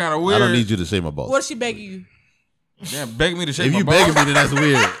yeah, shit kind of weird. need you to shave my balls. What's she begging you? Yeah, beg me to shave If my you balls. begging me, then that's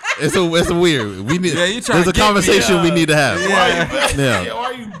weird. It's a weird. We need. Yeah, you trying there's to a get me, conversation we need to have. Yeah. Yeah.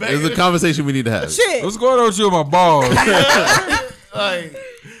 Why you There's begging? a conversation we need to have. Shit. What's going on with you with my balls? Like,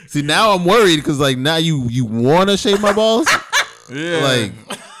 See, now I'm worried because like now you want to shave my balls, Yeah. like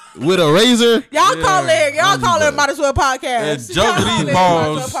with a razor. Y'all call it. Y'all I'm call just it. Might as well podcast. Yeah, juggle Y'all call these it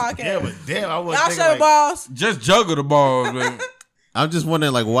balls. Might as well yeah, podcast. but damn, I was Y'all thinking shave like, balls. just juggle the balls, man. I'm just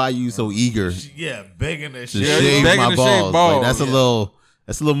wondering like why you so eager to yeah, begging that Yeah, shit. you shave begging my to balls. shave balls, Like, that's a yeah.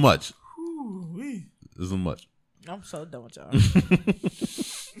 little much. Ooh-wee. It's a little much. I'm so done with y'all.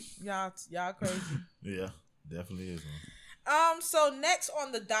 y'all crazy. Yeah, definitely is. So next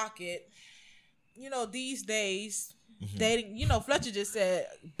on the docket, these days, dating. Fletcher just said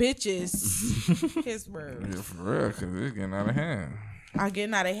bitches. His words. Yeah, for real, because it's getting out of hand. Are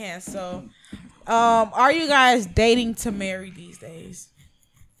getting out of hand. So, are you guys dating to marry these days?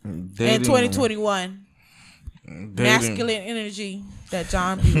 In 2021, masculine energy that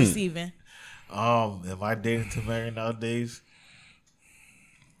John be receiving. Am I dating to marry nowadays?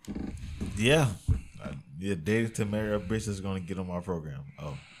 Yeah. Dating to marry a bitch that's gonna get on my program.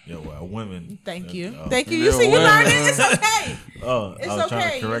 Oh, yeah, well, women. Thank you. Thank you. You see, you learned it. It's okay. It's okay. Trying to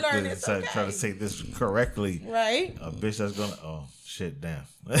correct you learned it. It's okay. Trying to say this correctly. Right. A bitch that's gonna. Oh shit! Damn.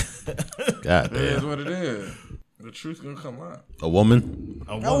 God It is damn. what it is. The truth's gonna come out. A woman?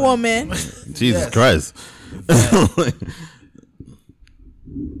 A woman. Jesus Christ.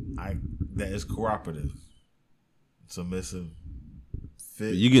 That is cooperative, submissive.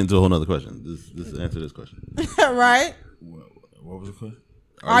 Fit. You get into a whole nother question. Just answer this question. Right. What was the question?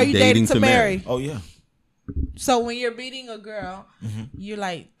 Are you dating to marry? Oh yeah. So when you're meeting a girl, you're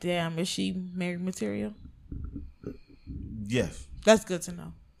like, damn, is she married material? Yes. That's good to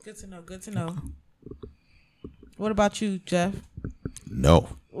know. Good to know. What about you, Jeff? No.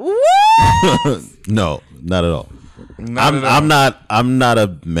 What? No, not at all. Not at all. I'm not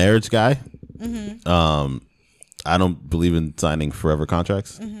a marriage guy. I don't believe in signing forever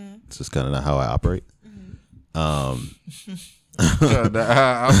contracts. It's just kind of not how I operate. Now,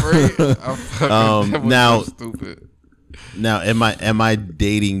 stupid. Now, am I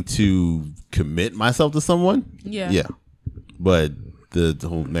dating to commit myself to someone? Yeah. Yeah. But the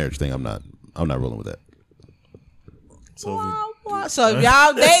whole marriage thing, I'm not rolling with that. So So if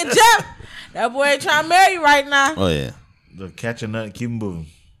y'all dating Jeff, that boy ain't trying to marry you right now. Oh yeah. catch a nut and keep moving.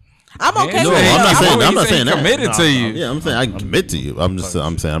 I'm okay No, with that. I'm not saying that. Committed to you. Yeah, I'm saying I can commit to you. I'm saying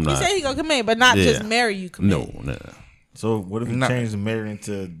I'm He not. said he gonna commit, but not just marry you. Commit. No. So what if you change the marrying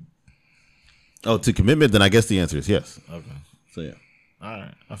to? Oh, to commitment? Then I guess the answer is yes. Okay. So yeah. All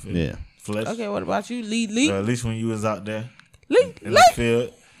right. I feel Yeah. Flesh. Okay, what about you, Lee? At least when you was out there Lee. in the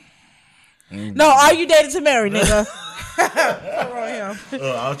field. No, are you dating to marry, nigga? Come on, him.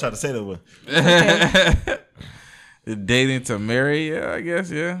 I was trying to say that one. Dating to marry, yeah, I guess,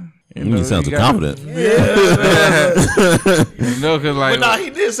 yeah. You sound so confident. You know, cause like, But nah, he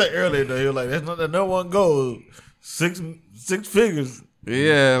did say earlier though. He was like, "That's not that no one goes six figures."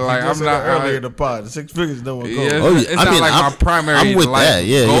 yeah, like He just I'm said not that earlier in the pod. 6 figures, no one goes. Yeah, Oh, yeah. it's not like my primary. I'm with life that.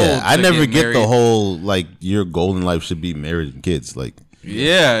 Yeah, goal yeah. I to never get the married. whole like your goal in life should be married and kids. Like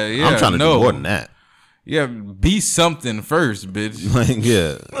Yeah. I'm trying to do more than that. Yeah, be something first, bitch. Like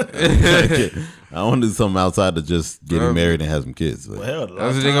yeah, Like, I want to do something outside of just getting married and have some kids. Like, Well, hell,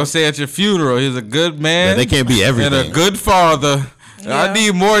 That's what they gonna say at your funeral. He's a good man. yeah, they can't be everything. and a good father. Yeah. I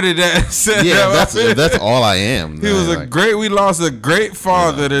need more than that. Yeah, that's all I am. He was a great. We lost a great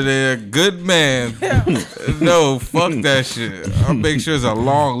father today. A good man. No, fuck that shit. I'll make sure it's a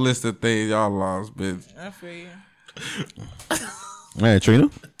long list of things y'all lost, bitch. I feel you. All right,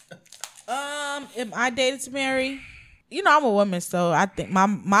 Trina. Am I dated to marry? You know, I'm a woman, so I think my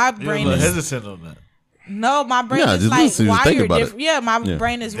You're a brain little is hesitant on that. no, my brain Yeah, is just like listen, just think wired about it. different. Yeah, my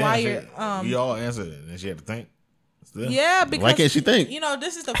brain is Damn, wired. we all answered it, and she had to think. Still. Yeah, because Why can't she think? You know,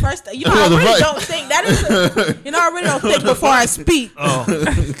 this is the first. I really don't think. That is. I really don't think before I speak. Oh,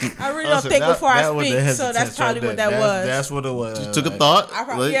 I really don't think before I was the speak. So hesitance that's probably right what there. that was. That's what it was. She took a thought.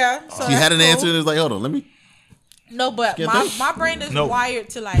 Yeah, so she had that's an cool. answer and it was like, hold on, let me. No, but Can't my think? brain is No. wired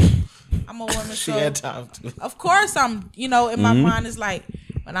to like. I'm a woman, She so had time to. of course I'm. In my mind is like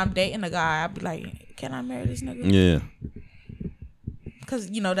when I'm dating a guy, I'll be like, can I marry this nigga? Yeah. Because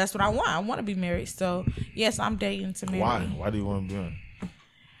that's what I want. I want to be married. So yes, I'm dating to marry. Why? Why do you want to be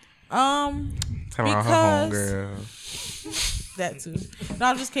on? Tell her her homegirl. That too. No,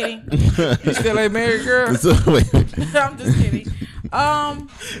 I'm just kidding. You still ain't married, girl? So, wait. I'm just kidding.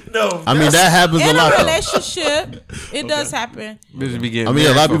 No, I mean, that happens a In lot. a Though. relationship, it does happen. Bitch be getting I mean,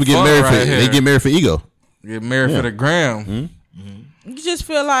 a lot of people get married for they get married for ego. Get married for the gram. You just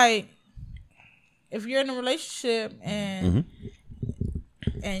feel like if you're in a relationship and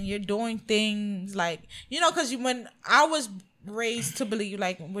you're doing things like because when I was raised to believe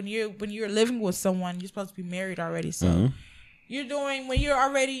like when you're living with someone, you're supposed to be married already. So when you're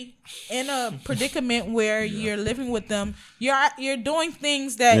already in a predicament where you're living with them, you're doing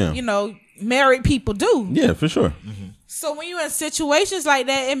things that married people do. Yeah, for sure. So when you're in situations like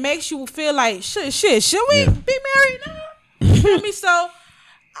that, it makes you feel like should we be married now? You feel me? So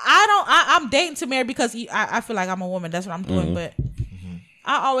I'm dating to marry because I feel like I'm a woman. That's what I'm doing. But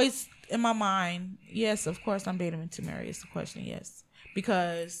I always in my mind Yes, of course I'm dating to marry. Is the question? Yes,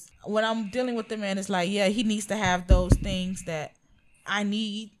 because when I'm dealing with the man, it's like, yeah, he needs to have those things that I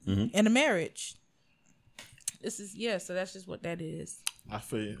need in a marriage. So that's just what that is. I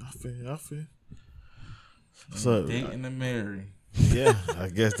feel you. So Dating to marry. yeah, I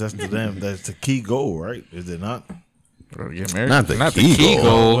guess that's the key goal, right? Is it not? Get married. Not the key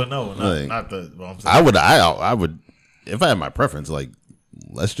goal. Well, no, Like, not the. What I'm saying. I would, if I had my preference, like,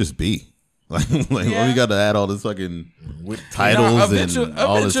 let's just be. Like what we got to add all this fucking with titles and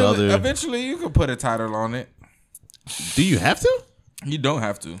all this other. Eventually, you can put a title on it. Do you have to? You don't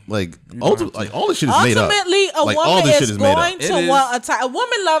have to. Like, all this shit is made up. Ultimately, a Like, all woman this shit is is made going up. to want a title. A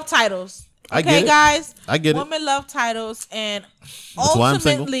woman love titles. I Okay, get it. guys. I get it. Women love titles, and That's why I'm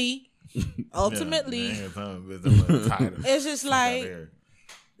single. ultimately, Yeah, it's just like,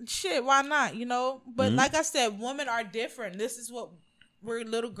 shit, why not? You know? But like I said, women are different. This is what we're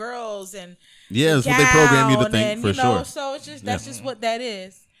little girls and Yeah, that's what they program you to think, and, for you know, sure. So it's just that's just what that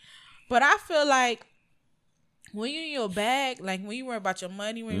is. But I feel like when you're in your bag, like when you worry about your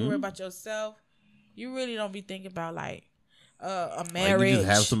money, when you worry about yourself, you really don't be thinking about like a marriage. Like, you just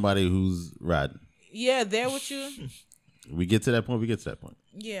have somebody who's riding. Yeah, there with you. We get to that point.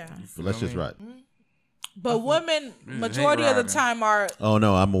 Yeah. But let's just ride. But women, majority of the time are Oh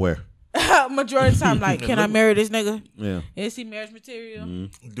no, I'm aware. majority of the time like, can I marry this nigga? Yeah. Is he marriage material?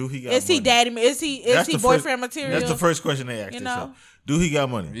 Do he got Is he money? daddy? Is he boyfriend material? That's the first question they ask You themselves. know? Do he got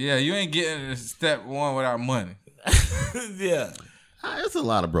money? Yeah, you ain't getting to step one without money. Yeah. There's a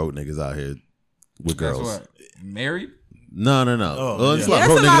lot of broke niggas out here with That's girls. what. Married? No. Oh, Well, there's yeah. a lot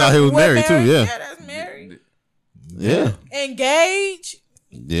That's of broke a niggas lot out here of who's married too. married. Yeah. Yeah, that's married. Yeah. Engaged.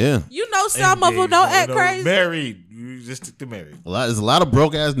 Yeah. You know some of them don't act crazy. Married. You just stick to married. There's a lot of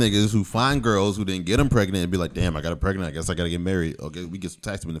broke ass niggas who find girls who didn't get them pregnant and be like, damn, I got her pregnant. I guess I got to get married. Okay, we get some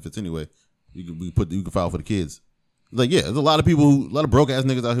tax benefits anyway. You can file for the kids. Like, yeah, there's a lot of broke ass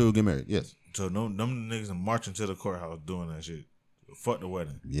niggas out here who get married. Yes. So them niggas are marching to the courthouse doing that shit. Fuck the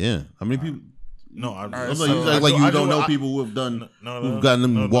wedding. Yeah. How many people? No, I'm I'm like, you act like you don't know people who have done, who've gotten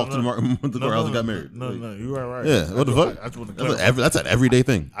them walked to the courthouse and got married. No, you right. Yeah, what the fuck? I just want to That's an everyday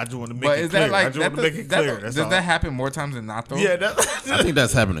thing. I just want to make But it is clear. that like I just want to make it clear. does that happen more times than not though? Yeah, I think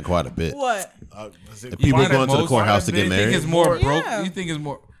that's happening quite a bit. What? People find going that to the most- courthouse to get You think married. it's more broke? Yeah. You think it's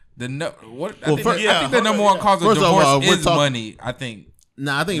more I Well, think, first- I think the number one cause of First of divorce all, we're is talking- money. I think.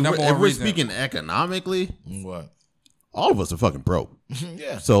 Nah, I think Number if one we're reason. speaking economically, What? all of us are fucking broke.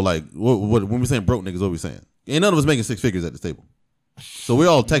 Yeah. So like, what when we're saying broke niggas, what we saying? Ain't none of us making six figures at this table. So we're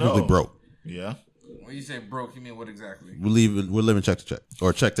all technically No. broke. Yeah. When you say broke, you mean what exactly? We're living check to check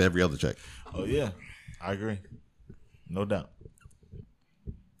or check to every other check. Oh yeah. I agree. No doubt.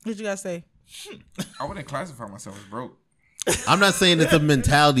 What you gotta say? I wouldn't classify myself as broke. I'm not saying it's a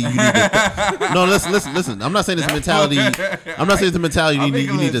mentality you need to no, listen. I'm not saying it's a mentality. I'm not saying it's a mentality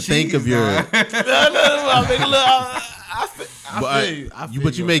you need to think of your.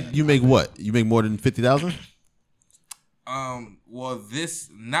 But you make what? You make more than 50,000? Well, this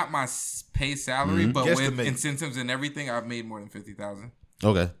not my pay salary, but Guess with the incentives and everything, I've made more than 50,000.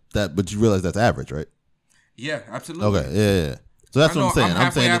 Okay, but you realize that's average, right? Yeah, absolutely. Okay, yeah. So that's what I'm saying. I'm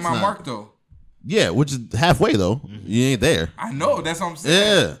halfway saying at it's my not. mark though. Yeah, which is halfway though. You ain't there. I know. That's what I'm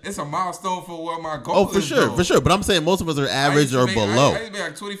saying. Yeah. It's a milestone for what my goal Oh, for is. sure, though. for sure. But I'm saying most of us are I average used to or make- below. I used to be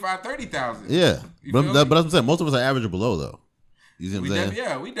like 25, 30,000. Yeah, You but feel that's me? what I'm saying. Most of us are average or below though. You see what I'm saying?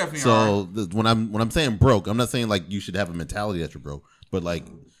 Yeah, we definitely are. So when I'm saying broke, I'm not saying like you should have a mentality that you're broke, but like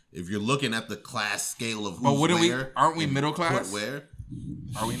if you're looking at the class scale of who's But wouldn't where, aren't we middle put class? where,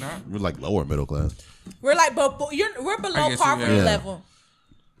 Are we not? we're like lower middle class. We're like, but we're I below guess poverty yeah. level.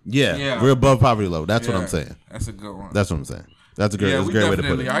 Yeah, Yeah. we're above poverty level. That's what Yeah, I'm saying. That's a good one. That's what I'm saying. That's a great, yeah, that's a we great way to put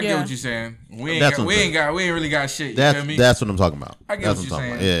definitely. it. I get Yeah. what you're saying. We That's what I'm saying. we ain't really got shit. You feel me? That's what I'm talking about. I get that's what what I'm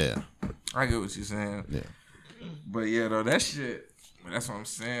you're talking about. Yeah. I get what you're saying. Yeah. But yeah, though that shit. That's what I'm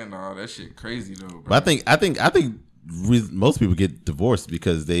saying. Though that shit crazy though. Bro. But I think most people get divorced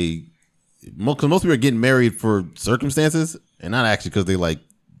because most people are getting married for circumstances and not actually because they like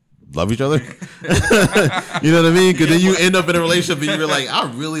love each other. You know what I mean? Because then you end up in a relationship and you're like,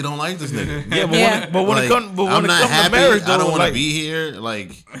 I really don't like this nigga. Yeah, but Yeah. when Like, it comes I'm not to happy. marriage, though, I don't want to like, be here.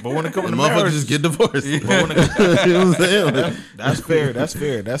 Like, But when it comes the to motherfuckers marriage, just get divorced. but when it, You know what I'm saying? Like,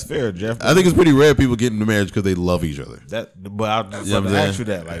 that's fair, Jeff. I think it's pretty rare people get into marriage because they love each other. But I just Yeah, want I'm to saying. ask you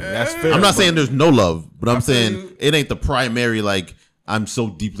that. Like, that's fair. I'm not but- saying there's no love, but I'm feel saying you. it ain't the primary. Like, I'm so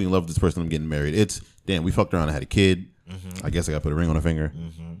deeply in love with this person, I'm getting married. It's damn, we fucked around and had a kid. I guess I got to put a ring on her finger.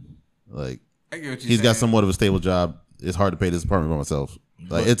 Like, I get what you're he's got saying. somewhat of a stable job. It's hard to pay this apartment by myself.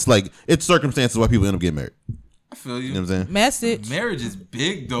 Like, it's circumstances why people end up getting married. I feel you. You know what I'm saying? Message. Marriage is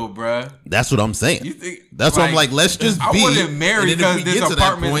big though, bruh. That's what I'm saying. You think That's what I'm like. Let's just I be. wouldn't marry and then if because we this get to that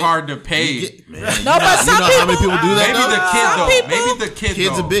apartment's point, hard to pay. No, but some you know how many people- people do that? Maybe though? the kid Some though. people- Maybe the kid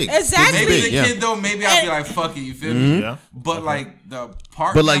Kids though. are big. Exactly. Maybe Kids the are big, kid though. Maybe I'd be like, fuck it. You feel me? Yeah. But like the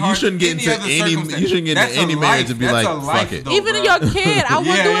partner, But like you shouldn't get any into other any. circumstance, You shouldn't get that's into a any life. marriage and be That's like, a life, fuck it. though, Even bruh. your kid, I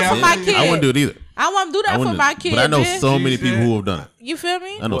wouldn't do it for my kid. I wouldn't do it either. I wouldn't do that for my kid. But I know bitch. so many people who have done it. You feel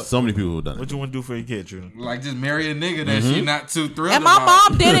me? I know so many people who have done What it. you want to do for your kid, Trina? Like just marry a nigga that she not too thrilled And my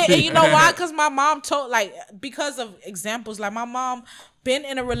about. mom did it, and you know why? Because my mom told, like, because of examples, like my mom been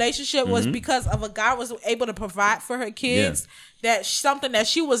in a relationship was because of a guy was able to provide for her kids. That something that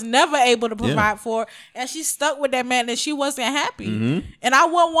she was never able to provide for, and she stuck with that man, and she wasn't happy. And I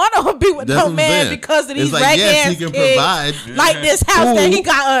wouldn't want to be with That's no what I'm man saying. because of these It's like, ragged yes, ass he can kids, provide. like this house that he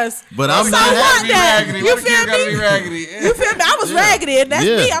got us. But I'm So not what happy. that? Raggedy. You Why the kid feel gotta me? be raggedy? You feel me? I was raggedy, and that's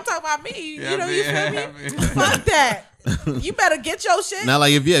Yeah. me. I'm talking about me. Yeah, you know, you feel me? yeah. Fuck that. You better get your shit. Now,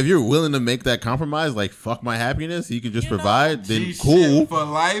 like if you're willing to make that compromise, like fuck my happiness, he can just You know, provide. Then G cool, shit for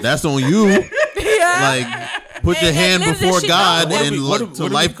life. that's on you. Yeah. Like put your And hand listen, before she God know. and What do look we to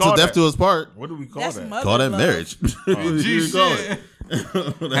life call to death that? to us part. What do we call That's that? mother Call that love. marriage. G You call shit. it.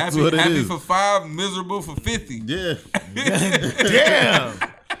 That's Happy, what it happy is. for 5, miserable for 50. Yeah, Damn.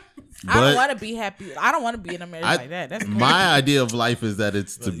 I don't But want to be happy. I don't want to be in a marriage like that. That's my idea of life is that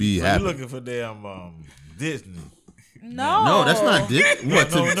it's to be So happy. you looking for damn Disney? no. No, that's not dick.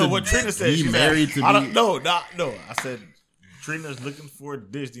 What No, what Trina said. be She married said, to I be? don't, no. I said Trina's looking for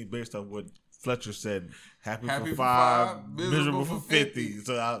Disney based off what Fletcher said. Happy Happy for for 5, five, miserable for 50.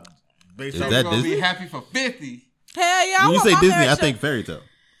 So I based Is off that Gonna Disney? be happy for 50. Hell yeah. I When you want say my Disney, I marriage think to- fairy tale.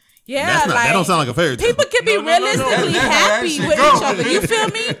 Yeah, That's not. like, That don't sound like a fairy tale. people can be No, no, no, no. realistically That's how that happy shit with go. each other. You feel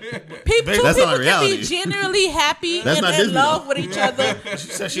me? People, two That's not people can reality. be genuinely happy That's and not in Disney, love though. with each other. She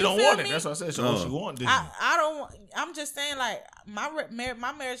said she You don't feel want me? it. That's what I said. She, Oh. she want Disney. I don't. I'm just saying, like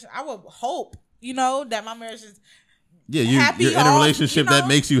my marriage. I would hope, you know, that my marriage is. Yeah, happy you're in a all- relationship you know? that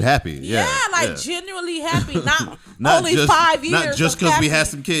makes you happy. Yeah, Yeah, like yeah. genuinely happy, not, Not only just, 5 years. Not just of because we happy. had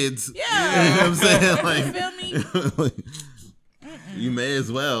some kids. Yeah, You know what I'm saying? Like, you feel me? you may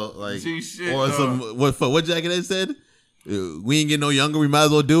as well like, Gee, shit, or dog. some what Jacket Ed said. We ain't getting no younger. We might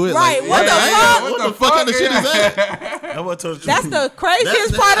as well do it. Right, Like, what the fuck? What the fuck kind of shit is that? That's what I told you. That's the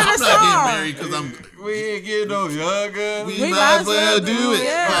craziest part of the I'm song. not getting married because I'm. We ain't getting no younger. We might as well do it.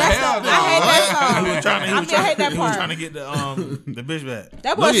 Yeah, Like, that's hell I hate that song. He was trying to, he I was mean, I hate trying, that he was part. trying to get the bitch back.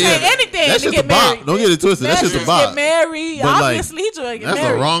 That boy Don't say get- anything That's to just get a bop. married. Don't get it twisted. That's just a Just bop. get married. But, like, Obviously, he trying to get That's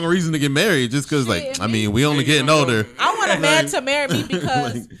married. the wrong reason to get married. Just because, like, Shit, I mean, we only getting older. I want a man to marry me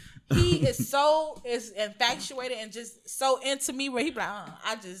because Like- he is infatuated and just so into me where he be like,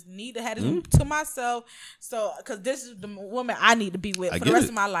 I just need to have this to myself. So, because this is the woman I need to be with I for get the rest it.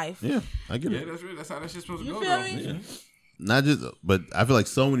 of my life. Yeah, I get Yeah, it. that's real. That's how that shit's supposed to You go, feel though. me? Yeah. Not just, but I feel like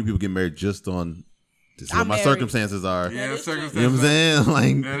so many people get married just on to see what I'm my married. circumstances are. Yeah, That is circumstances. You know what I'm saying?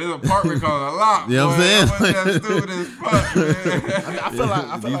 Like, Yeah, this apartment cost a lot. You know what I'm boy. saying? How much that stupid as fuck, man. I feel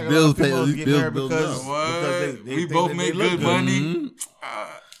like These a lot bills of females these get bills married build because, up. What? because they We think both that make they look good money.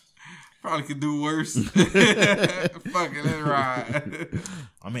 Mm-hmm. Probably could do worse. Fuck it, let's ride.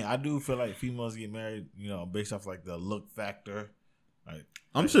 I mean, I do feel like females get married, you know, based off like the look factor. Like,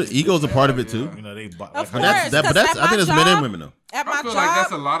 I'm sure ego's a part of it too. you know, they Of like course. But that's I think it's men and women though. At my I feel job, like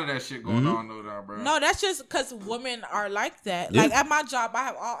that's a lot of that shit Mm-hmm. going on though, now, bro. no, that's just because women are like that. Yeah. Like at my job,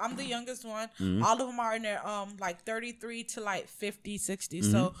 I'm the youngest one. Mm-hmm. All of them are in their like 33 to like 50, 60.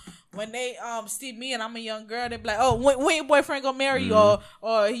 So Mm-hmm. when they see me and I'm a young girl, they be like, "Oh, when your boyfriend gonna marry you,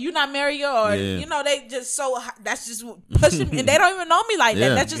 or you not marry you, or Yeah. you know, they just that's just pushing me, and they don't even know me like Yeah.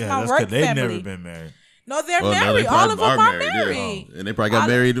 that. That's just my that's work 'cause they've family. never been married. No, they're Well, no, married. they All probably of them are yeah. married. And they probably got I-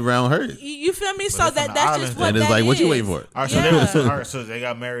 married around her. You feel me? So they from that's the just islands, what And it's that like, what you is. waiting for? All right, so, Yeah. all right, so they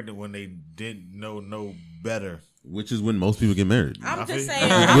got married when they didn't know no better. Which is when most people get married. I'm I just feel saying.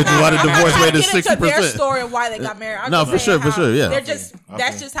 you. I'm Which is not- why the I'm not divorce trying rate to is get into their 60%. story of why they got married. I'm No, just for saying sure, for how sure, yeah. They're just I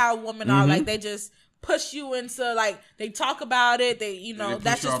that's feel- just how women are. Like they just push you into like they talk about it. They They know push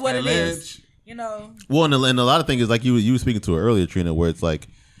that's you just off what that it is. ledge. You know. Well, and a lot of things is like you were speaking to it earlier, Trina, where it's like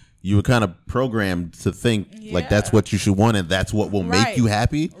you were kind of programmed to think like that's Yeah. what you should want and that's what will make Right. you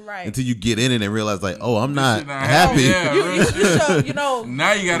happy. Right. Until you get in it and realize like, oh, I'm not shit not happy. happy, yeah. You should, you know.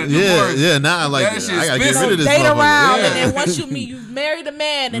 Now you got a Yeah, divorce. yeah. Now I like That shit I gotta get expensive. rid of this Date motherfucker. around, Yeah. and then once you meet, you marry the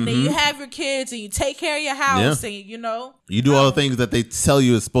man, and then you have your kids, and you take care of your house, Yeah. and you know. You do all the things that they tell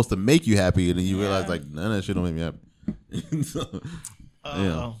you is supposed to make you happy, and then you realize like none of that shit don't make me happy. So,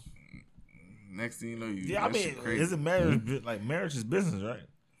 yeah. Next thing you know, you Yeah, I that mean, shit crazy. isn't marriage like marriage is business, right?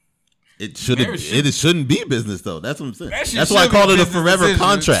 It shouldn't. Marriage should- It shouldn't be business though. That's what I'm saying. That shit That's why I should be called it a business forever decision.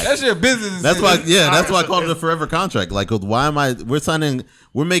 contract. That's your business. That's why. decision. Yeah, that's why I called it a forever contract. Like, why am I?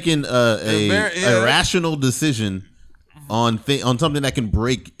 We're making a rational decision on something that can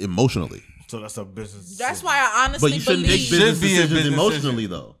break emotionally. So that's a business. That's why I honestly But you shouldn't believe. make business Should be a decisions business emotionally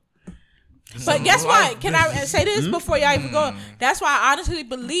though. But guess what? Can I say this Hmm? before y'all even go? That's why I honestly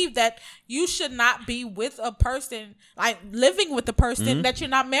believe that you should not be with a person, like living with a person that you're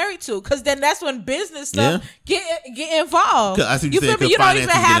not married to, because then that's when business stuff get involved. 'Cause I see what You you're saying, feel me? 'cause You don't even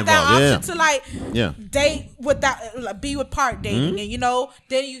finances get have that involved. option to like Yeah. date without like, be with part dating, and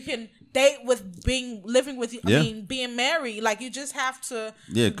then you can date with living with. I Yeah. mean, being married. Like you just have to.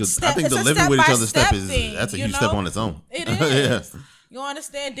 Yeah, because I step- think it's the a living with each other step step-by-step thing, that's a you huge know? step on its own. It is. Yeah. You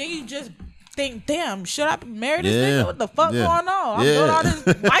understand? Then you just think, damn, should I marry this Yeah. nigga? What the fuck Yeah. going on? I'm Yeah. doing all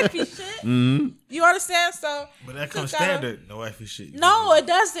this wifey shit. You understand? So, But that comes you gotta- standard. No wifey shit. No, it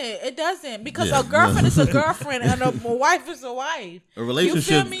doesn't. It doesn't because Yeah. a girlfriend is a girlfriend and a wife is a wife. A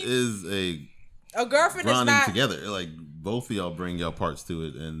relationship me? is a A girlfriend is bonding not. together. Like both of y'all bring your parts to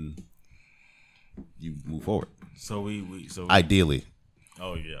it, and you move forward. So we Ideally,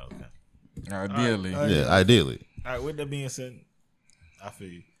 Oh yeah. Okay. Ideally. yeah, ideally. All right. With that being said, I feel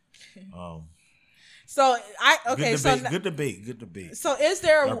you. So Good debate. Good debate. So is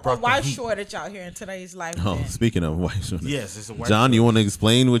there I a brought the wife heat. shortage out here in today's life? Oh, then? speaking of wife shortage, Yes, it's a wife. John, you want to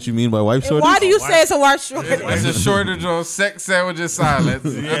explain what you mean by wife And shortage? why do you Why- say it's a wife shortage? It's a shortage on sex sandwiches silence. I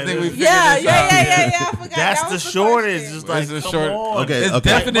think we figured Yeah, this out. I forgot. That's that the was shortage. question. It's like It's a come short- on. Okay, It's okay.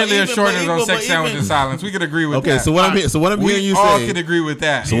 definitely a But shortage even- on but sex even- sandwiches silence. We could agree with Okay, that. so what I'm hearing you all say. could agree with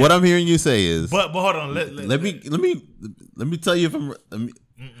that. So what I'm hearing you say is, But hold on. let me tell you if I'm.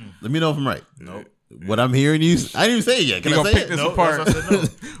 Let me know if I'm right. No. What I'm hearing you, I didn't even say it yet. Can You I gonna say pick it? this No, apart. that's what I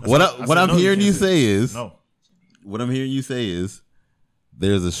said, no. What I'm hearing you say is, No. what I'm hearing you say is,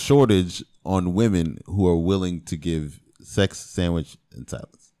 there's a shortage on women who are willing to give sex sandwich in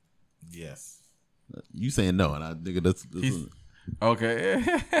silence. Yes. You saying no, and I think that's Okay.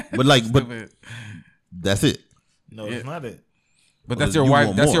 but like, but Stupid. that's it. No, it's not it. But Well, that's your you wife.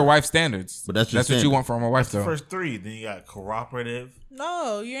 want That's more. your wife's standards. But that's your what you standard. want from a wife, though. First three. Then you got cooperative.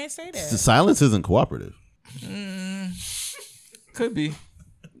 No, you ain't say The that. silence isn't cooperative. Could be.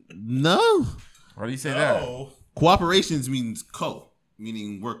 No, Why do you say that? Oh. cooperations means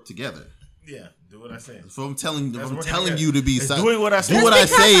meaning work together. Yeah. Do what I say. So I'm telling That's working you together. to be It's silent. doing what I say. Do what I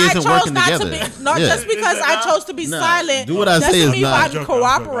Because say isn't chose working not together. To be, no, Yeah. just because Is it I not? chose to be Nah, silent. do what I say doesn't is mean not- I'm I'm joking,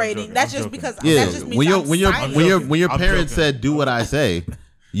 cooperating. I'm That's just joking. because Yeah, that just means when I'm silent. when your I'm parents joking. said do what I say,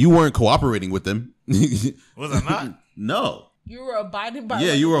 you weren't cooperating with them. Was I not? No. You were abiding by. Yeah,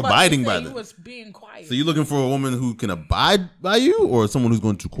 what you were fucking abiding said. by You them. was being quiet. So you're looking for a woman who can abide by you, or someone who's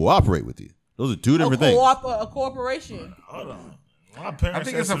going to cooperate with you. Those are two different things. a corporation. Hold on. My parents I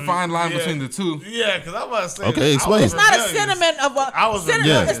think said it's a some- fine line yeah. between the two. Yeah, because I'm about to say. Okay, I explain. was It's not a rebellious. sentiment of a. I was sentiment,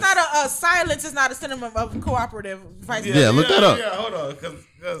 rebellious. It's not a silence. It's not a sentiment of cooperative. Vice Yeah, look that up. Yeah, hold on,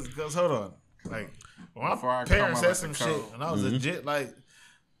 because hold on. Like when my Before I parents come out said like some the shit, code. and I was legit like,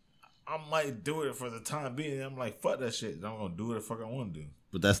 I might do it for the time being. I'm like, fuck that shit. I'm gonna do what the fuck I want to do.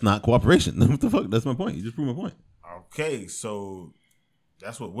 But that's not cooperation. What the fuck? That's my point. You just proved my point. Okay, so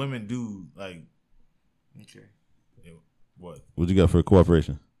that's what women do. Like, Okay. what? What you got for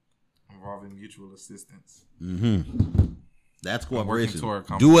cooperation? Involving mutual assistance. That's working cooperation. toward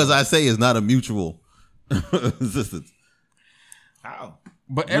a Do as I say is not a mutual assistance. How?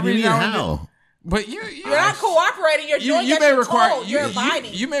 But What do every you mean now and then. how? But You're not cooperating. You're doing you that may you're require told. You're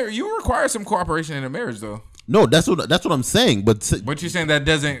abiding. you require some cooperation in a marriage though. No, that's what I'm saying. But But you're saying that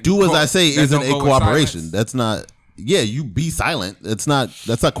doesn't do as I say that isn't don't a go with cooperation. silence? That's not. Yeah, you be silent. That's not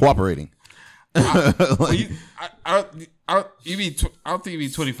cooperating. Well, I don't think you be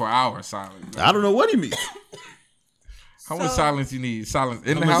 24 hours silent. I don't know what he means. How much silence you need? Silence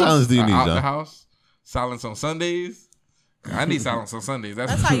in How the much house? silence do you need, Out John? the house? Silence on Sundays? I need silence on Sundays.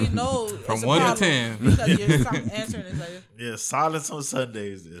 That's That's how you know. From it's a 1 to problem, 10. because you're answering it like. Yeah, silence on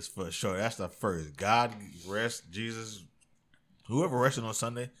Sundays is for sure. That's the first. God rest, Jesus, whoever rested on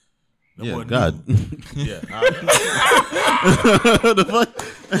Sunday. no Yeah, more God. new- Yeah. The fuck?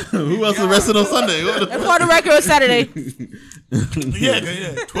 Who else is resting on Sunday? What the And for the record, it's Saturday.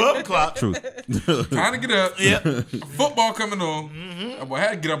 yeah. 12 o'clock. True. Trying to get up. Yeah. Football coming on. That boy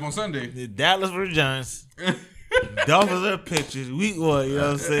had to get up on Sunday. The Dallas versus Giants. Dolphins are pictures. Week one, you know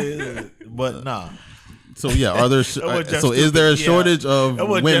what I'm saying? But nah. So yeah, are there? That was just So is there a stupid. shortage of That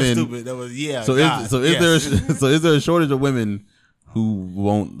wasn't just women? stupid. That was, yeah. So God, is there a shortage of women who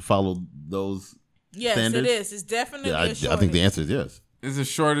won't follow those? Yes, Standards? it is. It's definitely Yeah, a I shortage. think the answer is yes. There's a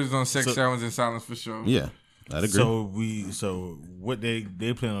shortage on sex So- sounds and silence for sure. Yeah. I'd agree. So what they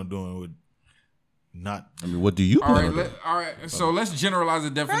plan on doing would not. I mean, what do you All plan right, on doing? all right. So let's generalize the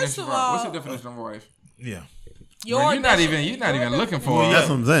definition. of all- What's the definition of a wife? Yeah. You're not even looking for. Well, that's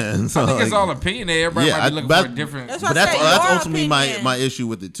what I'm saying. So, I think it's like, all opinionated. Everybody might be looking for a different. That's But what that's I said, that's your ultimately opinion. my issue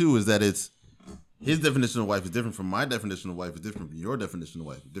with it too, is that it's his definition of wife is different from my definition of wife, is different from your definition of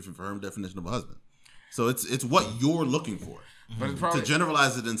wife, different from her definition of a husband. So it's what you're looking for. But it's probably To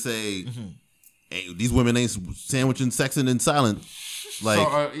generalize it and say, hey, these women ain't sandwiching, sexing, and silent. Like,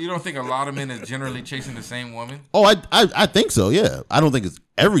 so. You don't think a lot of men is generally chasing the same woman? oh, I think so. Yeah, I don't think it's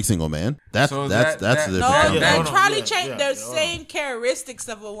every single man. That's So that's that- the No, difference. they hold on. probably Yeah, change yeah, the yeah, same characteristics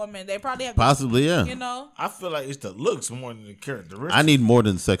of a woman. They probably have, Possibly, yeah. you know. I feel like it's the looks more than the characteristics. I need more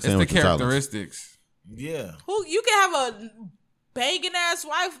than sex It's the sandwich and silence. characteristics. Yeah. Who you can have a banging ass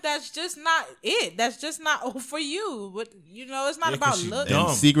wife that's just not it. That's just not for you. But you know, it's not Yeah, 'cause about she looks. dumb.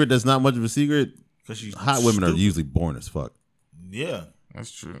 And secret that's not much of a secret. Because she's Hot women are stupid. usually boring as fuck. Yeah.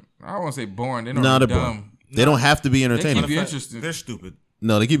 That's true. I don't want to say boring. They're not No, they're dumb. boring. They don't have to be They entertaining. keep you interested. They're stupid.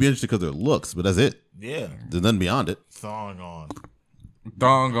 No, they keep you interested because of their looks, but that's it. Yeah. There's nothing beyond it. Thong on.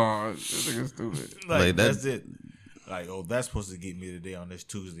 Dong on. This nigga's stupid. Like, That's it. Like, oh, that's supposed to get me today on this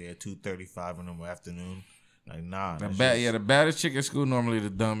Tuesday at 2:35 in the afternoon. Like, nah. The that's just- the baddest chick at school normally the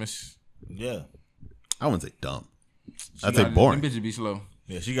dumbest. Yeah. I wouldn't say dumb. I'd Them say boring. bitches be slow.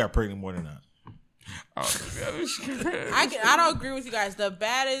 Yeah, she got pregnant more than that. I don't agree with you guys. The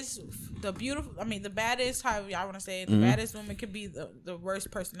baddest, the beautiful. I mean, the baddest. However y'all want to say it, the baddest woman could be the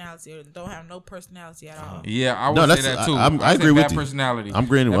worst personality or don't have no personality at all. Yeah, I No, would say that's that too. I I agree say with bad you. personality. I'm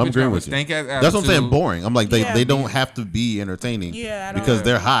agreeing. That I'm bitch agreeing got a with you. stank-ass That's what I'm saying. attitude. Boring. I'm like they Yeah. don't have to be entertaining. Yeah, I don't because know.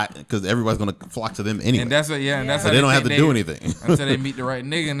 they're hot. Because everybody's gonna flock to them anyway. And that's and that's so how they don't have to think do anything. until they meet the right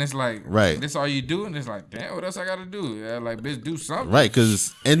nigga, and it's like, Right. this all you do, and it's like, damn, what else I gotta do? Yeah, like, bitch, do something. Right,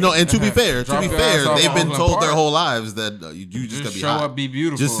 because and to be fair, Drop your ass off they've been Oakland told their Park. whole lives that you just Just gotta be show hot, up, be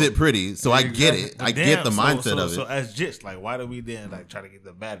beautiful. just sit pretty. So I get it. Exactly. I get the mindset so, of it. So as jits, like, why do we then like try to get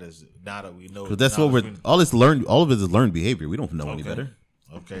the baddest now that we know? But that's now what that we're all this learned. All of it is learned behavior. We don't know any Okay. better.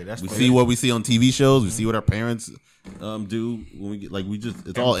 Okay, that's We fair. see what we see on TV shows. We see what our parents do when we get like we just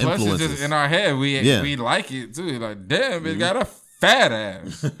it's all Plus, it's influences. just in our head. We like it too. Like, damn, bitch got a fat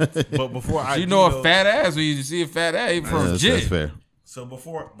ass. But before I, You know a fat ass when you see a fat ass Yeah, from that's jit. fair. So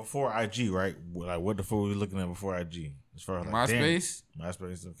before IG, right? Like, what the fuck were we looking at before IG? As far as like, MySpace.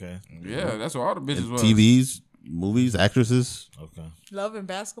 MySpace, okay, Yeah, that's what all the bitches was. TVs, movies, actresses. okay. Love and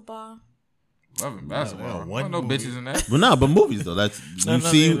basketball. Loving basketball. Yeah, Well, one no movie. bitches in that. But but movies though. That's No, you no,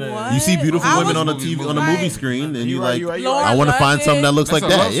 see no, no. you see beautiful I women was- on the TV on the Right. movie screen, and you right, like you right, Lauren I want to find London. something that looks That's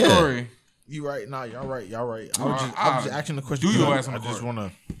like a that. love Yeah. story. You right. Nah, y'all right. I was just asking the question. do your because ass on I the just court.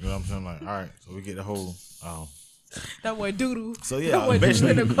 want to, you know what I'm saying? Like, all right, so we get the whole. That boy doodoo. So That yeah, boy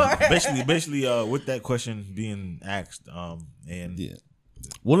basically, doodoo in the car. basically, with that question being asked, and Yeah.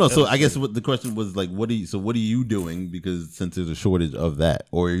 Well, no. So I guess what the question was like, what are you doing? Because since there's a shortage of that,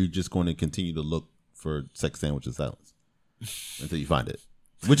 or are you just going to continue to look for sex sandwich and silence until you find it?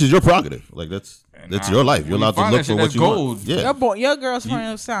 Which is your prerogative. Like that's your life. You're when you allowed to find look that for shit, what that's you gold. want. Yeah. Your girl's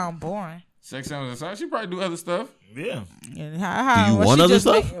friend sound boring. Sex sounds aside. She probably do other stuff. yeah, And how Do you what want she other just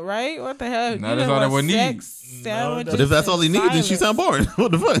stuff? make- right? What the hell? Nah, You that's know all that what, we need. sex, sandwiches, But if that's all he and needs, then she sound silence. boring.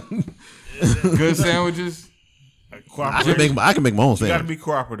 What the fuck? Good sandwiches I can make my own You gotta sandwich. be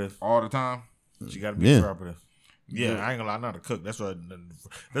cooperative. all the time. You gotta be Yeah. cooperative. Yeah, I ain't gonna lie, I know how to cook. That's what.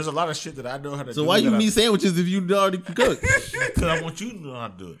 There's a lot of shit that I know how to do. So why you that need sandwiches if you already can cook? Because I want you to know how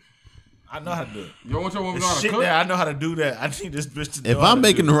to do it. I know how to do it. You don't want your woman to The know how to shit cook? that I know how to do that. I need this bitch to know If how I'm to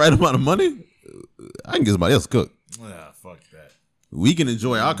making do the right amount of money, I can get somebody else to cook. it. Nah, fuck that. We can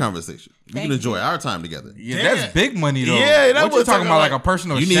enjoy our conversation. We Thank can enjoy you. our time together. Yeah, Damn. that's big money though. Yeah, that's what you what talking I'm about? Like like- a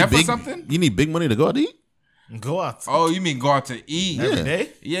personal You need chef or big. something? You need big money to go out to eat. Go out. Oh, you mean go out to eat? Every day?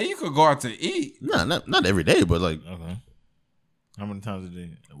 Yeah, you could go out to eat. No, not every day, but like Okay. How many times a day?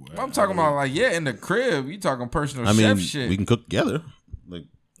 I'm talking about like in the crib. You talking personal I mean, chef shit? we can cook together. Like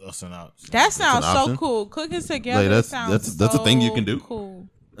Us and out. That sounds an so option. cool. Cooking together that's- sounds that's a so thing you can do. Cool.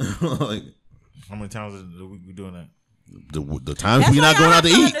 like How many times a week we doing that? the times That's we why not y'all going out have to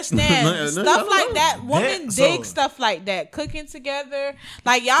to eat. understand No, stuff no, like no. that. Women Yeah, dig so- stuff like that. Cooking together,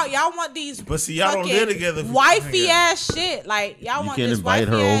 like y'all want these. But see, y'all don't fucking live together if you Wifey hang out. ass shit. Like y'all You want can't this invite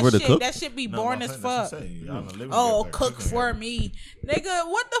wifey her ass over to shit. cook? That shit be No, boring I'm as saying, that's fuck. what I'm saying. Y'all not living Oh, together, cook cooking for together. me, nigga.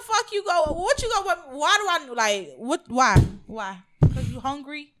 What the fuck you go? What you go? Why do I like? What? Why? Cause you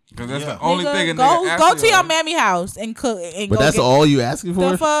hungry? Because that's Yeah. the only Nigga, thing a go nigga go asks to you. your mammy house and cook. And But go that's get all you asking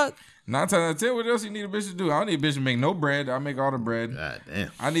for? the fuck. 9 times out of 10, what else you need a bitch to do? I don't need a bitch to make no bread. I make all the bread. God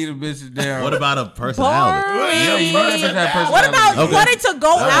damn. I need a bitch to damn. What about a personality? Boring. Yeah, you need that bitch to have What personality. about Okay. wanting to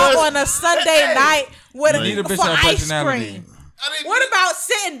go out was- on a Sunday night with You need a bitch for with ice personality. cream? What about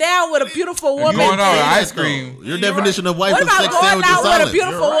sitting down with a beautiful woman? going out with and- ice cream. Your definition of wife What is about sex going sandwich out and with a silent.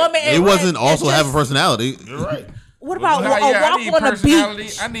 beautiful woman? It and wasn't also just- have a personality. You're right. What about Nah, a yeah, I walk need on the personality.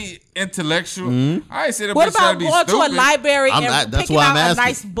 beach? I need intellectual. Mm-hmm. I ain't say that What bitch gotta about be going to stupid. a library and That's picking why out I'm a asking.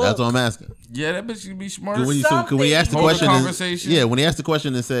 nice book? That's what I'm asking. Yeah, that bitch should be smart. When he asked the Hold a question, conversation. when he asked the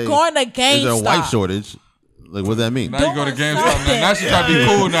question and say, Going to "Is there a GameStop. wife shortage?" Like, what does that mean? Now you go to Doing GameStop. Now she try to be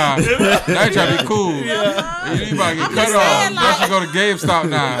cool now. Now you try to be cool. Uh-huh. You about to get I'm cut just off. saying, Now she like- go to GameStop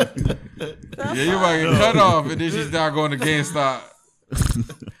now. Yeah, you about to get cut off, and then she start going to GameStop.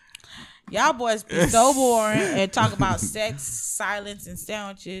 Y'all boys be so boring and talk about sex, silence, and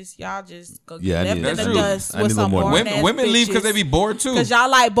sandwiches. Y'all just go Yeah, I get need- left in that's the true. dust I need with a some little more. boring ass Women leave because bitches. they be bored too. Cause y'all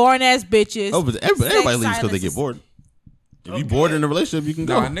like boring ass bitches. Oh, but everybody Sex, leaves because they silence, get bored. If you bored in a relationship, you can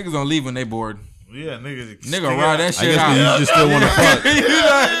go. Nah, niggas don't leave when they bored. Yeah, niggas. Nigga ride that I shit guess out. because you just still want to fuck.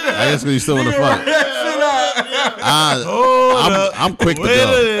 I guess because you still want to fuck. I'm quick to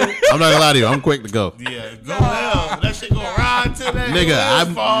go. I'm not gonna lie to you. I'm quick to go. Yeah, go hell. That shit go ride to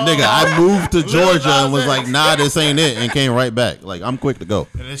that. I moved to Georgia and was like, nah, this ain't it, and came right back. Like, I'm quick to go.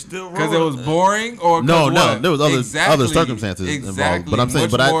 And it's still Because it was boring, or No, what? there was other Exactly. circumstances involved. Exactly. But I'm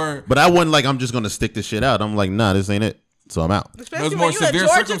saying, Much more, but I wasn't like I'm just gonna stick this shit out. I'm like, nah, this ain't it. So I'm out. Especially Those when more you in severe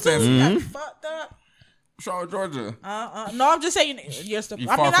Georgia circumstances. too. You Mm-hmm. got fucked up. Charlotte, Georgia. No, I'm just saying you're still. You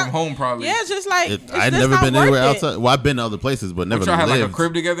far from home, probably. Yeah, it's just like it's I'd just never not been worth anywhere it. outside. Well, I've been to other places, but never But y'all had like a lived.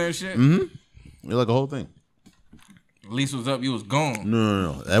 crib together and shit. You're like a whole thing. Lease was up, you was gone.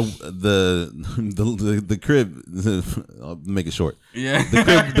 No. The crib. I'll make it short. Yeah.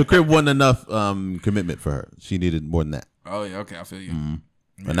 The crib wasn't enough commitment for her. She needed more than that. Oh yeah, okay, I feel you.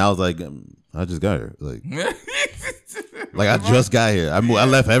 And I was like, I just got here. Like I just got here. I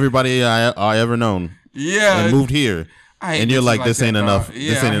left everybody I ever known Yeah. and moved here. I hate And you're bitches like, this that, ain't dog. enough. Yeah,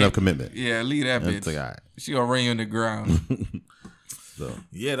 This ain't I enough hate- commitment. Yeah, leave that And bitch. it's like, all right. She gonna run you in the ground.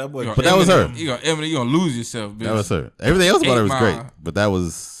 Yeah, that boy. But that was her. You gonna lose yourself, bitch. That was her. Everything else about her was 8 great, Mile. but that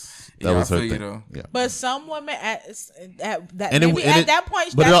was Yeah, her I feel you, thing. though. Yeah. But some women at that And maybe at that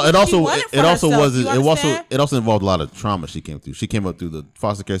point, but that's it what she also wanted for it also herself. was You understand? it also involved a lot of trauma she came through. She came up through the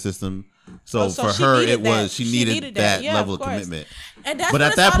foster care system, so So for she her needed it was that. she She needed needed that that. Yeah, level of of course. commitment. And that's But what at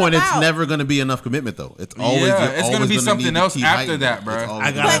it's that all point, it's about. never going to be enough commitment, though. It's always Yeah, you're it's gonna always be gonna something need to else keep after heighting that, it. bruh. It's always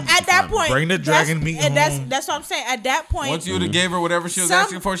I gonna gotta- But at that point, Bring the dragon that's- meat and home. that's what I'm saying. At that point, Once you would have gave her whatever she was Some-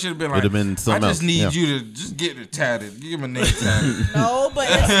 asking for, she'd have been like, Would've been I something just else. need Yeah. you to just get it tatted. Give him a name tatted. no, but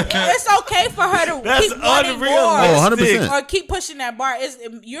it's okay for her to That's keep wanting more unrealistic. Oh, 100%. or keep pushing that bar.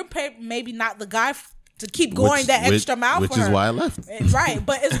 You're maybe not the guy to keep going that extra mile which for is her. why I left. Right,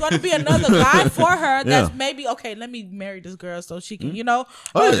 but it's going to be another guy for her that's Yeah. maybe okay. Let me marry this girl so she Hmm? can, you know,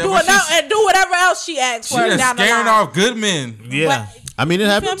 Oh, yeah. do but it now and do whatever else she asks She for done down the scaring line. off good men. Yeah, I mean, it You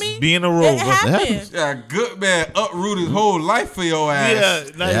feel happens. me? being a It rover. happens. Yeah, good man uproot his whole life for your ass. Yeah,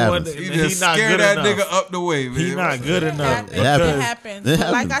 now It you happens. want- He he just not scared good that enough. nigga up the way, man. He not good It enough. happens. It happens. It happens. It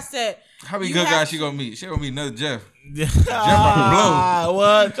But like happens. I said, How many you good have guys to- she gonna meet? She gonna meet another Jeff. Ah,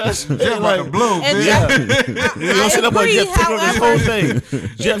 what? That's Jeff about to blow, And bitch. You gonna sit up on agree, Jeff took over this however- whole thing.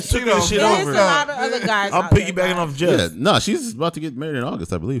 Jeff took this shit there's a over. lot of other guys. I'm out there, piggybacking guys. off Yeah, Jeff. no, she's about to get married in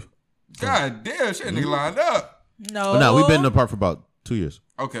August, I believe. God damn, she had nigga lined up. No, But no, we've been apart for about 2 years.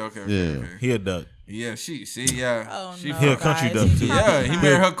 Okay. Yeah. He a duck. Yeah, yeah. Oh, She no, He a country guys. duck, He's too. probably Yeah, he not.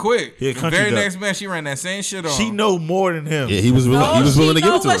 married her quick. He a The country very duck. next man, she ran that same shit on. She know more than him. Yeah, he was willing. No, he was willing to she give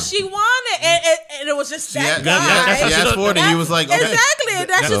know it to her. what she wanted, and it was just that guy. that's She asked for it, and he was like, okay. Exactly, and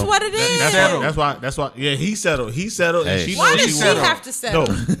that's just what it is. That's why. Yeah, he settled. He settled. Hey. And she Why knows did she she settled. have to settle?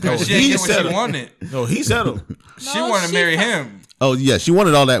 No, She didn't he get what she settled. wanted. No, he settled. She No, wanted to she marry fu- him. Oh yeah, she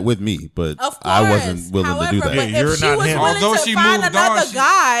wanted all that with me, but Of course. I wasn't willing However, to do that. But Yeah, you're if she not was him. willing Although to she find moved on, another she-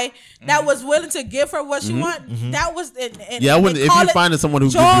 guy that was willing to give her what she wanted, that was. Yeah, I wouldn't. If you're finding someone who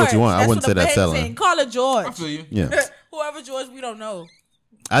gives you what you want, I wouldn't say that's selling. selling. Call it George. I feel you. Yeah, Whoever George, we don't know.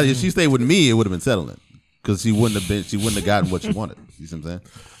 if she stayed with me, it would have been settling because she wouldn't have been. She wouldn't have gotten what she wanted. You see what I'm saying?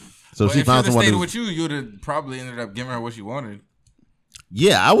 So But she if found she'd have someone. stayed Who, with you, you'd have probably ended up giving her what she wanted.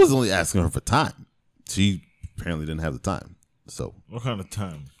 yeah, I was only asking her for time. She apparently didn't have the time. So What kind of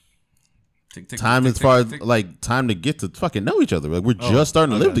time? Tick, tick, time tick, as tick, far tick, as tick. like time to get to fucking know each other. Like we're just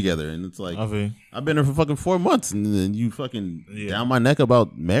starting to live okay. together, and it's like I feel. I've been there for fucking 4 months, and then you fucking Yeah. down my neck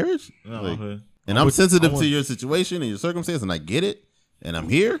about marriage. No, Like, okay. and I'm with- sensitive I'm to with- your situation and your circumstance, and I get it, and I'm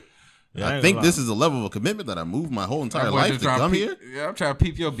here. Yeah, I I ain't think gonna this lie. is a level of commitment that I moved my whole entire That boy life just to trying come peep- here. Yeah, I'm trying to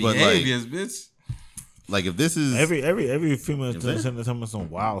peep your But, like- behaviors, bitch. Like if this is Every female saying? sending me some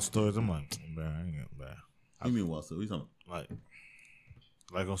wild stories. I'm like, man, I ain't got bad. you mean what? So we talking?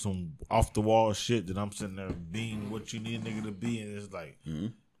 Like on some off the wall shit that I'm sitting there being what you need a nigga to be, and it's like,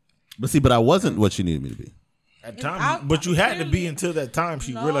 But I wasn't what she needed me to be. At time, but you had to be until that time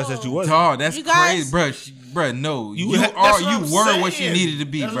she realized that you wasn't. Dog, that's You guys- crazy, bro. No, you that's are. what I'm You were what she saying. needed to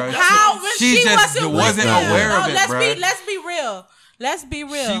be, bro. How when she just wasn't aware of it, let's bro. Let's be real. Let's be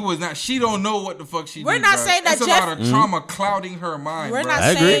real. She was not. She don't know what the fuck she. We're did, not bro. saying that it's a Jeff- lot of trauma clouding her mind. We're bro. not I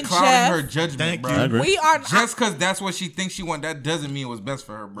agree. saying clouding Jeff. her judgment, Thank bro. you. I agree. We are Just because that's what she thinks she want, that doesn't mean it was best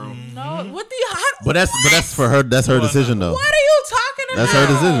for her, bro. no. What the? But that's for her. That's her decision though. What are you talking about? That's her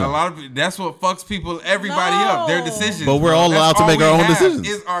decision. A lot of that's what fucks everybody up. Their No. decisions. But we're bro. all That's allowed to all make we our own have decisions.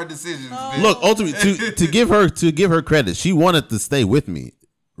 Is our decisions. bitch. Look, ultimately, to give her credit, she wanted to stay with me,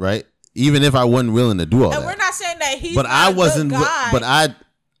 right? Even if I wasn't willing to do all And that. we're not saying that he's. But not I a good wasn't. guy, But I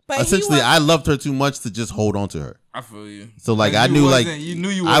but he essentially was- I loved her too much to just hold on to her. I feel you. So like And I you knew like wasn't- you knew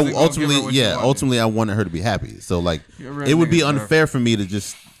you I wasn't gonna give her ultimately what she wanted. ultimately I wanted her to be happy. So like You're a real it would be nigga, bro. unfair for me to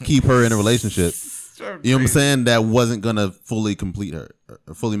just keep her in a relationship. You know what I'm saying? That wasn't gonna fully complete her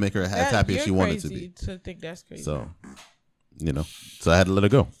or fully make her as That- happy as she you're wanted to crazy be. To think that's crazy. So so I had to let her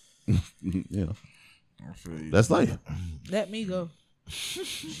go. You know, I feel you. that's life. Let me go.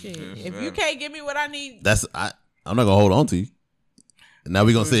 Shit. If you can't give me what I need, I'm not gonna hold on to you. And now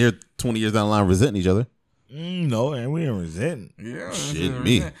we're gonna sit here 20 years down the line resenting each other. No, and we ain't resenting. Yeah, Shit,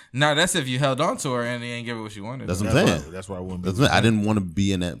 me. Nah, that's if you held on to her and they ain't give her what she wanted. That's what I'm saying. That's why I wouldn't. That's what, I didn't want to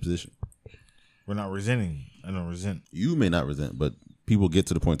be in that position. We're not resenting. I don't resent. You may not resent, but people get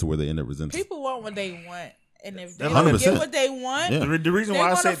to the point to where they end up resenting. people want what they want, and if they That's don't 100%. get what they want, Yeah. The reason they're why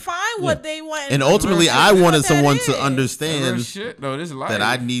I gonna said find what they want. And ultimately, that's I what wanted that someone is. to Real understand shit though. This is life. that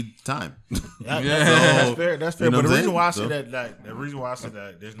I need time. that's fair. That's fair. You know But what the I'm reason why I saying? said that, like, the reason why I said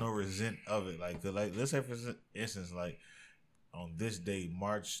that, there's no resent of it. Like, let's say for instance, like, on this day,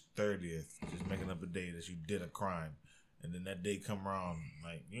 March 30th, just making up a day that you did a crime, and then that day come around,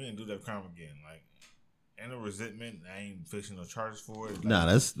 like, you ain't do that crime again, like, ain't no resentment. I ain't fixing no charges for it. Like, Nah,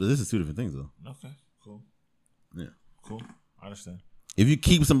 this is two different things though. okay, cool, Yeah. cool. I understand. If you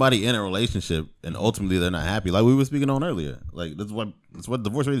keep somebody in a relationship and ultimately they're not happy, like we were speaking on earlier, like that's what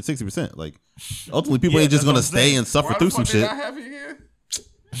divorce rate is 60%. Like ultimately, people Yeah, ain't just that's what gonna I'm stay saying. and suffer Why through the some fuck they shit. not happy again?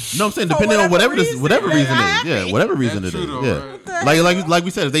 No, I'm saying For depending on whatever whatever reason, reason they're is. Yeah, happy. whatever reason That's it is. true though, Yeah, right? like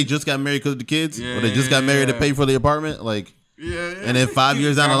we said, if they just got married because of the kids, Yeah, or they just got married to yeah. pay for the apartment, like, Yeah. and then 5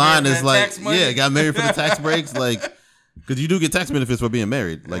 years down the Got line, married it's for that like, tax money. yeah, got married for the tax breaks, like, because you do get tax benefits for being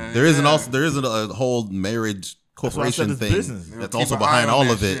married. Like there isn't a whole marriage why I said corporation it's thing business. that's Keep also an behind eye on all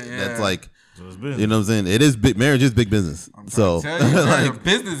that of it. shit, yeah. That's like. So it's business. You know what I'm saying? It is big. Marriage is big business. So Tell you, like, a like,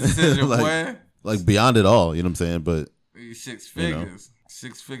 business decision, like- boy. like beyond it all. You know what I'm saying? But These 6 You know. figures,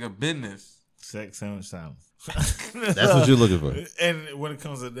 6-figure business. Sex sound. that's what you're looking for. And when it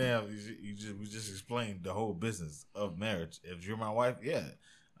comes to we just explained the whole business of marriage. If you're my wife, yeah,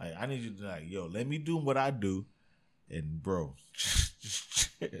 like, I need you to like, yo, let me do what I do, and bro,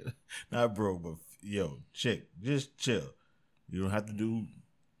 not bro, but yo, chick, just chill. You don't have to do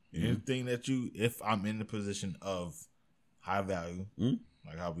anything that if I'm in the position of high value,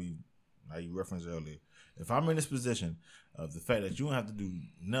 like how you referenced earlier. If I'm in this position of the fact that you don't have to do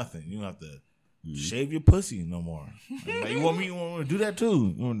nothing, you don't have to shave your pussy no more. Like, you want me to do that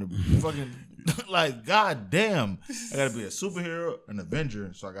too? You want to fucking like, god damn, I gotta be a superhero, an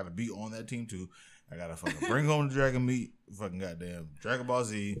Avenger, so I gotta be on that team too. I gotta fucking bring home the dragon meat, fucking goddamn Dragon Ball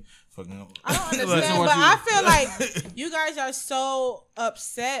Z, fucking. I don't Like, understand, but I feel like you guys are so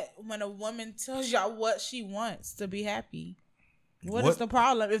upset when a woman tells y'all what she wants to be happy. What is the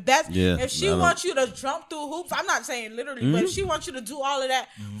problem? If if she wants you to jump through hoops, I'm not saying literally, but if she wants you to do all of that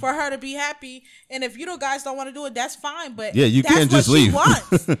for her to be happy, and if you guys don't want to do it, that's fine. But Yeah, you that's can't what just she leave.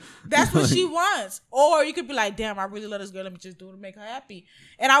 wants. That's what she wants. Or you could be like, damn, I really love this girl. Let me just do it to make her happy.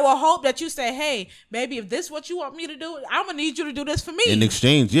 And I will hope that you say, hey, baby, if this is what you want me to do, I'm gonna need you to do this for me. In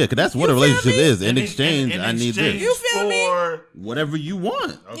exchange, yeah, because that's what a feel relationship me? is. In exchange, I need exchange this. You feel me? for- Whatever you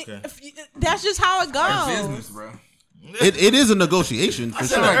want. Okay. That's just how it Like goes. business, bro. It is a negotiation for I sure.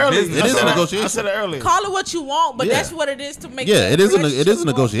 said it earlier. business. It is a I negotiation. said it earlier. Call it what you want, but Yeah. that's what it is to make. Yeah, it is a relationship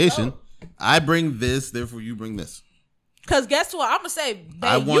negotiation. go. I bring this, therefore you bring this. Cause guess what? I'm gonna say,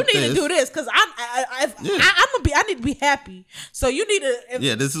 I babe, you want need to this. do this. Cause I need to be happy. So you need to. If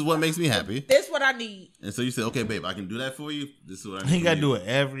Yeah, this is what makes me happy. This what I need. And so you say, okay, babe, I can do that for you. This is what I need. He from gotta you. do it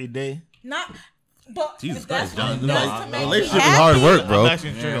every day. Not. But Jesus if that's Christ, John. what No, does to make me relationship is happy, hard work, bro. I'm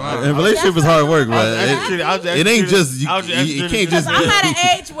actually treating- And relationship is hard work, bro. It ain't just you can't Cause just. I'm at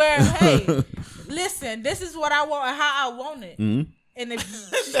an age where, hey, listen, this is what I want and how I want it. Mm-hmm. And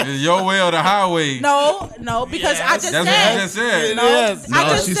if It's your way or the highway. no, because I just That's said. what you just said. No, No, I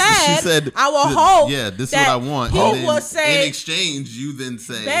just she said, said, I will hope. Yeah, this is that what I want. He And then will say, in exchange, you then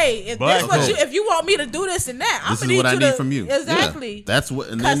say, "Hey, if But- this what okay. if you want me to do this and that, I'm this is gonna what I you need to, from you. Exactly. Yeah, that's what,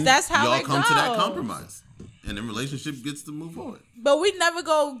 and 'Cause then that's how y'all it come to that goes. compromise, and then relationship gets to move forward. But we never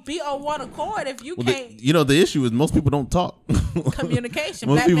go be on one accord if you Well, can't the issue is most people don't talk. communication.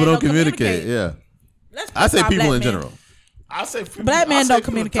 Most Black people men don't communicate. Yeah, Let's I say pick our people black in men. general. I say people, Black men I say don't people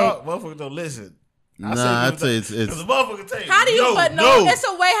communicate. Talk, motherfuckers don't listen. Nah, I'd say it's because the motherfucker tell you. How do you? No, but no, it's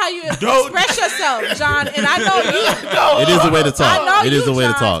a way how you Don't. express yourself, John. And I know you, It is a way to talk. I know It is you, a way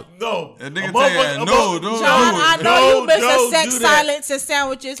to John. talk. no. That A nigga motherfucker- tell you, a no, motherfucker- don't John. do it. I know you, Mr. don't Sex do that. Silence and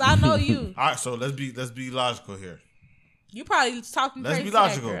Sandwiches. I know you. All right, so let's be logical here. You probably talking Let's crazy. be to that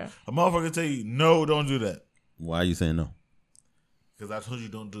logical. girl. A motherfucker tell you, no, don't do that. Why are you saying no? Because I told you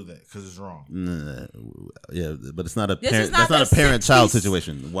don't do that because it's wrong. Nah, yeah, but it's not a This parent. is not That's not the a parent-child 60s.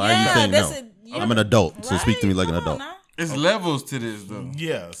 situation. Why are Yeah, you saying this no? is- I'm an adult, so speak to me like an Come on adult. now. It's levels to this, though.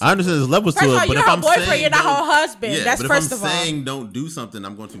 Yes. I understand there's levels First to of all, it, but you're if her I'm boyfriend, saying you're not don't- her husband. Yeah, That's but first if of I'm all. saying don't do something,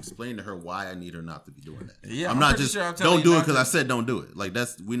 I'm going to explain to her why I need her not to be doing that. Yeah, I'm I'm not pretty just sure I'm telling don't you do it not because to. I said don't do it. Like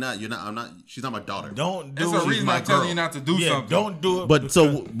that's we not. You're not. I'm not. She's not my daughter. Don't do There's a it. reason my I'm telling girl. you not to do Yeah, something. don't do it. But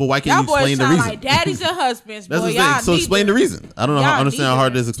because- but why can't Y'all you boys explain the sound reason? like daddies and husbands. That's boy. the Y'all thing. So need explain to- the reason. I don't know. Y'all I understand how neither.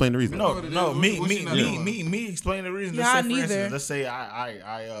 hard it is to explain the reason. No, What no, me, she me, not me, doing? me explain the reason. Yeah, Let's say, for neither. instance, let's say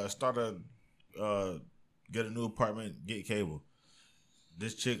I start a get a new apartment, get cable.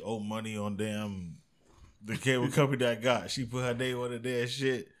 This chick owe money on the cable company that I got. She put her name on the damn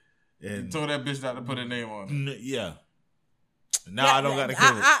shit, and Told that bitch not to put her name on it. yeah. Now Yeah, I don't got a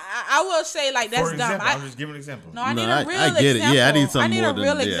cable. I will say like that's For dumb. example, I'm just giving an example. No, I need No, a real I get it. example. Yeah, I need something I need more a than-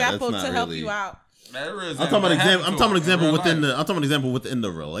 real yeah, example that's to not help really- you out. I'm talking about example. I'm talking about example within the. I'm talking about example within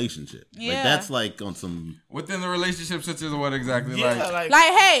the relationship. Yeah. Like that's like on some. Within the relationship, such as what exactly? Yeah, like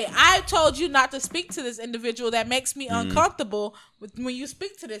Like, hey, I told you not to speak to this individual. That makes me Mm-hmm. uncomfortable when you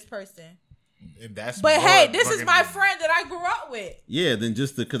speak to this person. and that's But more hey, this is fucking- my friend that I grew up with. Yeah, then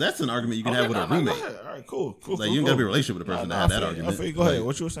just because that's an argument you can have with a go roommate. ahead. All right, cool. Like you ain't gotta be in a relationship with a person to have that argument. Go ahead. Like,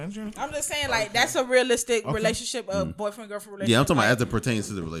 What you were saying, Jim? I'm just saying, like, that's a realistic relationship, a boyfriend girlfriend relationship. yeah, I'm talking about like, as it pertains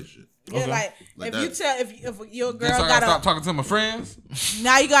to the relationship. yeah, like Like if you that. tell if your girl then so I gotta stop got talking to my friends.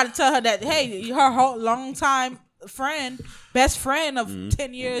 now you got to tell her that hey, her whole long time friend, best friend of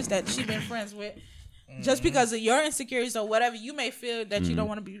 10 years that she been friends with, just because of your insecurities or whatever you may feel that you don't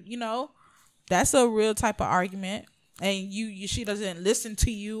want to be, that's a real type of argument. And she doesn't listen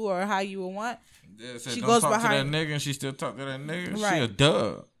to you or how you would want. Yeah, said, She don't goes talk behind- to that nigga, and she still talk to that nigga. She Right. a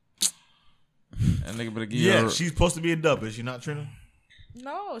dub. That nigga better give Yeah, her. she's supposed to be a dub, is she not, Trina?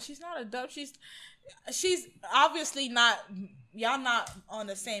 No, she's not a dub. She's obviously not. Y'all not on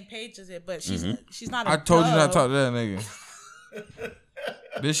the same page as it, but she's not. I I told you not to talk to that nigga.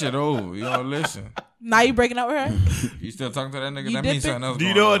 This shit over. You don't listen. Now you breaking up with her? You still talking to that nigga? You That means dipping? something else Do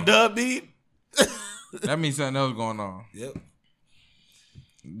you going know on. what dub mean? That means something else going on. Yep.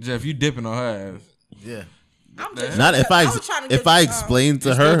 Jeff, you dipping on her ass. Yeah. I'm just Not if I was trying to if get, I explain to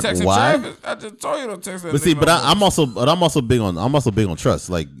You her still texting why. Travis? I just told you don't text that But see, nigga but no more. I'm also big on trust.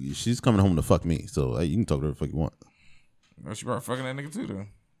 Like she's coming home to fuck me, so you can talk to her if you want. Well, she probably fucking that nigga too, though.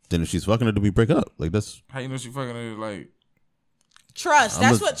 Then if she's fucking her, do we break up? Like that's How you know she fucking her? Like, trust. I'm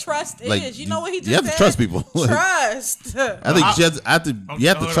That's a- what trust like is. You know what he just you have said? to trust people. Trust. I think she has, you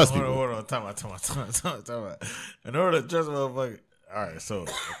have to trust people. Hold on. Time out. In order to trust a motherfucker. All right, so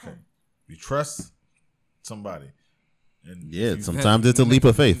okay. You trust somebody. And Yeah, you- sometimes it's a leap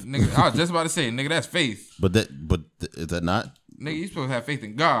of faith. nigga, I was just about to say, nigga, that's faith. But is that not? Nigga, you supposed to have faith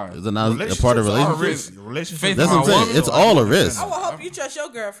in God. Is it not a part of relationships are relationship? risk. Relationships Faith That's in what I'm my saying. woman. It's all a risk. I would hope you trust your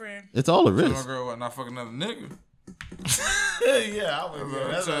girlfriend. It's all a Tell my risk. girl what, not fucking another nigga. Yeah, I would. Yeah,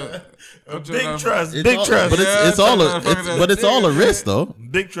 that's a I'm big trying- trust. It's Big all- trust. But Yeah, it's all tell motherfuckers that but it's all a nigga. risk though.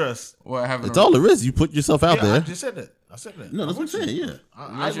 Big trust. What having It's all a risk. You put yourself out Yeah, I there. just said that. I said that. No, that's what I'm saying. Yeah,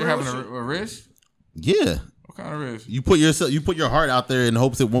 Unless you're having a risk. yeah. What kind of risk? You put your heart out there in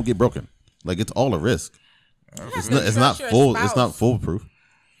hopes it won't get broken. Like it's all a risk. It's not. It's not Trust your full. It's not spouse. foolproof.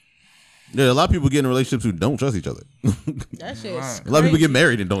 Yeah, a lot of people get in relationships who don't trust each other. That shit. Right. A lot of people get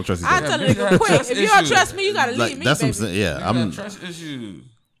married and don't trust each I other. tell a nigga nigga got quick. trust If you don't issues. trust me, you gotta Like leave me, that's what I'm baby. saying. Yeah, You I'm. got trust issues.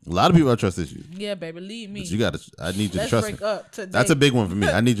 A lot of people have trust issues. Yeah, baby, leave me. But you got to. I need you to Let's trust break me. up today. That's a big one for me.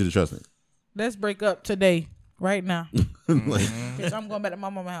 I need you to trust me. Let's break up today, right now. Like, Bitch, I'm going back to my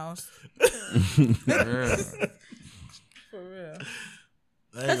mama's house. Yeah. For real.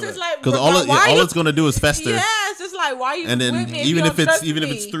 Cause it's like, because why all you- it's gonna do is fester. Yes, it's like, why you And with then me even you if don't it's trust even if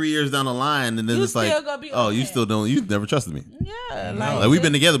me? it's 3 years down the line, and then You it's like, still gonna be oh, on you that. still don't, you never trusted me. Yeah, Like we've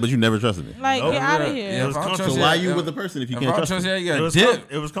been together, but you never trusted me. like No, get out of Yeah, here. if I comfortable. trust So you- why are you with the person if you If can't I trust trust them? you, you It got was,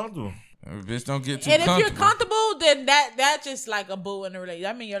 dip. it was comfortable. Bitch, don't get too And if comfortable. you're comfortable, then that just like a boo in the relationship.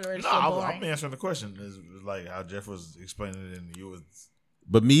 I mean, your No, relationship I'm boring. answering the question. Is like how Jeff was explaining it, and you was.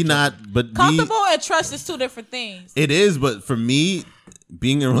 But me not, but me, Comfortable and trust is two different things. it is. But for me,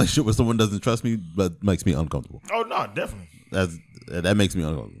 being in a relationship with someone doesn't trust me, but makes me uncomfortable. Oh no, definitely. That makes me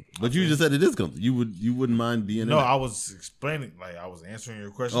uncomfortable. But you just said it is comfortable. You wouldn't mind being No, in. I was explaining, like I was answering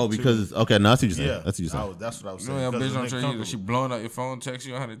your question. Oh, because too. it's okay. Now I see what you're saying. yeah, That's what you're saying. that's what I was You saying. know, that because bitch don't it's trust you. She comfortable. blowing up your phone, text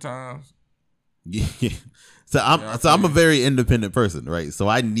you 100 times. Yeah. So I'm a very independent person, right? So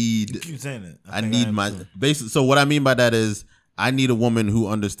I You need keep saying it. I think need am my too. basic. So what I mean by that is I need a woman who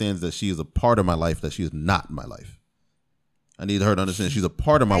understands that she is a part of my life, that she is not my life. I need her to understand she's a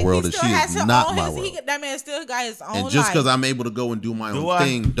part of my And world, he that still she has is his not own- my his- world. that man still got his own And just because life. I'm able to go and do my Do own I?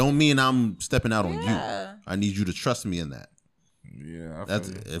 thing, don't mean I'm stepping out on Yeah. you. I need you to trust me in that. Yeah, I That's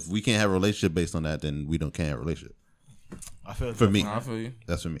feel you. if we can't have a relationship based on that, then we can't have a relationship. I feel For me, I feel you.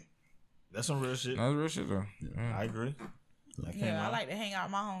 that's for me. that's some real shit. That's real shit though. Yeah. I agree. I can't Yeah, I lie. like to hang out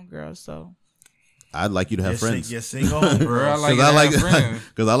with my homegirls, so. I'd like you to have friends. You're single, bro. Bro, I like Because I like friends.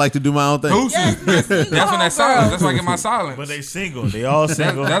 because I like to do my own thing. Deuces. Yes, my single That's when that homegirls. silence. That's why I get my silence. But they single. They all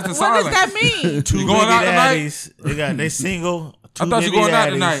single. That's the What silence. does that mean? two You going baby out tonight? daddies. They single. Two I thought you baby going out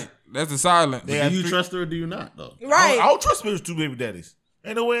daddies. tonight. That's the silence. They Do got you three- trust her or do you not though? Right. I don't trust me with two baby daddies.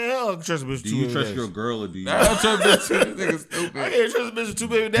 Ain't no way in hell I can trust a bitch with Do two you baby trust daddies. your girl or do you Nah, I not? don't trust bitch. This nigga I stupid. can't trust a bitch with two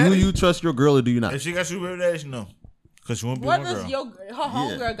baby Do daddies. you trust your girl or do you not? If she got two baby daddies, no. Because she won't be What my does girl. her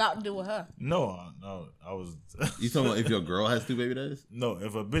homegirl got to do with her? No, I was. You talking about if your girl has two baby daddies? No,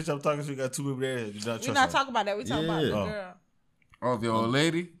 if a bitch I'm talking to got two baby daddies, do not trust We're not her. talking about that. We're talking about the Yeah. girl. Oh, the old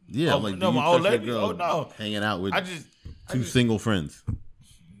lady. Yeah, Oh, I'm like, no, do you my old trust your lady? girl Oh, no. hanging out with I just. two single friends.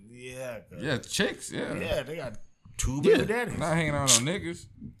 Yeah. Yeah, chicks. Yeah. Yeah, they got two baby Yeah. daddies. Not hanging out with no niggas.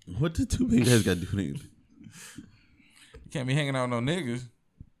 What did two baby daddies got to do with it? You can't be hanging out with no niggas.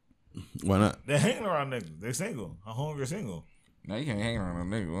 Why not? They're hanging around niggas. They're single. Her homegirl single. No, you can't be hanging around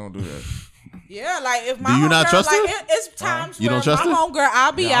no niggas. We don't do that. Yeah, like if my Do you not homegirl, trust like her? it's times You where don't trust my her? homegirl,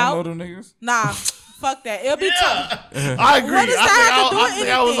 I'll be Yeah, I don't out. know them niggas. Nah, fuck that. It'll be tough. I agree. What does that have to do with I think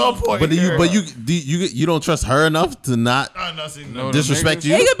I was on anything? point. But there. you don't trust her enough to not Oh, no, see, No, no. disrespect niggas.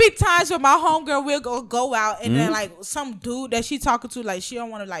 you? It could be times where my homegirl will go out and Mm-hmm. then like some dude that she talking to, like she don't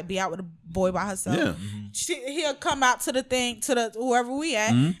want to like be out with a boy by herself. Yeah. He'll come out to the thing to the whoever we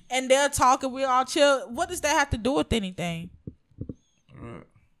at, Mm-hmm. and they'll talk and we all chill. What does that have to do with anything?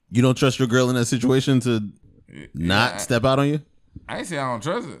 You don't trust your girl in that situation to not Yeah, step out on you? I ain't say I don't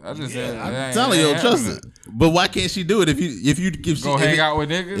trust it. I just said I'm telling you, don't trust it. But why can't she do it if Go hang out with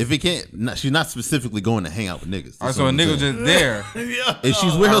niggas. If it can't, she's not specifically going to hang out with niggas. All right, That's so what a I'm nigga saying. just there. Yeah. If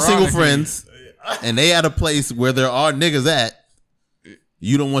she's with her single Ironically. friends and they at a place where there are niggas at,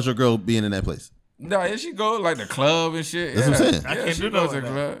 you don't want your girl being in that place. No, yeah, she go like the club and shit. That's what I'm saying. I Yeah, can't she do goes nothing to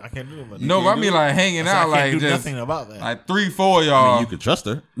the about that. club. I can't do nothing about No, that. but I mean like hanging I out, can't like do just nothing about that. like 3-4 I y'all, mean, you could trust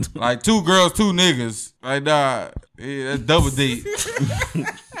her. like 2 girls, 2 niggas. Like that, yeah, that's double date.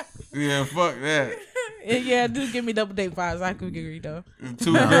 Yeah, fuck that. Yeah, do give me double date vibes. I could agree though.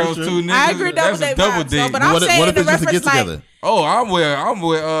 2 girls, 2 niggas. I agree double That's a date double vibes. date. So, but I'm What if saying it's the just a get reference like together? Oh, I'm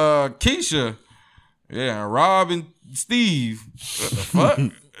with Keisha. Yeah, Rob and Steve. What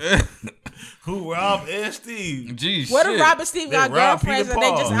the fuck? Who, Rob and Steve? Gee, what shit. if Rob and Steve got They Rob girlfriends Peter and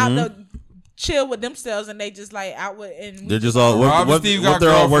they just Paul. out to chill with themselves and they just like out with and we They're just all Rob what and Steve what got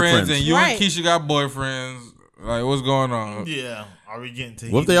they're all work girlfriends friends. and you Right. and Keisha got boyfriends. Like, what's going on? Yeah. Are we getting to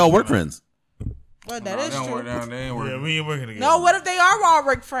What if they all work friends? well, Nah, that they is don't true. work down. They ain't Yeah, working. we ain't working together. No, what if they are all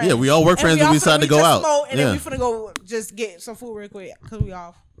work friends? Yeah, we all work friends and we decide to go just out. Smoke, and Yeah. then we finna go just get some food real quick because we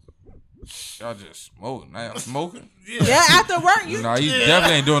off. Y'all just smoking. Now y'all smoking. Yeah, after work you. Nah, you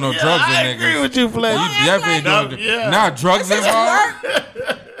definitely ain't doing no drugs I in agree niggas. with you, Flex. You definitely ain't like- doing Yeah. Not drugs Since involved.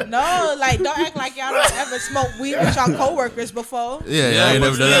 work. No, like don't act like y'all don't ever smoke weed with y'all coworkers before. Yeah, Yeah, I ain't but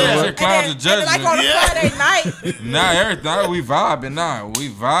never done yeah, that shit before. clouds And of then, like on a judgment. Friday night, Nah, everything. We vibing now. We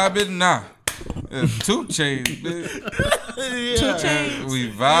vibing now. It's 2 Chainz, bitch. 2 Chainz. We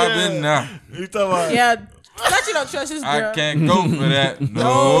vibing now. You talking about? Yeah, but you don't trust this girl. I can't go for that.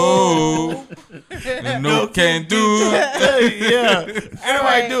 No. No, can't do. Yeah. Everybody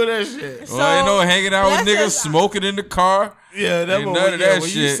Right. do that shit. So, Well, you know, hanging out with let's niggas, just- smoking in the car. Yeah, that Ain't what none of yeah, that when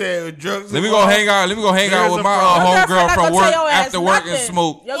shit. you said drugs. Let me go hang out. Let me go hang out There's with a my problem. Your homegirl girlfriend not from gonna work tell your ass after work and nothing.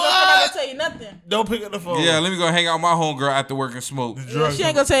 smoke. Your girlfriend not gonna tell you nothing. Don't pick up the phone. Yeah, let me go hang out with my homegirl after work and smoke. Drugs. She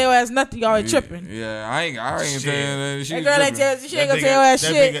ain't gonna tell your ass nothing. You already tripping. Yeah, I ain't Shit. saying that. She That girl ain't tripping. tell. She ain't gonna tell your ass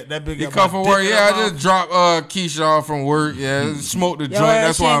shit. That big He come from work. Yeah, I just dropped Keisha off from work. Yeah, smoked the Your joint. ass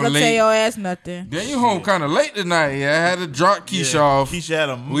That's she why ain't I'm gonna tell late. your ass nothing. Then you home kind of late tonight. Yeah, I had to drop Keisha off. Keisha had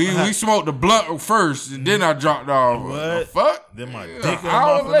a We smoked the blunt first, and then I dropped off. What? The fuck? Then my Yeah, dick in the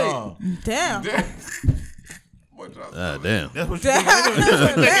hour mouth late. and all. Damn. Damn. That's what you think anyway. That's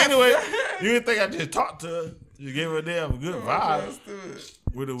what you think anyway. You didn't think I just talked to her. You gave her a damn good vibe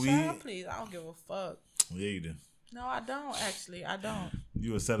with the weed. Child, please, I don't give a fuck. Yeah, you do. No, I don't. Actually, I don't.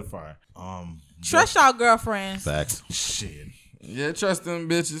 You a certified. Trust y'all girlfriends. Facts. Shit. Yeah, trust them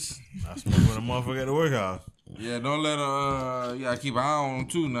bitches. I smoke with a motherfucker at the workhouse. Yeah, don't let her. You gotta keep an eye on them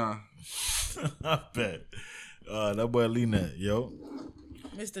too now. I bet. That boy Lee Nut, yo.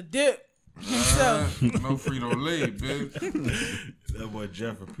 Mr. Dip. himself. No Frito Lay, bitch. That boy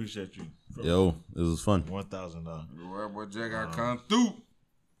Jeff, appreciate you. Yo, this was fun. $1,000. That boy Jack got come through.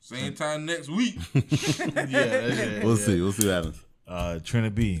 Same time next week. Yeah. We'll see. We'll see what happens.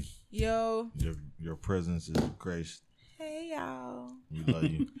 Trinity B, Yo. your presence is grace. Hey, y'all. We love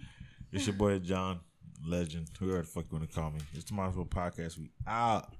you. It's your boy John, legend, whoever the fuck you want to call me. It's the Tomorrow's Podcast. We out.